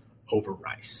favorite over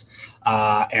Rice.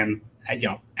 And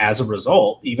as a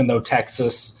result, even though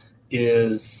Texas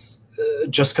is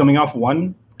just coming off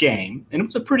one game, and it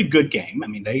was a pretty good game. I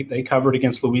mean, they covered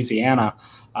against Louisiana,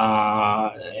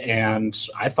 and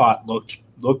I thought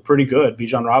looked pretty good.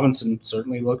 Bijan Robinson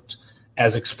certainly looked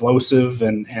as explosive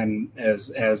and as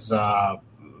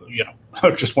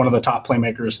just one of the top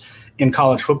playmakers in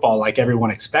college football, like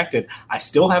everyone expected. I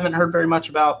still haven't heard very much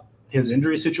about his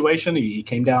injury situation. He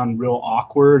came down real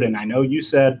awkward, and I know you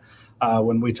said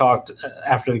when we talked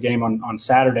after the game on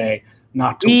Saturday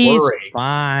not to worry. He's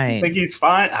fine. I think he's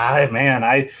fine.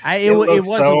 It was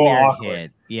so a weird awkward.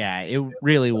 hit. Yeah, it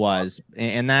really was.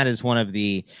 And that is one of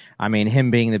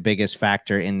him being the biggest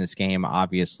factor in this game,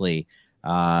 obviously,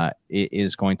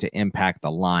 is going to impact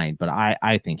the line. But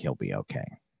I think he'll be okay.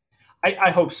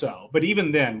 I hope so. But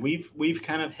even then, we've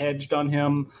kind of hedged on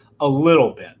him a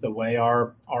little bit. The way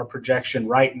our projection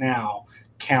right now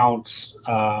counts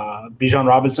Bijan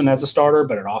Robinson as a starter,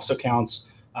 but it also counts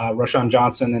Roschon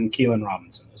Johnson and Keelan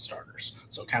Robinson as starters.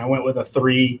 So kind of went with a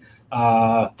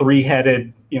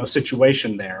three-headed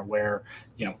situation there, where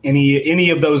any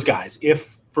of those guys,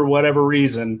 if for whatever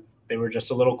reason they were just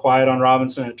a little quiet on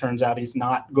Robinson, it turns out he's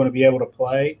not going to be able to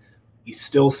play, we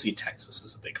still see Texas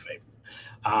as a big favorite.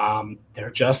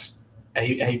 They're just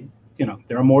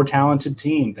they're a more talented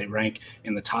team. They rank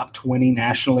in the top 20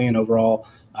 nationally in overall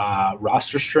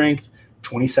roster strength,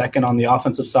 22nd on the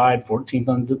offensive side, 14th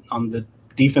on the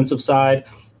defensive side.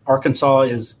 Arkansas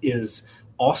is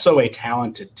also a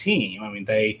talented team. I mean,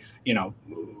 they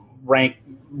rank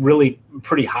really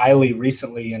pretty highly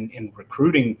recently in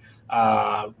recruiting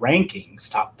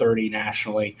rankings, top 30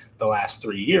 nationally the last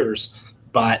 3 years,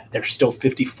 but they're still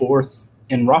 54th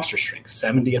in roster strength,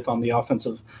 70th on the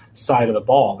offensive side of the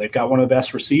ball. They've got one of the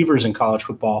best receivers in college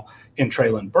football in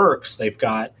Treylon Burks. They've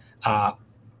got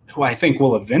who I think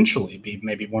will eventually be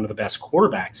maybe one of the best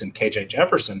quarterbacks in KJ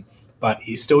Jefferson, but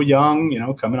he's still young,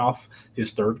 coming off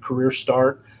his third career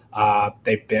start.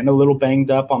 They've been a little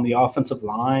banged up on the offensive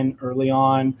line early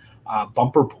on.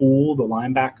 Bumper Poole, the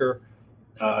linebacker,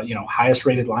 highest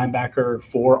rated linebacker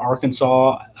for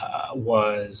Arkansas,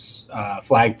 was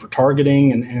flagged for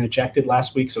targeting and ejected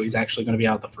last week. So he's actually going to be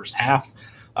out the first half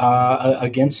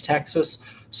against Texas.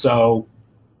 So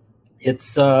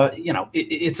it's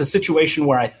it's a situation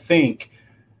where I think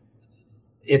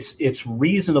it's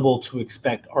reasonable to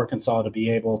expect Arkansas to be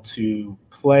able to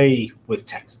play with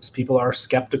Texas. People are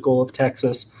skeptical of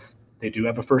Texas. They do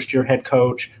have a first-year head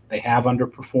coach. They have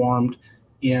underperformed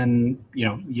in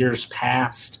years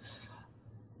past.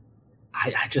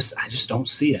 I just don't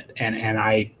see it, and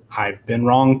I've been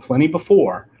wrong plenty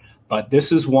before, but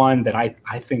this is one that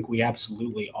I think we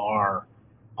absolutely are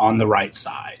on the right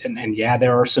side. And yeah,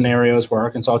 there are scenarios where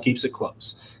Arkansas keeps it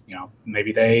close.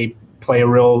 Maybe they play a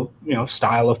real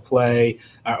style of play,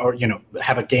 or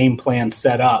have a game plan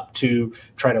set up to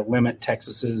try to limit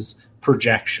Texas's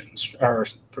possessions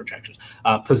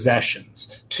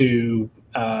to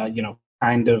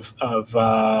kind of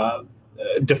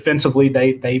defensively,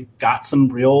 they got some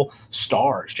real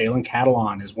stars. Jalen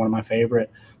Catalon is one of my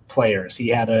favorite players. He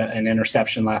had an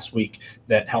interception last week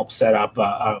that helped set up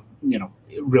a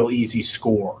real easy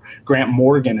score. Grant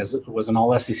Morgan was an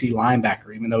all-SEC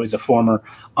linebacker, even though he's a former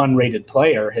unrated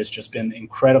player, has just been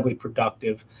incredibly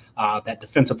productive. That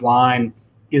defensive line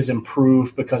is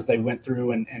improved because they went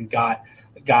through and got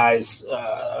guys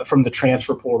from the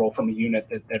transfer portal from a unit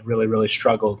that really, really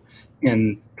struggled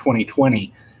in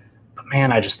 2020. But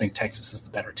man, I just think Texas is the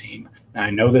better team. Now, I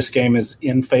know this game is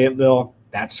in Fayetteville.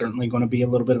 That's certainly going to be a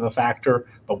little bit of a factor,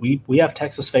 but we have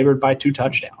Texas favored by 2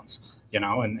 touchdowns,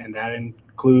 and that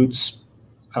includes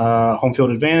home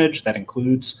field advantage. That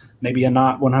includes maybe a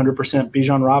not 100%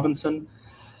 Bijan Robinson.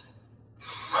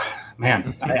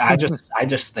 Man, I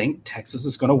just think Texas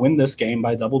is going to win this game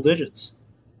by double digits.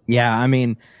 Yeah, I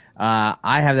mean,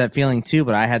 I have that feeling too,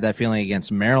 but I had that feeling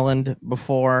against Maryland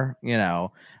before,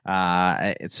 so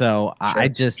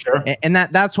I just, and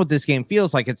that's what this game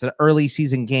feels like. It's an early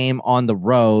season game on the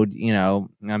road.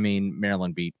 I mean,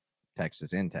 Maryland beat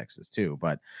Texas in Texas too,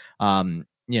 but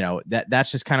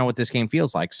that's just kind of what this game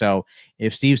feels like. So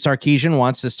if Steve Sarkisian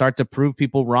wants to start to prove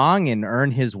people wrong and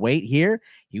earn his weight here,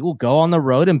 he will go on the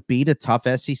road and beat a tough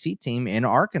SEC team in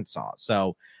Arkansas.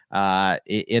 So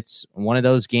It's one of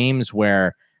those games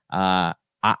where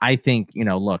I think,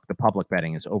 look, the public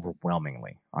betting is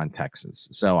overwhelmingly on Texas.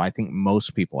 So I think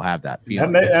most people have that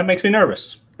feeling. That makes me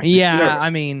nervous. Yeah,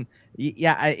 I mean,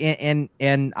 yeah,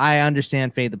 and I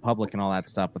understand fade the public and all that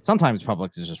stuff, but sometimes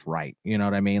public is just right. You know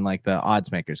what I mean? Like the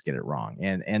odds makers get it wrong,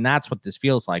 and that's what this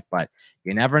feels like. But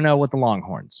you never know with the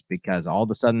Longhorns, because all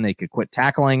of a sudden they could quit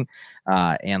tackling,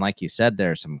 and like you said,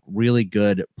 there's some really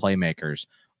good playmakers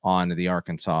on the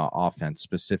Arkansas offense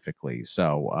specifically.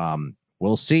 So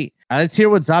we'll see. Let's hear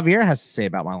what Xavier has to say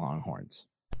about my Longhorns.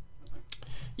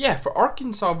 Yeah, for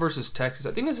Arkansas versus Texas,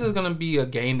 I think this is going to be a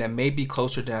game that may be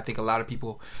closer than I think a lot of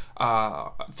people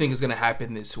think is going to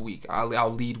happen this week. I'll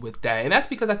lead with that. And that's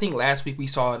because I think last week we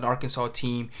saw an Arkansas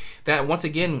team that, once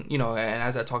again, and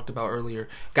as I talked about earlier,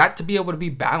 got to be able to be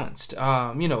balanced.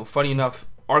 Funny enough,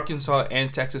 Arkansas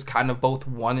and Texas kind of both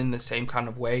won in the same kind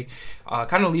of way,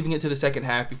 kind of leaving it to the second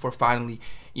half before finally,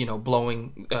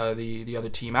 blowing the other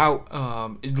team out.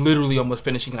 Literally almost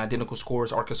finishing in identical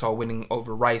scores. Arkansas winning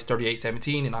over Rice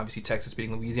 38-17, and obviously Texas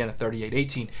beating Louisiana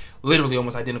 38-18. Literally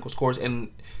almost identical scores,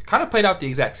 and kind of played out the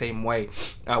exact same way,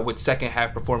 with second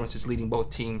half performances leading both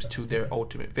teams to their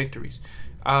ultimate victories.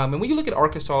 And when you look at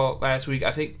Arkansas last week,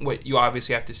 I think what you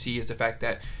obviously have to see is the fact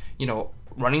that,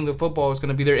 running the football is going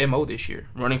to be their MO this year.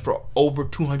 Running for over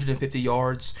 250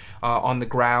 yards on the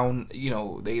ground.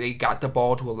 They got the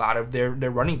ball to a lot of their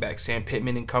running backs. Sam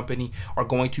Pittman and company are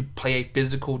going to play a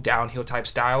physical downhill type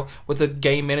style with a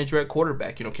game manager at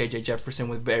quarterback. KJ Jefferson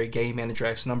with very game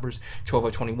manager-esque numbers. 12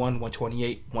 of 21,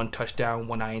 128, 1 touchdown,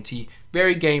 1 INT.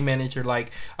 Very game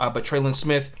manager-like. But Traylon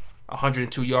Smith,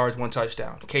 102 yards, 1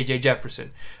 touchdown. KJ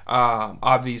Jefferson.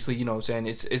 Obviously,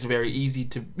 it's very easy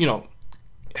to,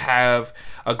 have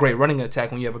a great running attack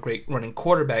when you have a great running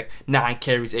quarterback. 9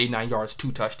 carries, 89 yards,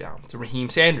 2 touchdowns. Raheem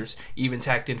Sanders even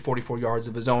tacked in 44 yards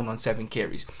of his own on 7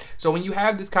 carries. So when you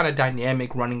have this kind of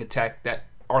dynamic running attack that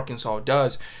Arkansas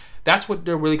does, that's what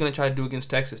they're really going to try to do against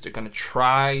Texas. They're going to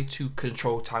try to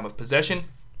control time of possession,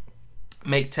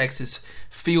 make Texas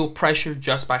feel pressure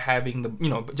just by having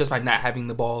just by not having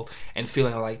the ball and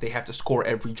feeling like they have to score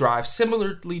every drive.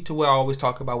 Similarly to what I always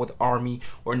talk about with Army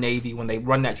or Navy, when they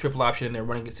run that triple option and they're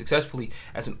running it successfully,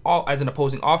 as an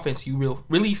opposing offense, you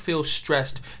really feel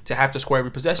stressed to have to score every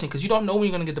possession because you don't know when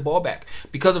you're going to get the ball back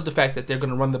because of the fact that they're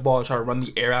going to run the ball and try to run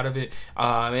the air out of it.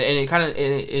 And it kind of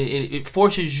it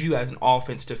forces you as an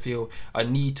offense to feel a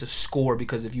need to score,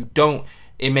 because if you don't,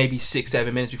 it may be 6-7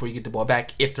 minutes before you get the ball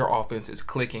back if their offense is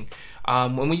clicking.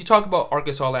 When you talk about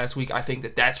Arkansas last week, I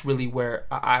think that's really where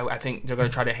I think they're going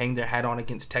to try to hang their hat on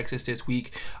against Texas this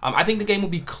week. I think the game will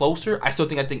be closer. I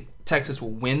think Texas will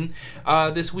win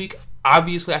this week.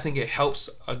 Obviously, I think it helps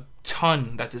a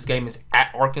ton that this game is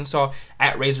at Arkansas,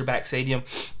 at Razorback Stadium.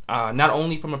 Not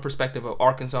only from a perspective of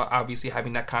Arkansas, obviously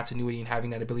having that continuity and having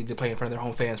that ability to play in front of their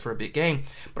home fans for a big game,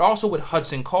 but also with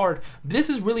Hudson Card, this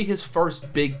is really his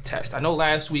first big test. I know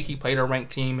last week he played a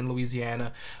ranked team in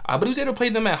Louisiana, but he was able to play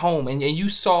them at home, and you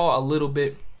saw a little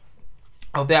bit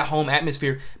of that home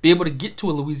atmosphere, be able to get to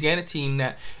a Louisiana team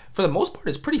that, for the most part,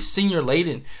 is pretty senior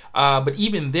laden. But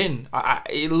even then,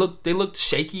 they looked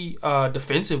shaky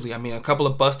defensively. I mean, a couple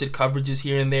of busted coverages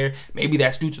here and there. Maybe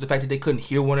that's due to the fact that they couldn't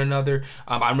hear one another.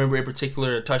 I remember in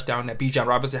particular a touchdown that Bijan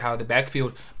Robinson had in the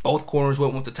backfield. Both corners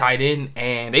went with the tight end,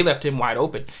 and they left him wide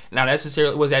open. Now,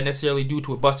 was that necessarily due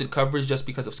to a busted coverage just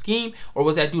because of scheme, or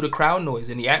was that due to crowd noise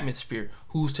in the atmosphere?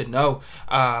 Who's to know?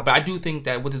 But I do think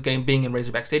that with this game being in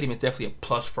Razorback Stadium, it's definitely a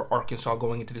plus for Arkansas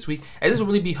going into this week. And this will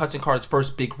really be Hudson Card's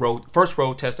first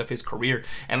road test of his career.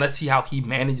 And let's see how he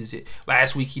manages it.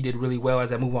 Last week he did really well.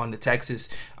 As I move on to Texas,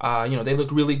 they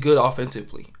looked really good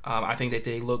offensively. I think that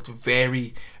they looked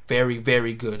very, very,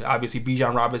 very good. Obviously,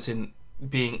 Bijan Robinson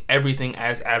being everything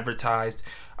as advertised.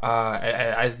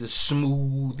 As the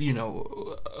smooth,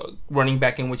 running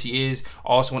back in which he is,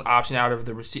 also an option out of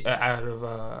the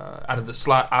out of the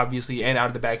slot, obviously, and out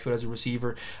of the backfield as a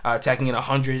receiver, attacking in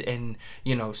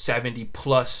 170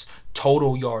 plus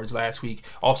total yards last week.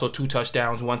 Also 2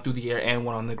 touchdowns, 1 through the air and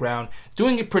 1 on the ground.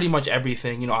 Doing it pretty much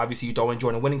everything. Obviously you throw in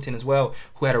Jordan Whittington as well,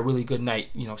 who had a really good night.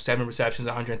 7 receptions,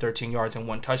 113 yards, and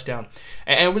 1 touchdown.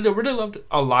 And really loved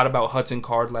a lot about Hudson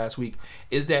Card last week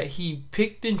is that he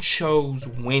picked and chose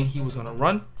when he was going to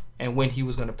run and when he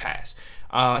was going to pass.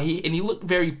 He looked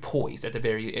very poised at the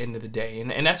very end of the day.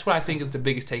 And that's what I think is the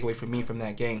biggest takeaway for me from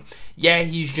that game. Yeah,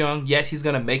 he's young. Yes, he's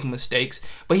going to make mistakes.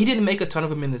 But he didn't make a ton of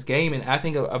them in this game. And I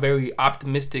think a very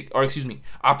opportunistic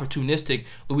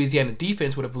Louisiana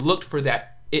defense would have looked for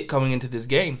that coming into this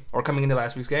game, or coming into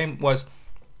last week's game, was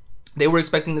They were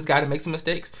expecting this guy to make some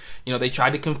mistakes. They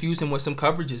tried to confuse him with some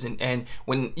coverages. And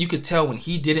when you could tell when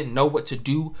he didn't know what to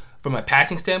do from a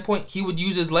passing standpoint, he would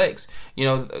use his legs.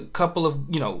 A couple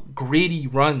of, gritty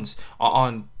runs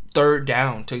on third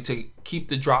down to keep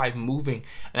the drive moving.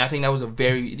 And I think that was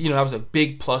that was a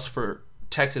big plus for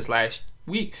Texas last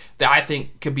week that I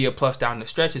think could be a plus down the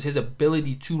stretch is his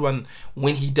ability to run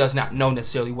when he does not know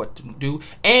necessarily what to do,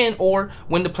 and or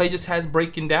when the play just has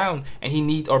broken down and he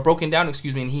needs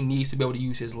to be able to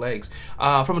use his legs.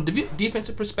 From a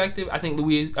defensive perspective, I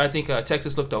think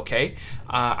Texas looked okay.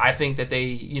 I think that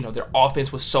their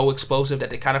offense was so explosive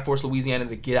that they kind of forced Louisiana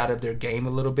to get out of their game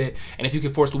a little bit. And if you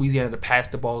can force Louisiana to pass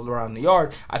the ball around the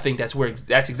yard, I think that's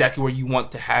exactly where you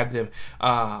want to have them.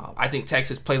 I think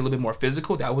Texas played a little bit more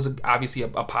physical. That was obviously a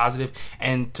positive.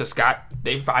 And to Scott,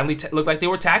 they finally looked like they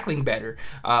were tackling better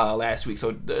last week.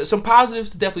 So some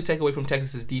positives to definitely take away from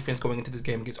Texas's defense going into this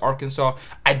game against Arkansas.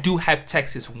 I do have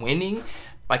Texas winning.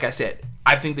 Like I said,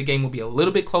 I think the game will be a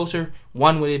little bit closer.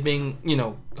 One, with it being,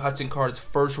 Hudson Card's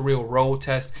first real road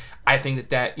test. I think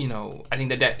that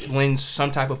lends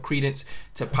some type of credence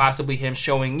to possibly him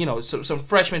showing, some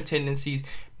freshman tendencies.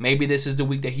 Maybe this is the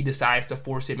week that he decides to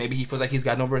force it. Maybe he feels like he's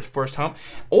gotten over his first hump.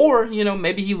 Or,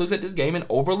 maybe he looks at this game and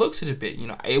overlooks it a bit.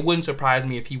 It wouldn't surprise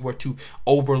me if he were to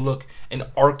overlook an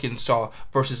Arkansas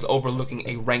versus overlooking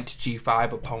a ranked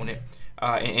G5 opponent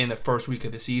in the first week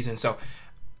of the season. So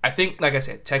I think, like I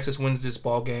said, Texas wins this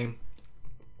ball game.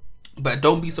 But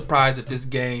don't be surprised if this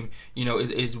game,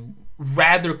 is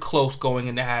rather close going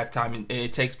into halftime, and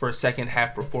it takes for a second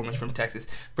half performance from Texas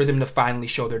for them to finally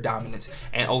show their dominance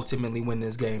and ultimately win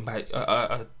this game by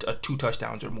 2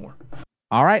 touchdowns or more.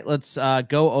 All right, let's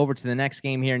go over to the next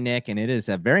game here, Nick, and it is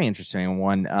a very interesting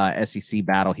one. SEC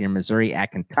battle here, Missouri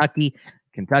at Kentucky.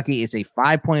 Kentucky is a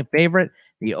 5-point favorite.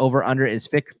 The over-under is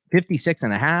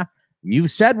 56.5.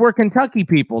 You've said we're Kentucky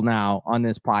people now on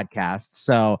this podcast,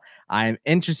 so I'm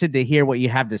interested to hear what you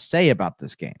have to say about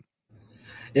this game.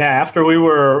 Yeah, after we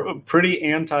were pretty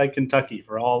anti-Kentucky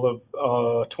for all of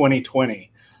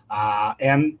 2020,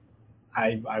 and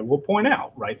I will point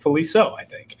out, rightfully so, I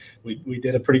think. We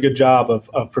did a pretty good job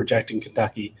of projecting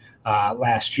Kentucky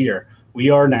last year. We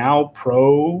are now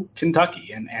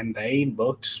pro-Kentucky, and they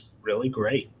looked really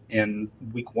great in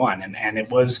week 1. And it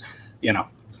was,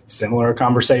 similar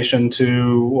conversation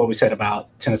to what we said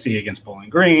about Tennessee against Bowling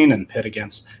Green and Pitt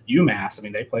against UMass. I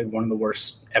mean, they played one of the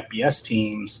worst FBS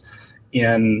teams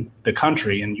in the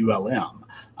country in ULM.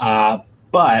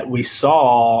 But we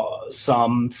saw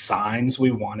some signs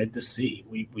we wanted to see.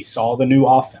 We saw the new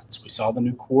offense. We saw the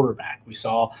new quarterback. We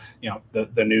saw,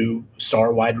 the new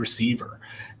star wide receiver.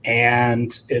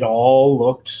 And it all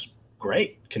looked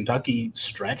great. Kentucky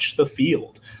stretched the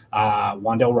field.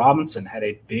 Wan'Dale Robinson had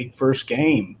a big first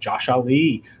game. Josh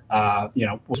Ali,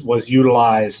 was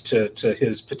utilized to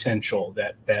his potential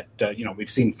that we've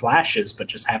seen flashes, but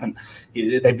just haven't.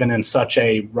 They've been in such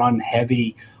a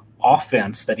run-heavy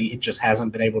offense that he just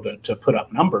hasn't been able to put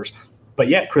up numbers. But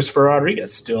yet, Christopher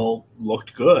Rodriguez still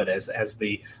looked good as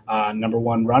the number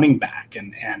 1 running back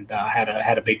and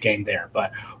had a big game there.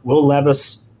 But Will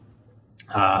Levis,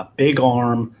 big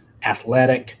arm,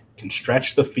 athletic, can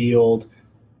stretch the field.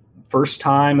 First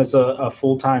time as a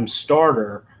full-time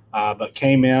starter, but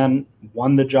came in,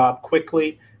 won the job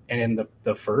quickly, and in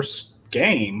the first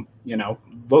game,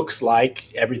 looks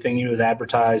like everything he was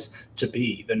advertised to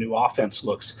be. The new offense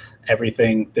looks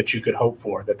everything that you could hope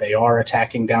for, that they are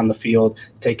attacking down the field,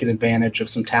 taking advantage of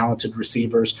some talented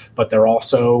receivers, but they're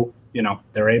also,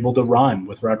 they're able to run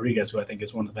with Rodriguez, who I think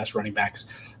is one of the best running backs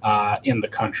in the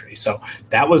country. So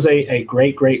that was a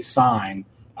great sign.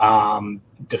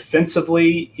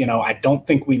 Defensively, I don't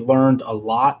think we learned a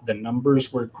lot. The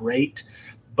numbers were great,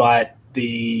 but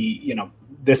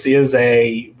this is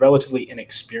a relatively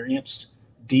inexperienced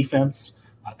defense.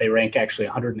 They rank actually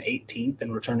 118th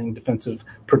in returning defensive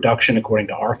production according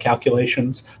to our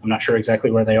calculations. I'm not sure exactly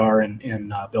where they are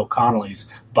in Bill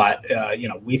Connolly's, but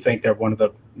we think they're one of the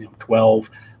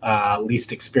 12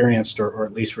 least experienced or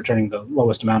at least returning the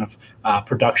lowest amount of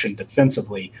production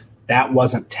defensively. That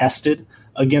wasn't tested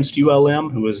against ULM,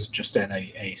 who was just at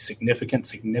a significant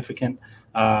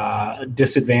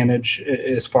disadvantage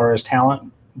as far as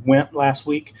talent went last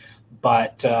week.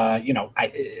 But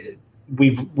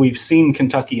we've seen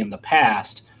Kentucky in the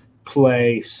past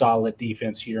play solid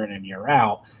defense year in and year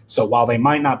out. So while they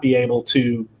might not be able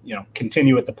to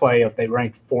continue at the play if they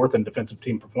ranked 4th in defensive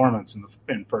team performance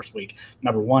in first week,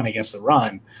 number 1 against the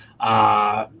run,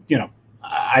 I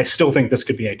still think this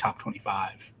could be a top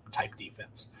 25 type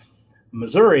defense.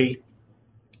 Missouri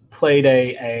played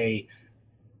a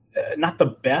not the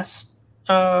best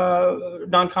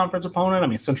non-conference opponent. I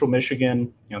mean, Central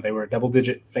Michigan, they were a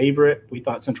double-digit favorite. We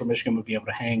thought Central Michigan would be able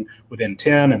to hang within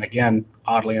 10. And again,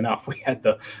 oddly enough, we had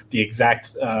the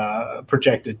exact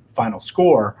projected final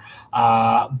score.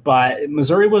 But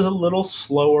Missouri was a little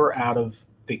slower out of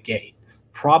the gate.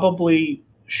 Probably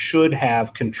should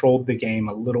have controlled the game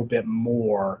a little bit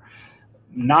more.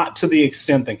 Not to the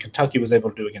extent that Kentucky was able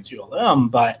to do against ULM,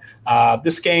 but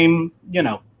this game,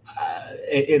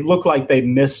 it looked like they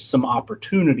missed some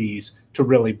opportunities to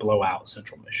really blow out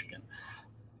Central Michigan.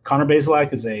 Connor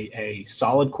Bazelak is a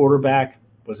solid quarterback,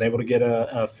 was able to get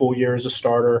a full year as a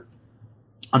starter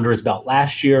under his belt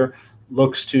last year,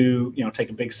 looks to take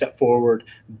a big step forward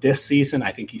this season.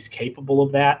 I think he's capable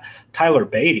of that. Tyler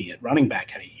Beatty at running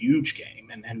back had a huge game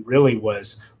and really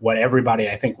was what everybody,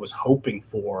 I think, was hoping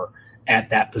for at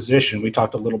that position. We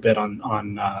talked a little bit on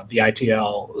the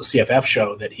ITL CFF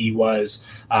show that he was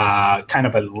kind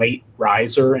of a late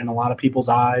riser in a lot of people's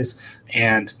eyes.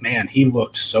 And man, he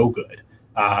looked so good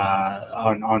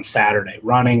on Saturday,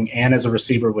 running and as a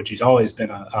receiver, which he's always been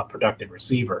a productive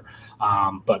receiver.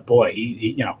 But boy,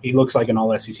 he looks like an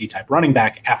all SEC type running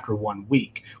back after 1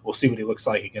 week. We'll see what he looks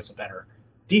like against a better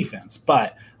defense.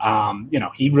 But,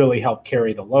 he really helped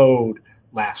carry the load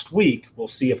last week. We'll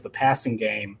see if the passing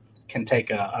game can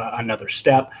take another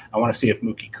step. I want to see if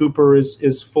Mookie Cooper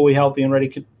is fully healthy and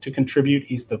ready to contribute.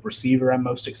 He's the receiver I'm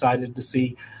most excited to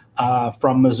see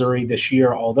from Missouri this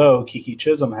year, although Kiki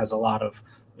Chisholm has a lot of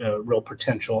real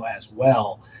potential as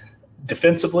well.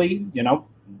 Defensively,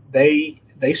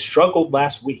 they struggled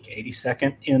last week,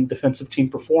 82nd in defensive team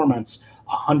performance,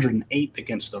 108th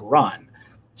against the run.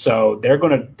 So they're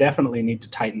going to definitely need to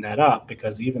tighten that up,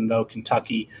 because even though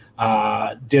Kentucky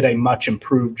did a much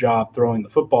improved job throwing the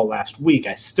football last week,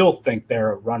 I still think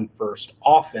they're a run-first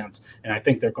offense, and I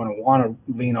think they're going to want to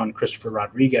lean on Christopher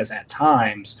Rodriguez at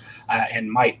times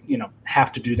and might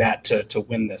have to do that to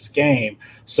win this game.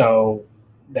 So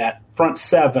that front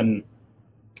seven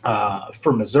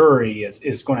for Missouri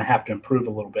is going to have to improve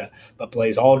a little bit. But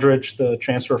Blaze Aldridge, the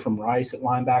transfer from Rice at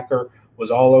linebacker, was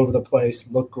all over the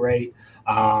place, looked great.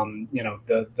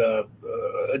 The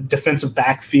defensive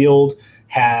backfield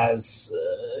has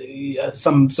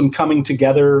some coming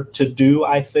together to do,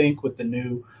 I think, with the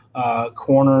new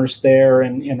corners there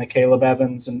in Caleb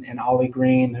Evans and Ollie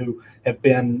Green, who have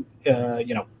been,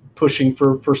 pushing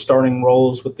for starting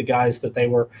roles with the guys that they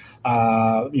were,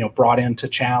 brought in to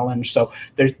challenge. So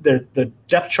the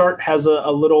depth chart has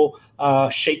a little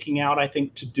shaking out, I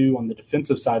think, to do on the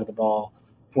defensive side of the ball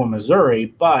for Missouri.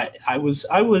 But I was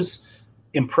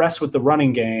impressed with the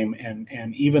running game,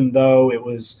 and even though it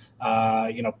was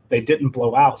they didn't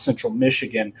blow out Central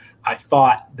Michigan, I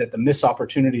thought that the missed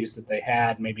opportunities that they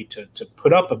had maybe to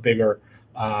put up a bigger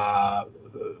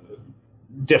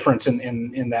difference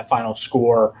in that final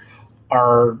score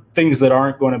are things that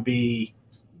aren't going to be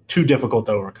too difficult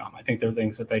to overcome. I think they're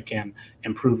things that they can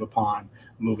improve upon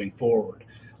moving forward.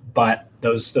 But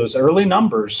those early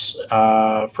numbers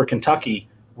for Kentucky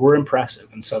were impressive.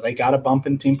 And so they got a bump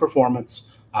in team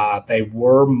performance. They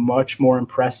were much more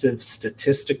impressive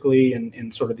statistically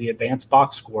in sort of the advanced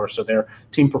box score. So their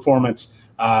team performance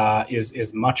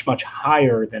is much, much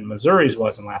higher than Missouri's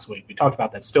was in last week. We talked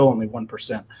about that, still only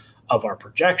 1% of our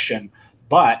projection,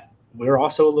 but we're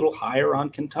also a little higher on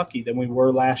Kentucky than we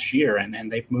were last year. And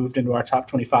they've moved into our top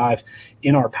 25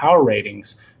 in our power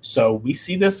ratings. So we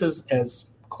see this as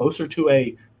closer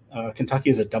to Kentucky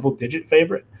as a double-digit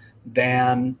favorite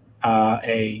than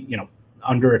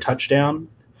under a touchdown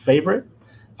favorite.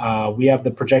 We have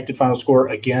the projected final score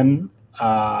again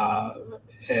and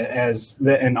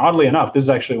oddly enough, this is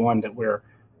actually one that we're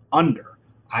under.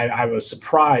 I was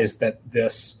surprised that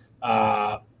this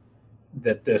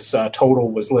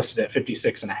total was listed at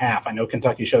 56.5. I know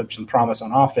Kentucky showed some promise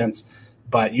on offense,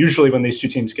 but usually when these two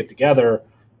teams get together,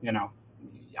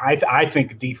 I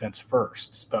think defense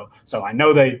first. So I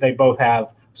know they both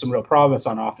have some real promise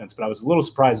on offense, but I was a little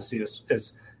surprised to see this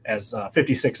as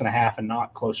 56.5 and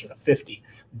not closer to 50.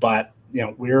 But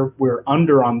we're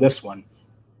under on this one.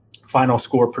 Final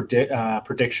score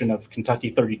prediction of Kentucky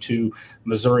 32,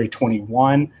 Missouri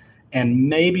 21, and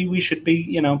maybe we should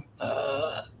be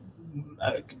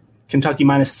Kentucky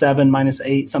 -7,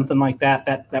 -8, something like that.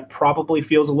 That probably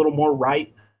feels a little more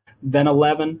right than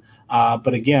 11.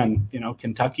 But again,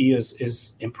 Kentucky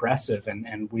is impressive,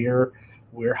 and we're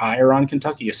higher on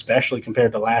Kentucky, especially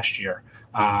compared to last year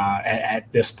at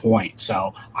this point.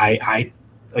 So I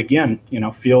again,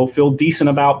 feel decent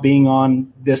about being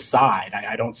on this side.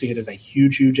 I don't see it as a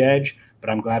huge edge, but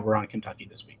I'm glad we're on Kentucky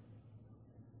this week.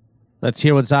 Let's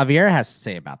hear what Xavier has to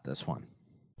say about this one.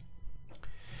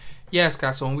 Yeah,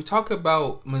 Scott. So when we talk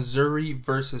about Missouri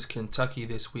versus Kentucky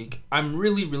this week, I'm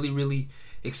really, really, really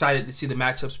excited to see the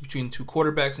matchups between the two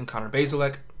quarterbacks and Connor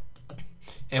Bazelak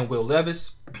and Will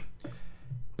Levis.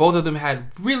 Both of them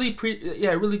had really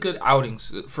good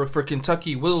outings. For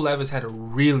Kentucky, Will Levis had a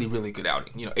really, really good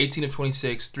outing. 18 of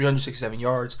 26, 367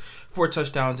 yards, 4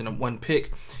 touchdowns, and 1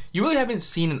 pick. You really haven't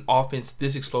seen an offense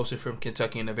this explosive from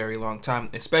Kentucky in a very long time,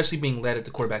 especially being led at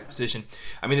the quarterback position.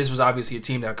 I mean, this was obviously a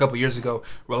team that a couple years ago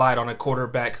relied on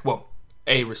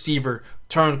a receiver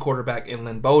turned quarterback in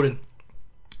Lynn Bowden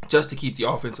just to keep the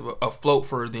offense afloat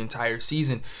for the entire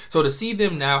season. So to see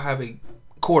them now have a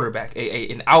quarterback,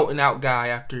 an out-and-out guy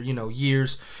after,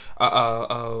 years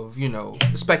of,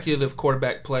 speculative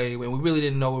quarterback play when we really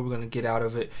didn't know what we were going to get out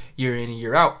of it year in and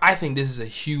year out. I think this is a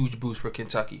huge boost for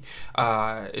Kentucky.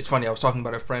 It's funny, I was talking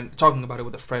about it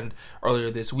with a friend earlier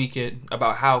this weekend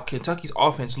about how Kentucky's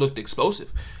offense looked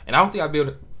explosive. And I don't think I'd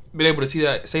been able to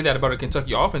say that about a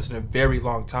Kentucky offense in a very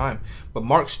long time. But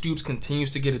Mark Stoops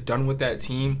continues to get it done with that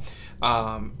team.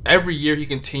 Every year he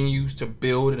continues to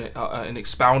build and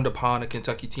expound upon a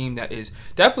Kentucky team that is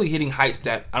definitely hitting heights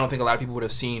that I don't think a lot of people would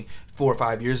have seen 4 or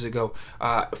 5 years ago.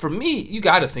 For me, you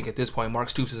got to think at this point, Mark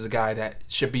Stoops is a guy that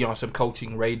should be on some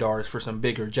coaching radars for some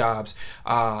bigger jobs.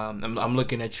 I'm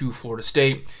looking at you, Florida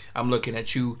State. I'm looking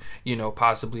at you,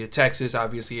 possibly at Texas.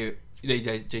 Obviously, they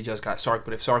just got Sark,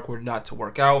 but if Sark were not to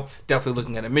work out, definitely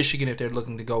looking at a Michigan if they're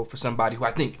looking to go for somebody who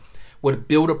I think would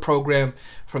build a program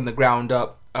from the ground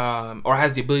up, or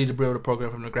has the ability to build a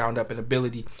program from the ground up and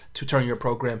ability to turn your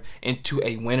program into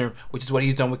a winner, which is what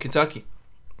he's done with Kentucky.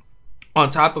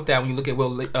 On top of that, when you look at Will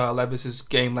Levis's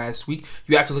game last week,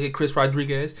 you have to look at Chris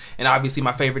Rodriguez, and obviously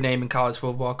my favorite name in college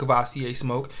football, Kavosiey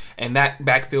Smoke, and that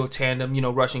backfield tandem,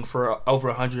 rushing for over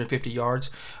 150 yards.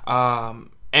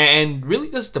 And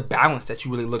really just the balance that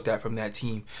you really looked at from that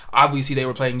team. Obviously, they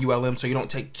were playing ULM, so you don't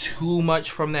take too much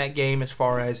from that game as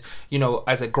far as,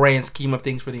 as a grand scheme of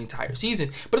things for the entire season.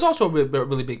 But it's also a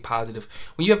really big positive.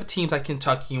 When you have teams like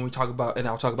Kentucky, and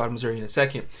I'll talk about Missouri in a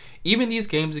second, even these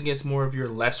games against more of your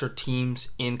lesser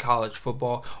teams in college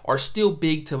football are still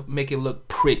big to make it look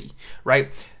pretty, right?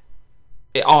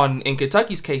 In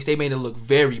Kentucky's case, they made it look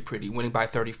very pretty, winning by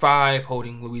 35,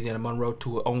 holding Louisiana Monroe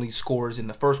to only scores in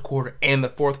the first quarter and the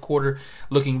fourth quarter,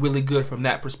 looking really good from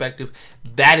that perspective.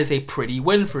 That is a pretty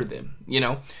win for them,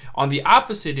 On the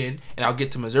opposite end, and I'll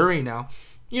get to Missouri now,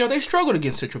 they struggled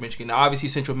against Central Michigan. Now, obviously,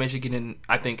 Central Michigan, and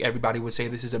I think everybody would say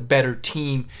this is a better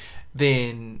team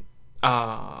than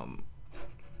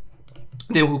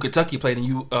who Kentucky played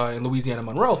in Louisiana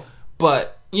Monroe.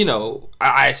 But,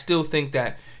 I still think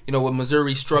that, with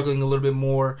Missouri struggling a little bit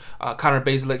more, Connor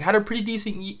Bazelak had a pretty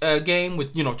decent game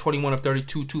with, 21 of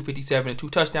 32, 257, and 2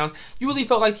 touchdowns. You really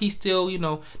felt like he still,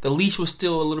 the leash was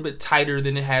still a little bit tighter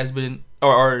than it has been,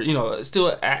 or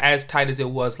still as tight as it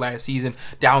was last season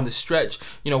down the stretch,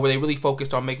 where they really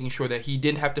focused on making sure that he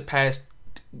didn't have to pass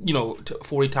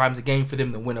 40 times a game for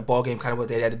them to win a ball game, kind of what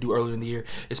they had to do earlier in the year.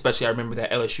 Especially, I remember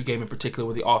that LSU game in particular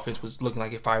where the offense was looking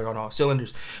like it fired on all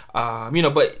cylinders.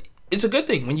 But it's a good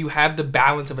thing when you have the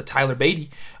balance of a Tyler Beatty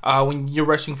when you're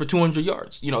rushing for 200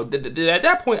 yards. At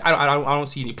that point, I don't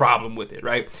see any problem with it,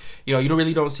 right? You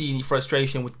really don't see any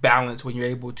frustration with balance when you're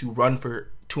able to run for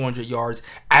 200 yards,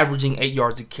 averaging 8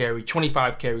 yards a carry,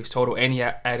 25 carries total, and he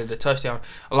added a touchdown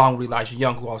along with Elijah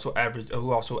Young, who also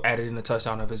added in a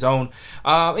touchdown of his own.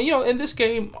 In this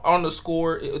game on the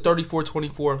score,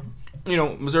 34-24.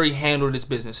 Missouri handled its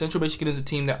business. Central Michigan is a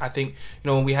team that I think,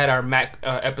 when we had our MAC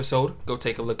episode, go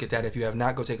take a look at that if you have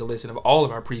not. Go take a listen of all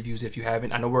of our previews if you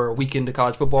haven't. I know we're a week into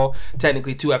college football,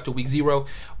 technically 2 after week 0,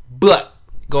 but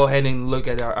go ahead and look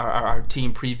at our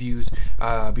team previews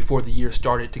before the year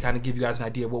started to kind of give you guys an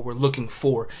idea of what we're looking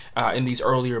for in these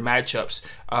earlier matchups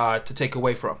to take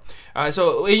away from.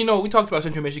 So, we talked about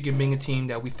Central Michigan being a team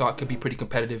that we thought could be pretty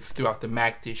competitive throughout the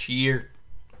MAC this year.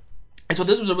 And so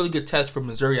this was a really good test for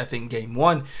Missouri, I think, game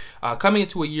 1. Coming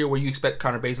into a year where you expect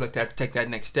Connor Bazelak to have to take that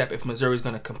next step if Missouri is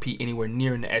going to compete anywhere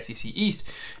near in the SEC East.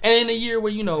 And in a year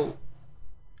where,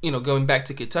 going back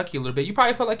to Kentucky a little bit, you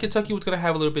probably felt like Kentucky was going to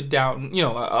have a little bit down,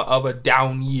 of a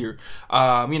down year.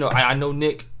 I know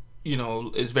Nick,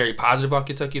 is very positive on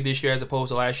Kentucky this year as opposed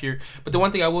to last year. But the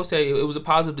one thing I will say, it was a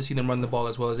positive to see them run the ball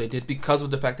as well as they did because of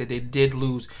the fact that they did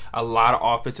lose a lot of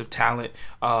offensive talent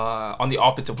on the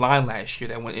offensive line last year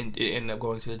that ended up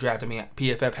going to the draft. I mean,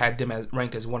 PFF had them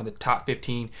ranked as one of the top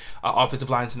 15 offensive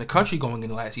lines in the country going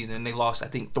into last season, and they lost, I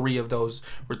think, 3 of those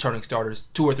returning starters,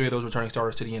 2 or 3 of those returning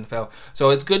starters to the NFL. So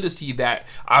it's good to see that.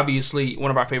 Obviously, one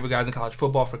of our favorite guys in college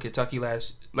football for Kentucky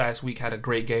last week had a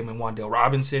great game in Wan'Dale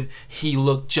Robinson. He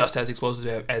looked just just as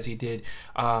explosive as he did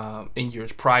in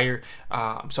years prior.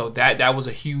 So that was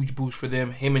a huge boost for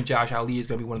them. Him and Josh Ali is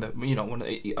going to be one of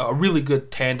a really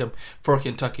good tandem for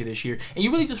Kentucky this year. And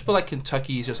you really just feel like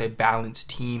Kentucky is just a balanced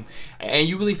team, and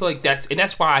you really feel like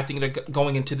that's why I think they're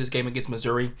going into this game against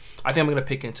Missouri. I think I'm going to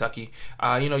pick Kentucky.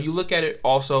 You look at it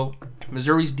also.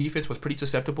 Missouri's defense was pretty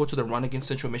susceptible to the run against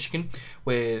Central Michigan,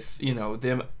 with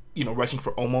them rushing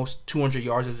for almost 200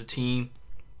 yards as a team.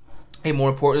 And more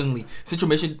importantly, Central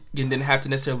Michigan didn't have to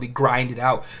necessarily grind it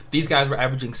out. These guys were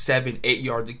averaging 7-8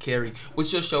 yards a carry,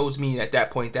 which just shows me at that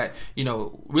point that,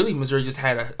 really Missouri just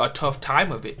had a tough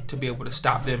time of it to be able to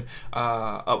stop them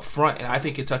up front. And I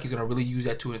think Kentucky's going to really use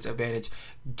that to its advantage,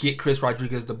 get Chris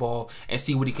Rodriguez the ball, and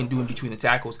see what he can do in between the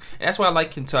tackles. And that's why I like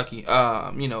Kentucky.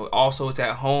 Also it's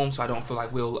at home, so I don't feel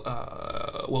like Will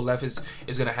Levis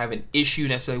is going to have an issue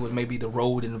necessarily with maybe the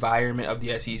road environment of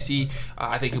the SEC.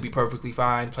 I think he'll be perfectly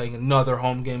fine playing another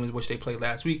home game in which they played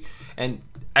last week. And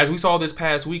as we saw this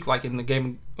past week, like in the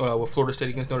game with Florida State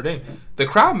against Notre Dame, the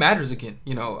crowd matters again.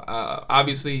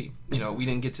 Obviously, we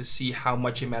didn't get to see how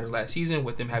much it mattered last season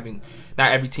with them having,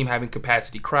 not every team having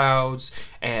capacity crowds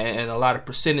and a lot of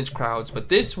percentage crowds. But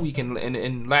this week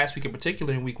and last week in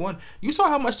particular, in week 1, you saw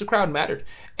how much the crowd mattered.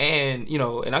 And,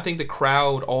 and I think the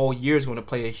crowd all year is going to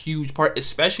play a huge part,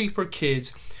 especially for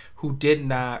kids who did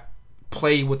not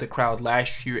play with the crowd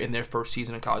last year in their first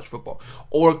season in college football,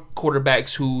 or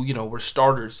quarterbacks who were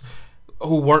starters,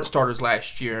 who weren't starters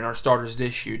last year and are starters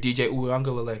this year. DJ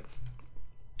Uiagalelei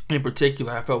in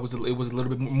particular, I felt it was a little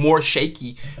bit more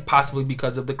shaky, possibly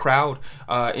because of the crowd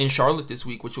in Charlotte this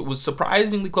week, which was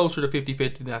surprisingly closer to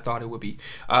 50-50 than I thought it would be.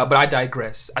 But I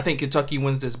digress. I think Kentucky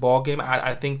wins this ball game.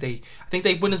 I think they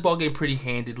win this ball game pretty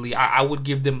handedly. I would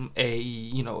give them a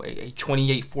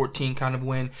 28-14 kind of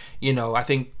win. I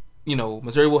think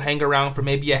Missouri will hang around for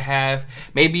maybe a half,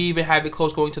 maybe even have it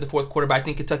close going to the fourth quarter. But I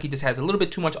think Kentucky just has a little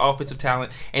bit too much offensive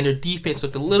talent, and their defense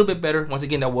looked a little bit better. Once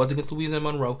again, that was against Louisiana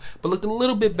Monroe, but looked a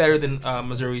little bit better than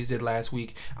Missouri's did last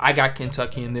week. I got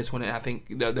Kentucky in this one, and I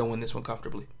think they'll win this one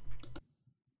comfortably.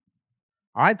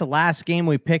 All right, the last game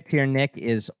we picked here, Nick,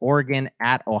 is Oregon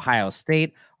at Ohio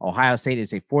State. Ohio State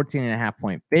is a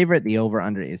 14.5-point favorite. The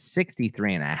over-under is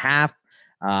 63.5.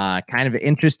 Kind of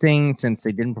interesting since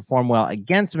they didn't perform well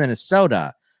against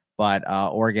Minnesota, but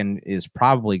Oregon is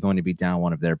probably going to be down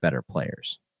one of their better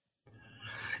players.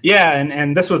 Yeah,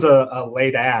 and this was a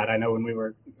late ad. I know when we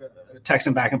were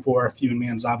texting back and forth, you and me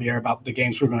and Xavier, about the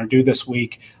games we're going to do this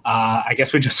week, I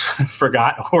guess we just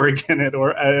forgot Oregon at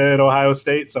Ohio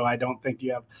State, so I don't think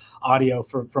you have audio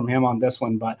from him on this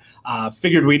one, but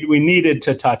figured we needed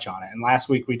to touch on it. And last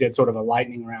week we did sort of a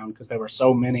lightning round because there were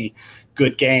so many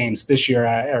good games this year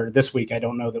or this week. I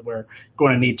don't know that we're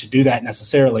going to need to do that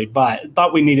necessarily, but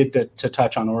thought we needed to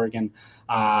touch on Oregon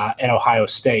and Ohio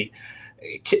State.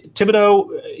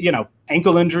 Thibodeau,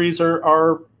 ankle injuries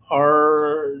are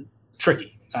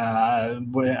tricky.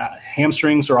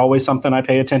 Hamstrings are always something I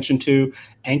pay attention to.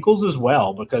 Ankles as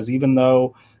well, because even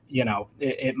though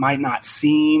it might not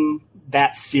seem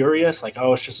that serious, like,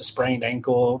 oh, it's just a sprained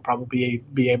ankle, probably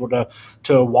be able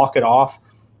to walk it off.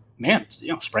 Man,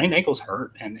 sprained ankles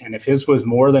hurt. And if his was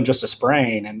more than just a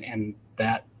sprain, and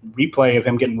that replay of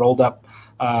him getting rolled up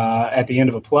at the end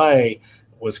of a play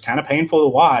was kind of painful to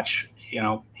watch,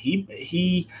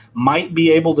 he might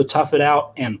be able to tough it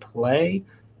out and play,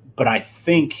 but I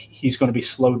think he's going to be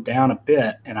slowed down a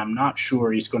bit, and I'm not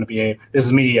sure he's going to be this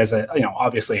is me as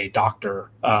obviously a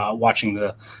doctor watching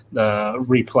the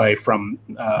replay from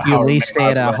you at least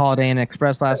stayed at Holiday Inn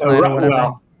Express last night or whatever.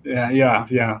 Well,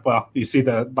 yeah. Well, you see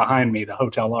the behind me, the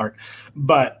hotel art,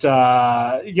 but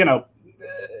I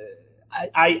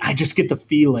just get the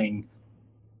feeling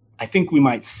I think we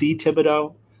might see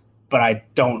Thibodeau, but I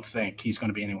don't think he's going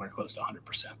to be anywhere close to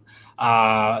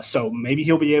 100%. So maybe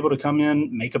he'll be able to come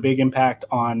in, make a big impact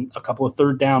on a couple of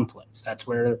third down plays. That's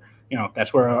where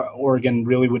Oregon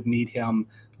really would need him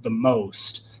the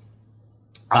most.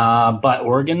 But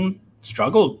Oregon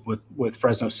struggled with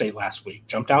Fresno State last week,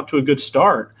 jumped out to a good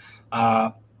start.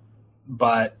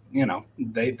 But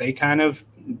they kind of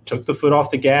took the foot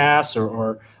off the gas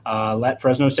or let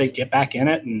Fresno State get back in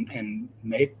it and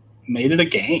made it a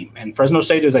game. And Fresno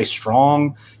State is a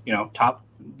strong, top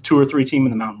 2 or 3 team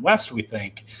in the Mountain West, we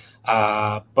think.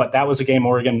 But that was a game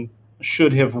Oregon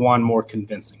should have won more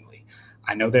convincingly.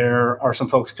 I know there are some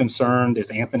folks concerned, is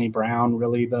Anthony Brown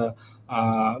really the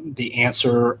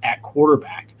answer at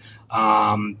quarterback?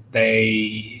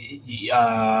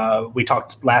 We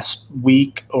talked last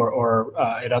week or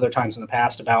at other times in the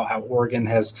past about how Oregon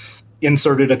has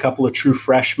inserted a couple of true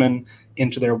freshmen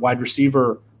into their wide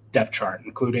receiver depth chart,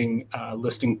 including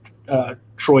listing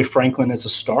Troy Franklin as a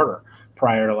starter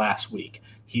prior to last week.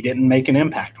 He didn't make an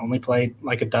impact, only played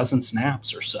like a dozen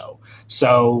snaps or so.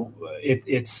 So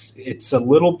it's a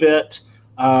little bit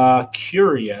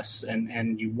curious,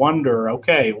 and you wonder,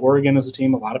 okay, Oregon is a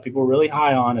team a lot of people are really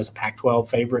high on as a Pac-12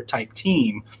 favorite type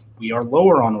team. We are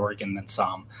lower on Oregon than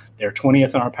some. They're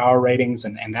 20th in our power ratings,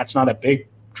 and that's not a big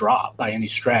drop by any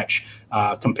stretch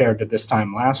compared to this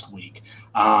time last week.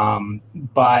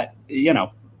 But,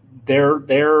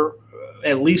 they're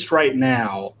at least right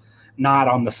now not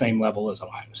on the same level as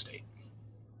Ohio State.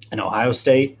 And Ohio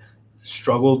State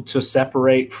struggled to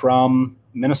separate from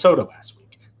Minnesota last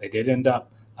week. They did end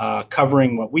up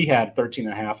covering what we had,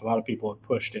 13.5. A lot of people had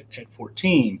pushed it at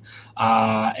 14.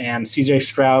 And CJ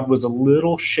Stroud was a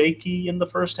little shaky in the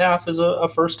first half as a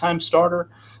first-time starter.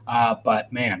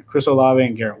 But, man, Chris Olave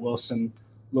and Garrett Wilson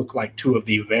look like two of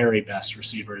the very best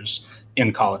receivers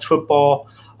in college football.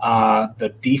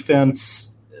 The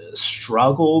defense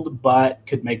struggled but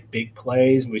could make big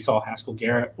plays. And we saw Haskell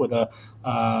Garrett with a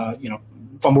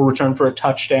fumble return for a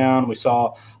touchdown. We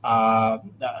saw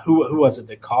who was it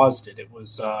that caused it? It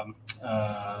was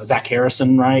Zach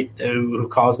Harrison, right, who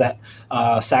caused that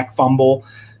sack fumble.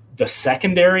 The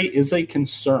secondary is a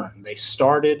concern. They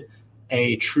started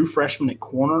a true freshman at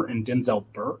corner in Denzel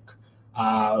Burke.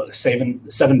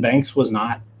 Seven Banks was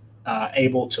not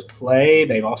able to play.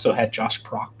 They've also had Josh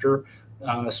Proctor,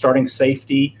 starting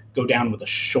safety, go down with a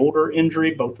shoulder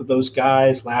injury. Both of those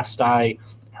guys, last I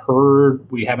heard,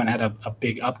 we haven't had a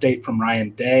big update from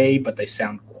Ryan Day, but they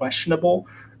sound questionable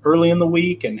early in the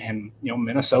week. And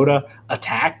Minnesota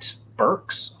attacked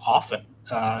Burks often.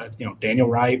 Daniel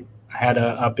Wright had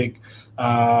a big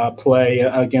play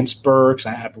against Burks,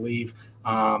 I believe.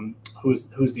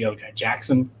 Who's the other guy?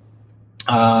 Jackson.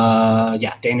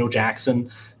 Daniel Jackson.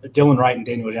 Dylan Wright and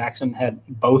Daniel Jackson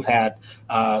both had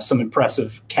some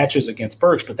impressive catches against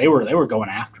Burks, but they were going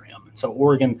after him. And so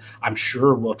Oregon, I'm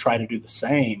sure, will try to do the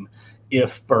same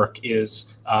if Burke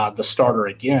is the starter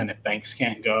again, if Banks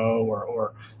can't go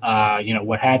or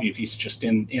what have you, if he's just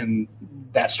in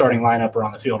that starting lineup or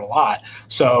on the field a lot.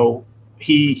 So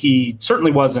he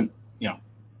certainly wasn't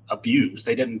abused.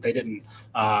 They didn't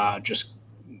just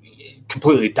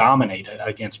completely dominate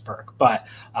against Burke, but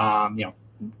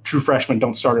true freshmen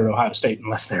don't start at Ohio State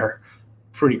unless they're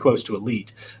pretty close to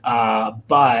elite.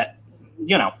 But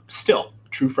still,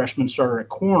 true freshman starter at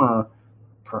corner.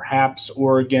 Perhaps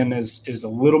Oregon is a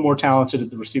little more talented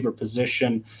at the receiver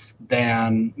position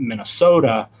than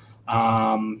Minnesota.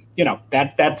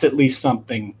 That's at least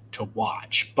something to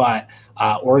watch. But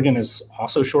Oregon is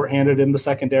also shorthanded in the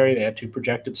secondary. They had two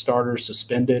projected starters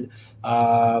suspended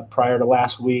prior to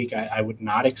last week. I would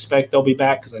not expect they'll be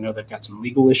back because I know they've got some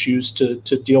legal issues to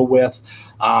deal with.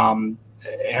 And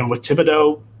with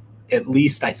Thibodeau, at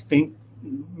least I think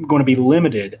going to be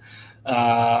limited.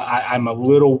 I'm a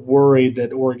little worried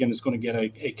that Oregon is going to get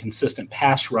a consistent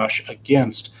pass rush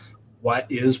against what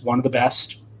is one of the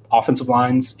best offensive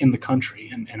lines in the country.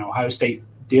 And Ohio State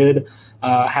did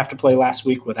have to play last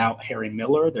week without Harry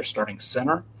Miller, their starting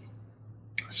center.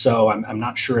 So I'm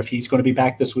not sure if he's going to be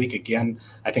back this week. Again,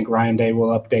 I think Ryan Day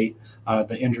will update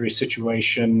the injury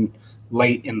situation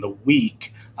late in the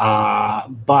week.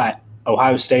 But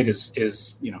Ohio State is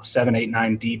 7, 8,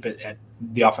 9 deep at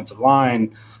the offensive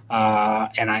line.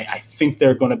 And I think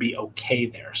they're going to be okay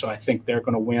there. So I think they're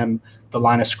going to win the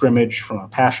line of scrimmage from a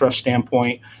pass rush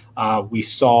standpoint. We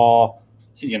saw,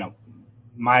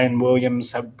 Mayan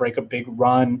Williams break a big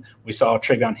run. We saw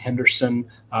Travion Henderson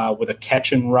with a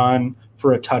catch and run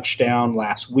for a touchdown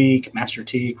last week. Master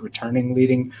Teague returning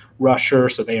leading rusher.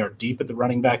 So they are deep at the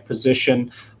running back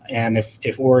position. And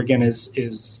if Oregon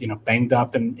is banged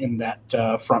up in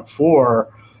that front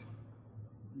four,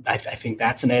 I think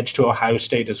that's an edge to Ohio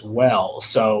State as well.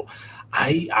 So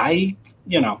the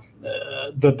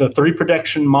three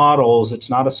prediction models, it's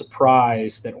not a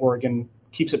surprise that Oregon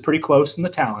keeps it pretty close in the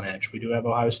talent edge. We do have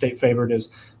Ohio State favored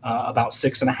as about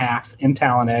 6.5 in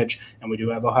talent edge, and we do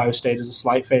have Ohio State as a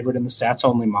slight favorite in the stats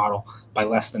only model by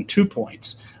less than 2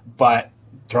 points. But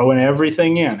throwing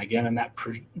everything in, again, in that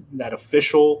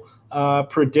official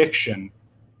prediction,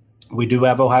 we do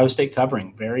have Ohio State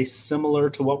covering, very similar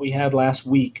to what we had last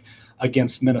week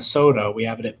against Minnesota. We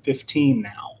have it at 15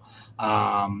 now.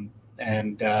 That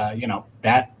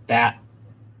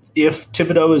if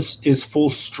Thibodeau is full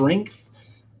strength,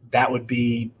 that would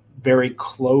be very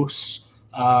close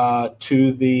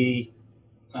to the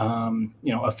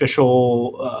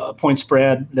official point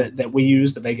spread that we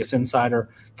use, the Vegas Insider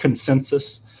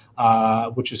consensus,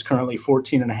 which is currently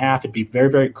 14.5. It'd be very,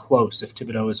 very close if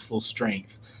Thibodeau is full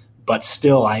strength. But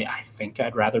still, I think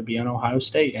I'd rather be in Ohio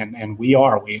State, and we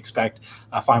are. We expect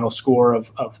a final score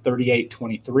of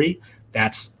 38-23.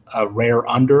 That's a rare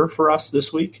under for us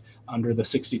this week, under the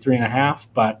 63.5.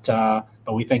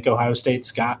 But we think Ohio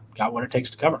State's got what it takes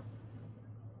to cover.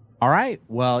 All right.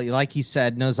 Well, like you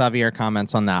said, no Xavier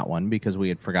comments on that one because we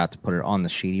had forgot to put it on the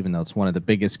sheet, even though it's one of the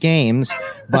biggest games.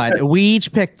 But we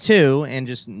each picked 2, and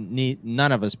just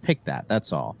none of us picked that.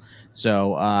 That's all.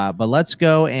 So, but let's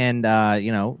go and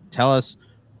tell us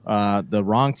the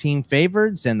wrong team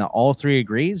favorites and the all 3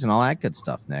 agrees and all that good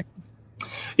stuff, Nick.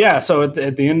 Yeah. So at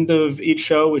the end of each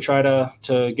show, we try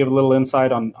to give a little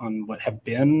insight on what have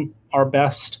been our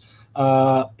best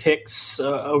picks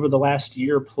over the last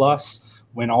year plus.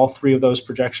 When all 3 of those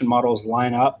projection models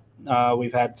line up,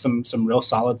 we've had some real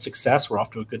solid success. We're off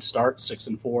to a good start,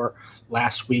 6-4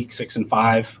 last week,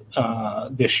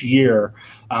 6-5 this year.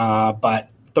 But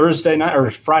Thursday night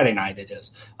or Friday night it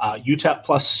is UTEP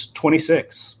plus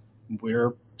 26.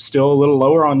 We're still a little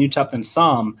lower on UTEP than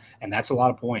some, and that's a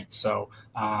lot of points. So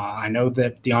I know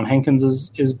that Deion Hankins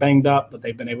is banged up, but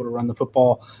they've been able to run the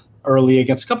football early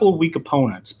against a couple of weak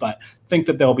opponents, but think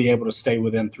that they'll be able to stay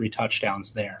within 3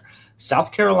 touchdowns there.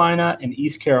 South Carolina and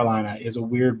East Carolina is a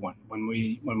weird one. When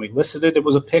we listed it, it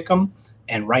was a pick 'em,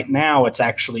 and right now it's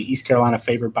actually East Carolina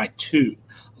favored by 2.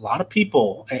 A lot of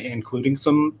people, including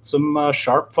some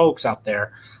sharp folks out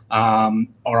there, are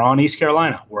on East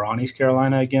Carolina. We're on East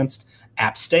Carolina against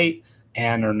App State,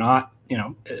 and are not,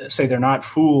 say they're not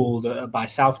fooled by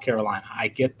South Carolina. I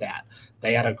get that.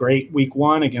 They had a great week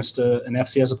 1 against an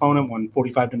FCS opponent, won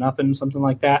 45-0, something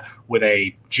like that, with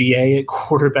a GA at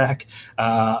quarterback.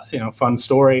 Fun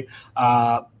story.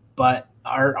 But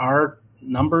our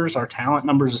numbers, our talent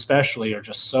numbers especially, are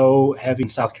just so heavy in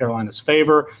South Carolina's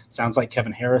favor. Sounds like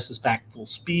Kevin Harris is back full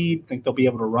speed. Think they'll be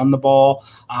able to run the ball.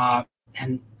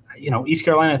 And East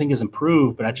Carolina, I think, has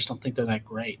improved, but I just don't think they're that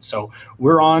great. So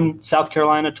we're on South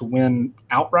Carolina to win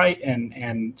outright,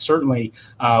 and certainly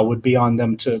would be on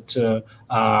them to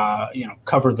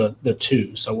cover the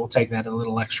 2. So we'll take that a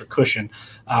little extra cushion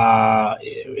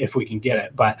if we can get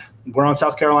it. But we're on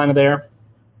South Carolina there.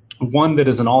 One that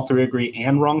is an all 3 agree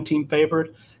and wrong team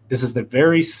favored. This is the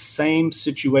very same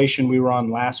situation we were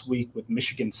on last week with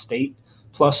Michigan State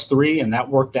plus 3, and that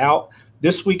worked out.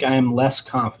 This week I am less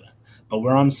confident. But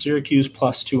we're on Syracuse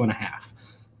plus 2.5.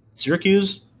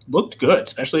 Syracuse looked good,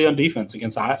 especially on defense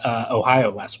against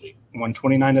Ohio last week. Won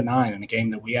 29-9 in a game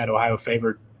that we had Ohio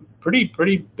favored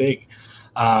pretty big.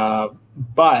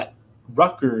 But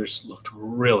Rutgers looked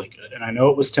really good. And I know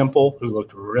it was Temple who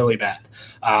looked really bad.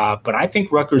 But I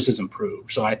think Rutgers has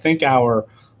improved. So I think our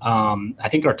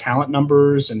talent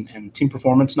numbers and team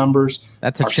performance numbers.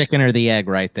 That's a chicken or the egg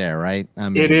right there, right?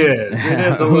 It is. It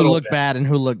is a who little looked bad and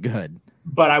who looked good.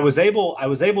 But I was able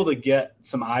to get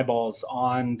some eyeballs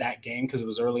on that game because it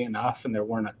was early enough, and there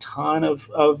weren't a ton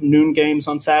of noon games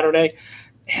on Saturday.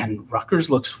 And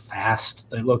Rutgers looks fast.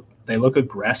 They look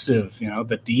aggressive.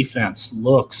 The defense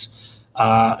looks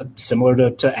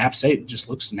similar to App State. It just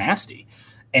looks nasty.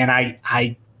 And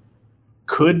I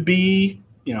could be,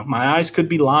 my eyes could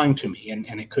be lying to me,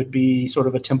 and it could be sort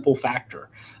of a Temple factor.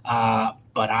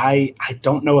 But I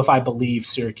don't know if I believe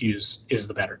Syracuse is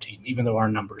the better team, even though our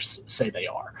numbers say they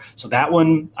are. So that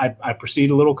one, I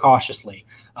proceed a little cautiously,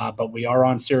 but we are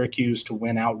on Syracuse to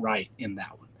win outright in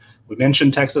that one. We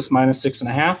mentioned Texas minus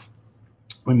 6.5.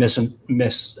 We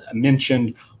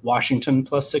mentioned Washington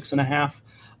plus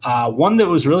 6.5. One that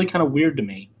was really kind of weird to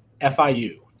me,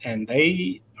 FIU, and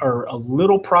they are a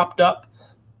little propped up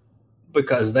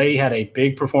because they had a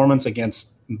big performance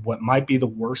against what might be the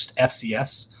worst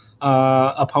FCS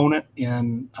opponent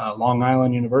in Long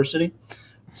Island University.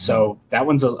 So that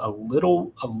one's a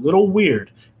little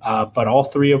weird, but all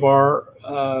 3 of our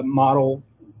model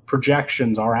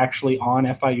projections are actually on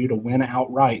FIU to win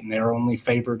outright, and they're only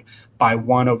favored by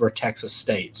 1 over Texas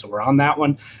State. So we're on that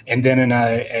one. And then in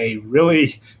a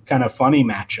really kind of funny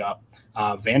matchup,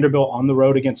 Vanderbilt on the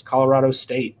road against Colorado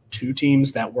State, 2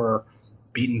 teams that were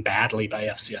beaten badly by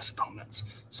FCS opponents.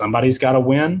 Somebody's got to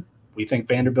win. We think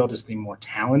Vanderbilt is the more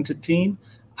talented team.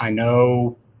 I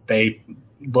know they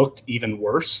looked even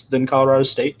worse than Colorado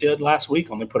State did last week,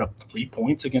 only put up 3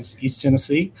 points against East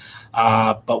Tennessee.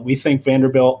 But we think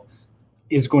Vanderbilt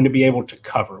is going to be able to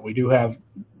cover. We do have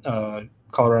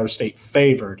Colorado State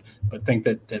favored, but think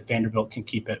that Vanderbilt can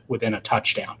keep it within a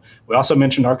touchdown. We also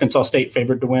mentioned Arkansas State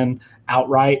favored to win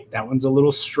outright. That one's a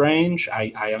little strange.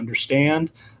 I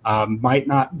understand. Might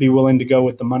not be willing to go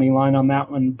with the money line on that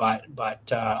one, but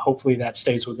hopefully that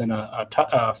stays within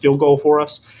a field goal for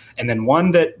us. And then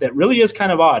one that really is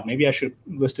kind of odd. Maybe I should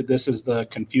have listed this as the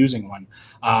confusing one.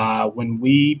 When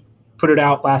we put it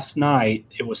out last night,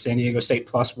 it was San Diego State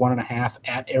plus 1.5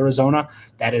 at Arizona.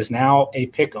 That is now a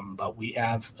pick 'em, but we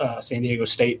have San Diego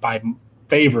State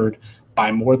favored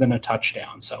by more than a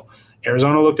touchdown. So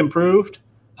Arizona looked improved.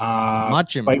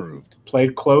 Much improved.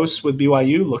 Played close with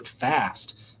BYU, looked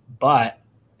fast. But,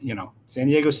 San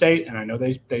Diego State, and I know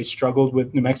they struggled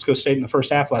with New Mexico State in the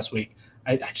first half last week.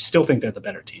 I still think they're the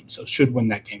better team, so should win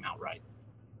that game outright.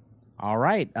 All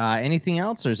right. Anything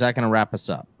else, or is that going to wrap us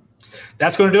up?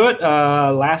 That's going to do it.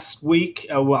 Last week,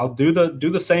 I'll do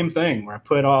the same thing where I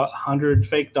put $100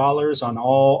 fake dollars on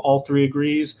all three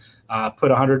agrees.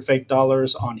 Put $100 fake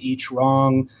dollars on each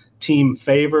wrong team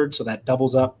favored, so that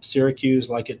doubles up Syracuse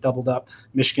like it doubled up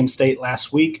Michigan State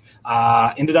last week.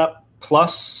 Ended up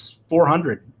plus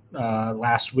 400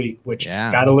 last week, which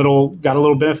got a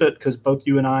little benefit because both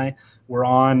you and I were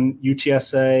on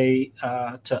UTSA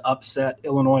to upset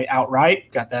Illinois outright.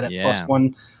 Got that at plus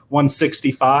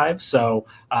 165. So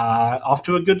off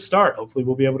to a good start. Hopefully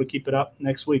we'll be able to keep it up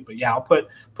next week. But I'll put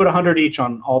 100 each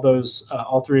on all those,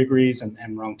 all three agrees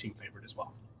and wrong team favorite as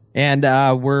well. And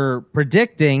we're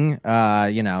predicting,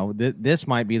 this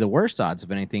might be the worst odds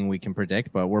of anything we can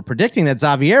predict, but we're predicting that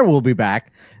Xavier will be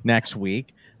back next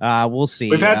week. We'll see.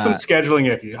 We've had some scheduling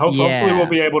issues. Hopefully we'll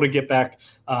be able to get back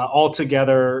all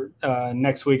together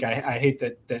next week. I hate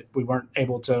that we weren't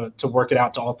able to work it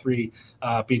out to all three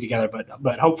be together,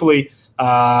 but hopefully,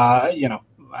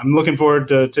 I'm looking forward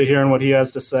to hearing what he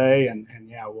has to say, and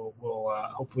we'll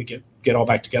hopefully get all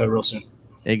back together real soon.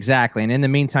 Exactly. And in the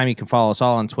meantime, you can follow us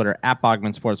all on Twitter at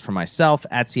Bogman Sports for myself,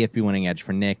 at CFB Winning Edge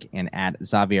for Nick, and at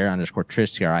Xavier_Triche,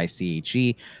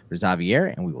 TRICHE for Xavier.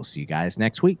 And we will see you guys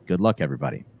next week. Good luck,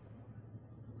 everybody.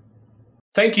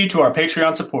 Thank you to our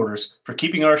Patreon supporters for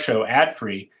keeping our show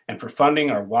ad-free and for funding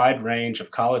our wide range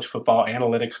of college football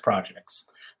analytics projects.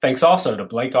 Thanks also to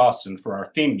Blake Austin for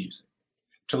our theme music.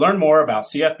 To learn more about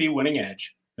CFB Winning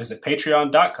Edge, visit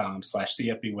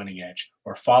patreon.com/CFB Winning Edge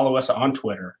or follow us on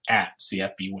Twitter at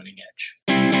CFB Winning Edge.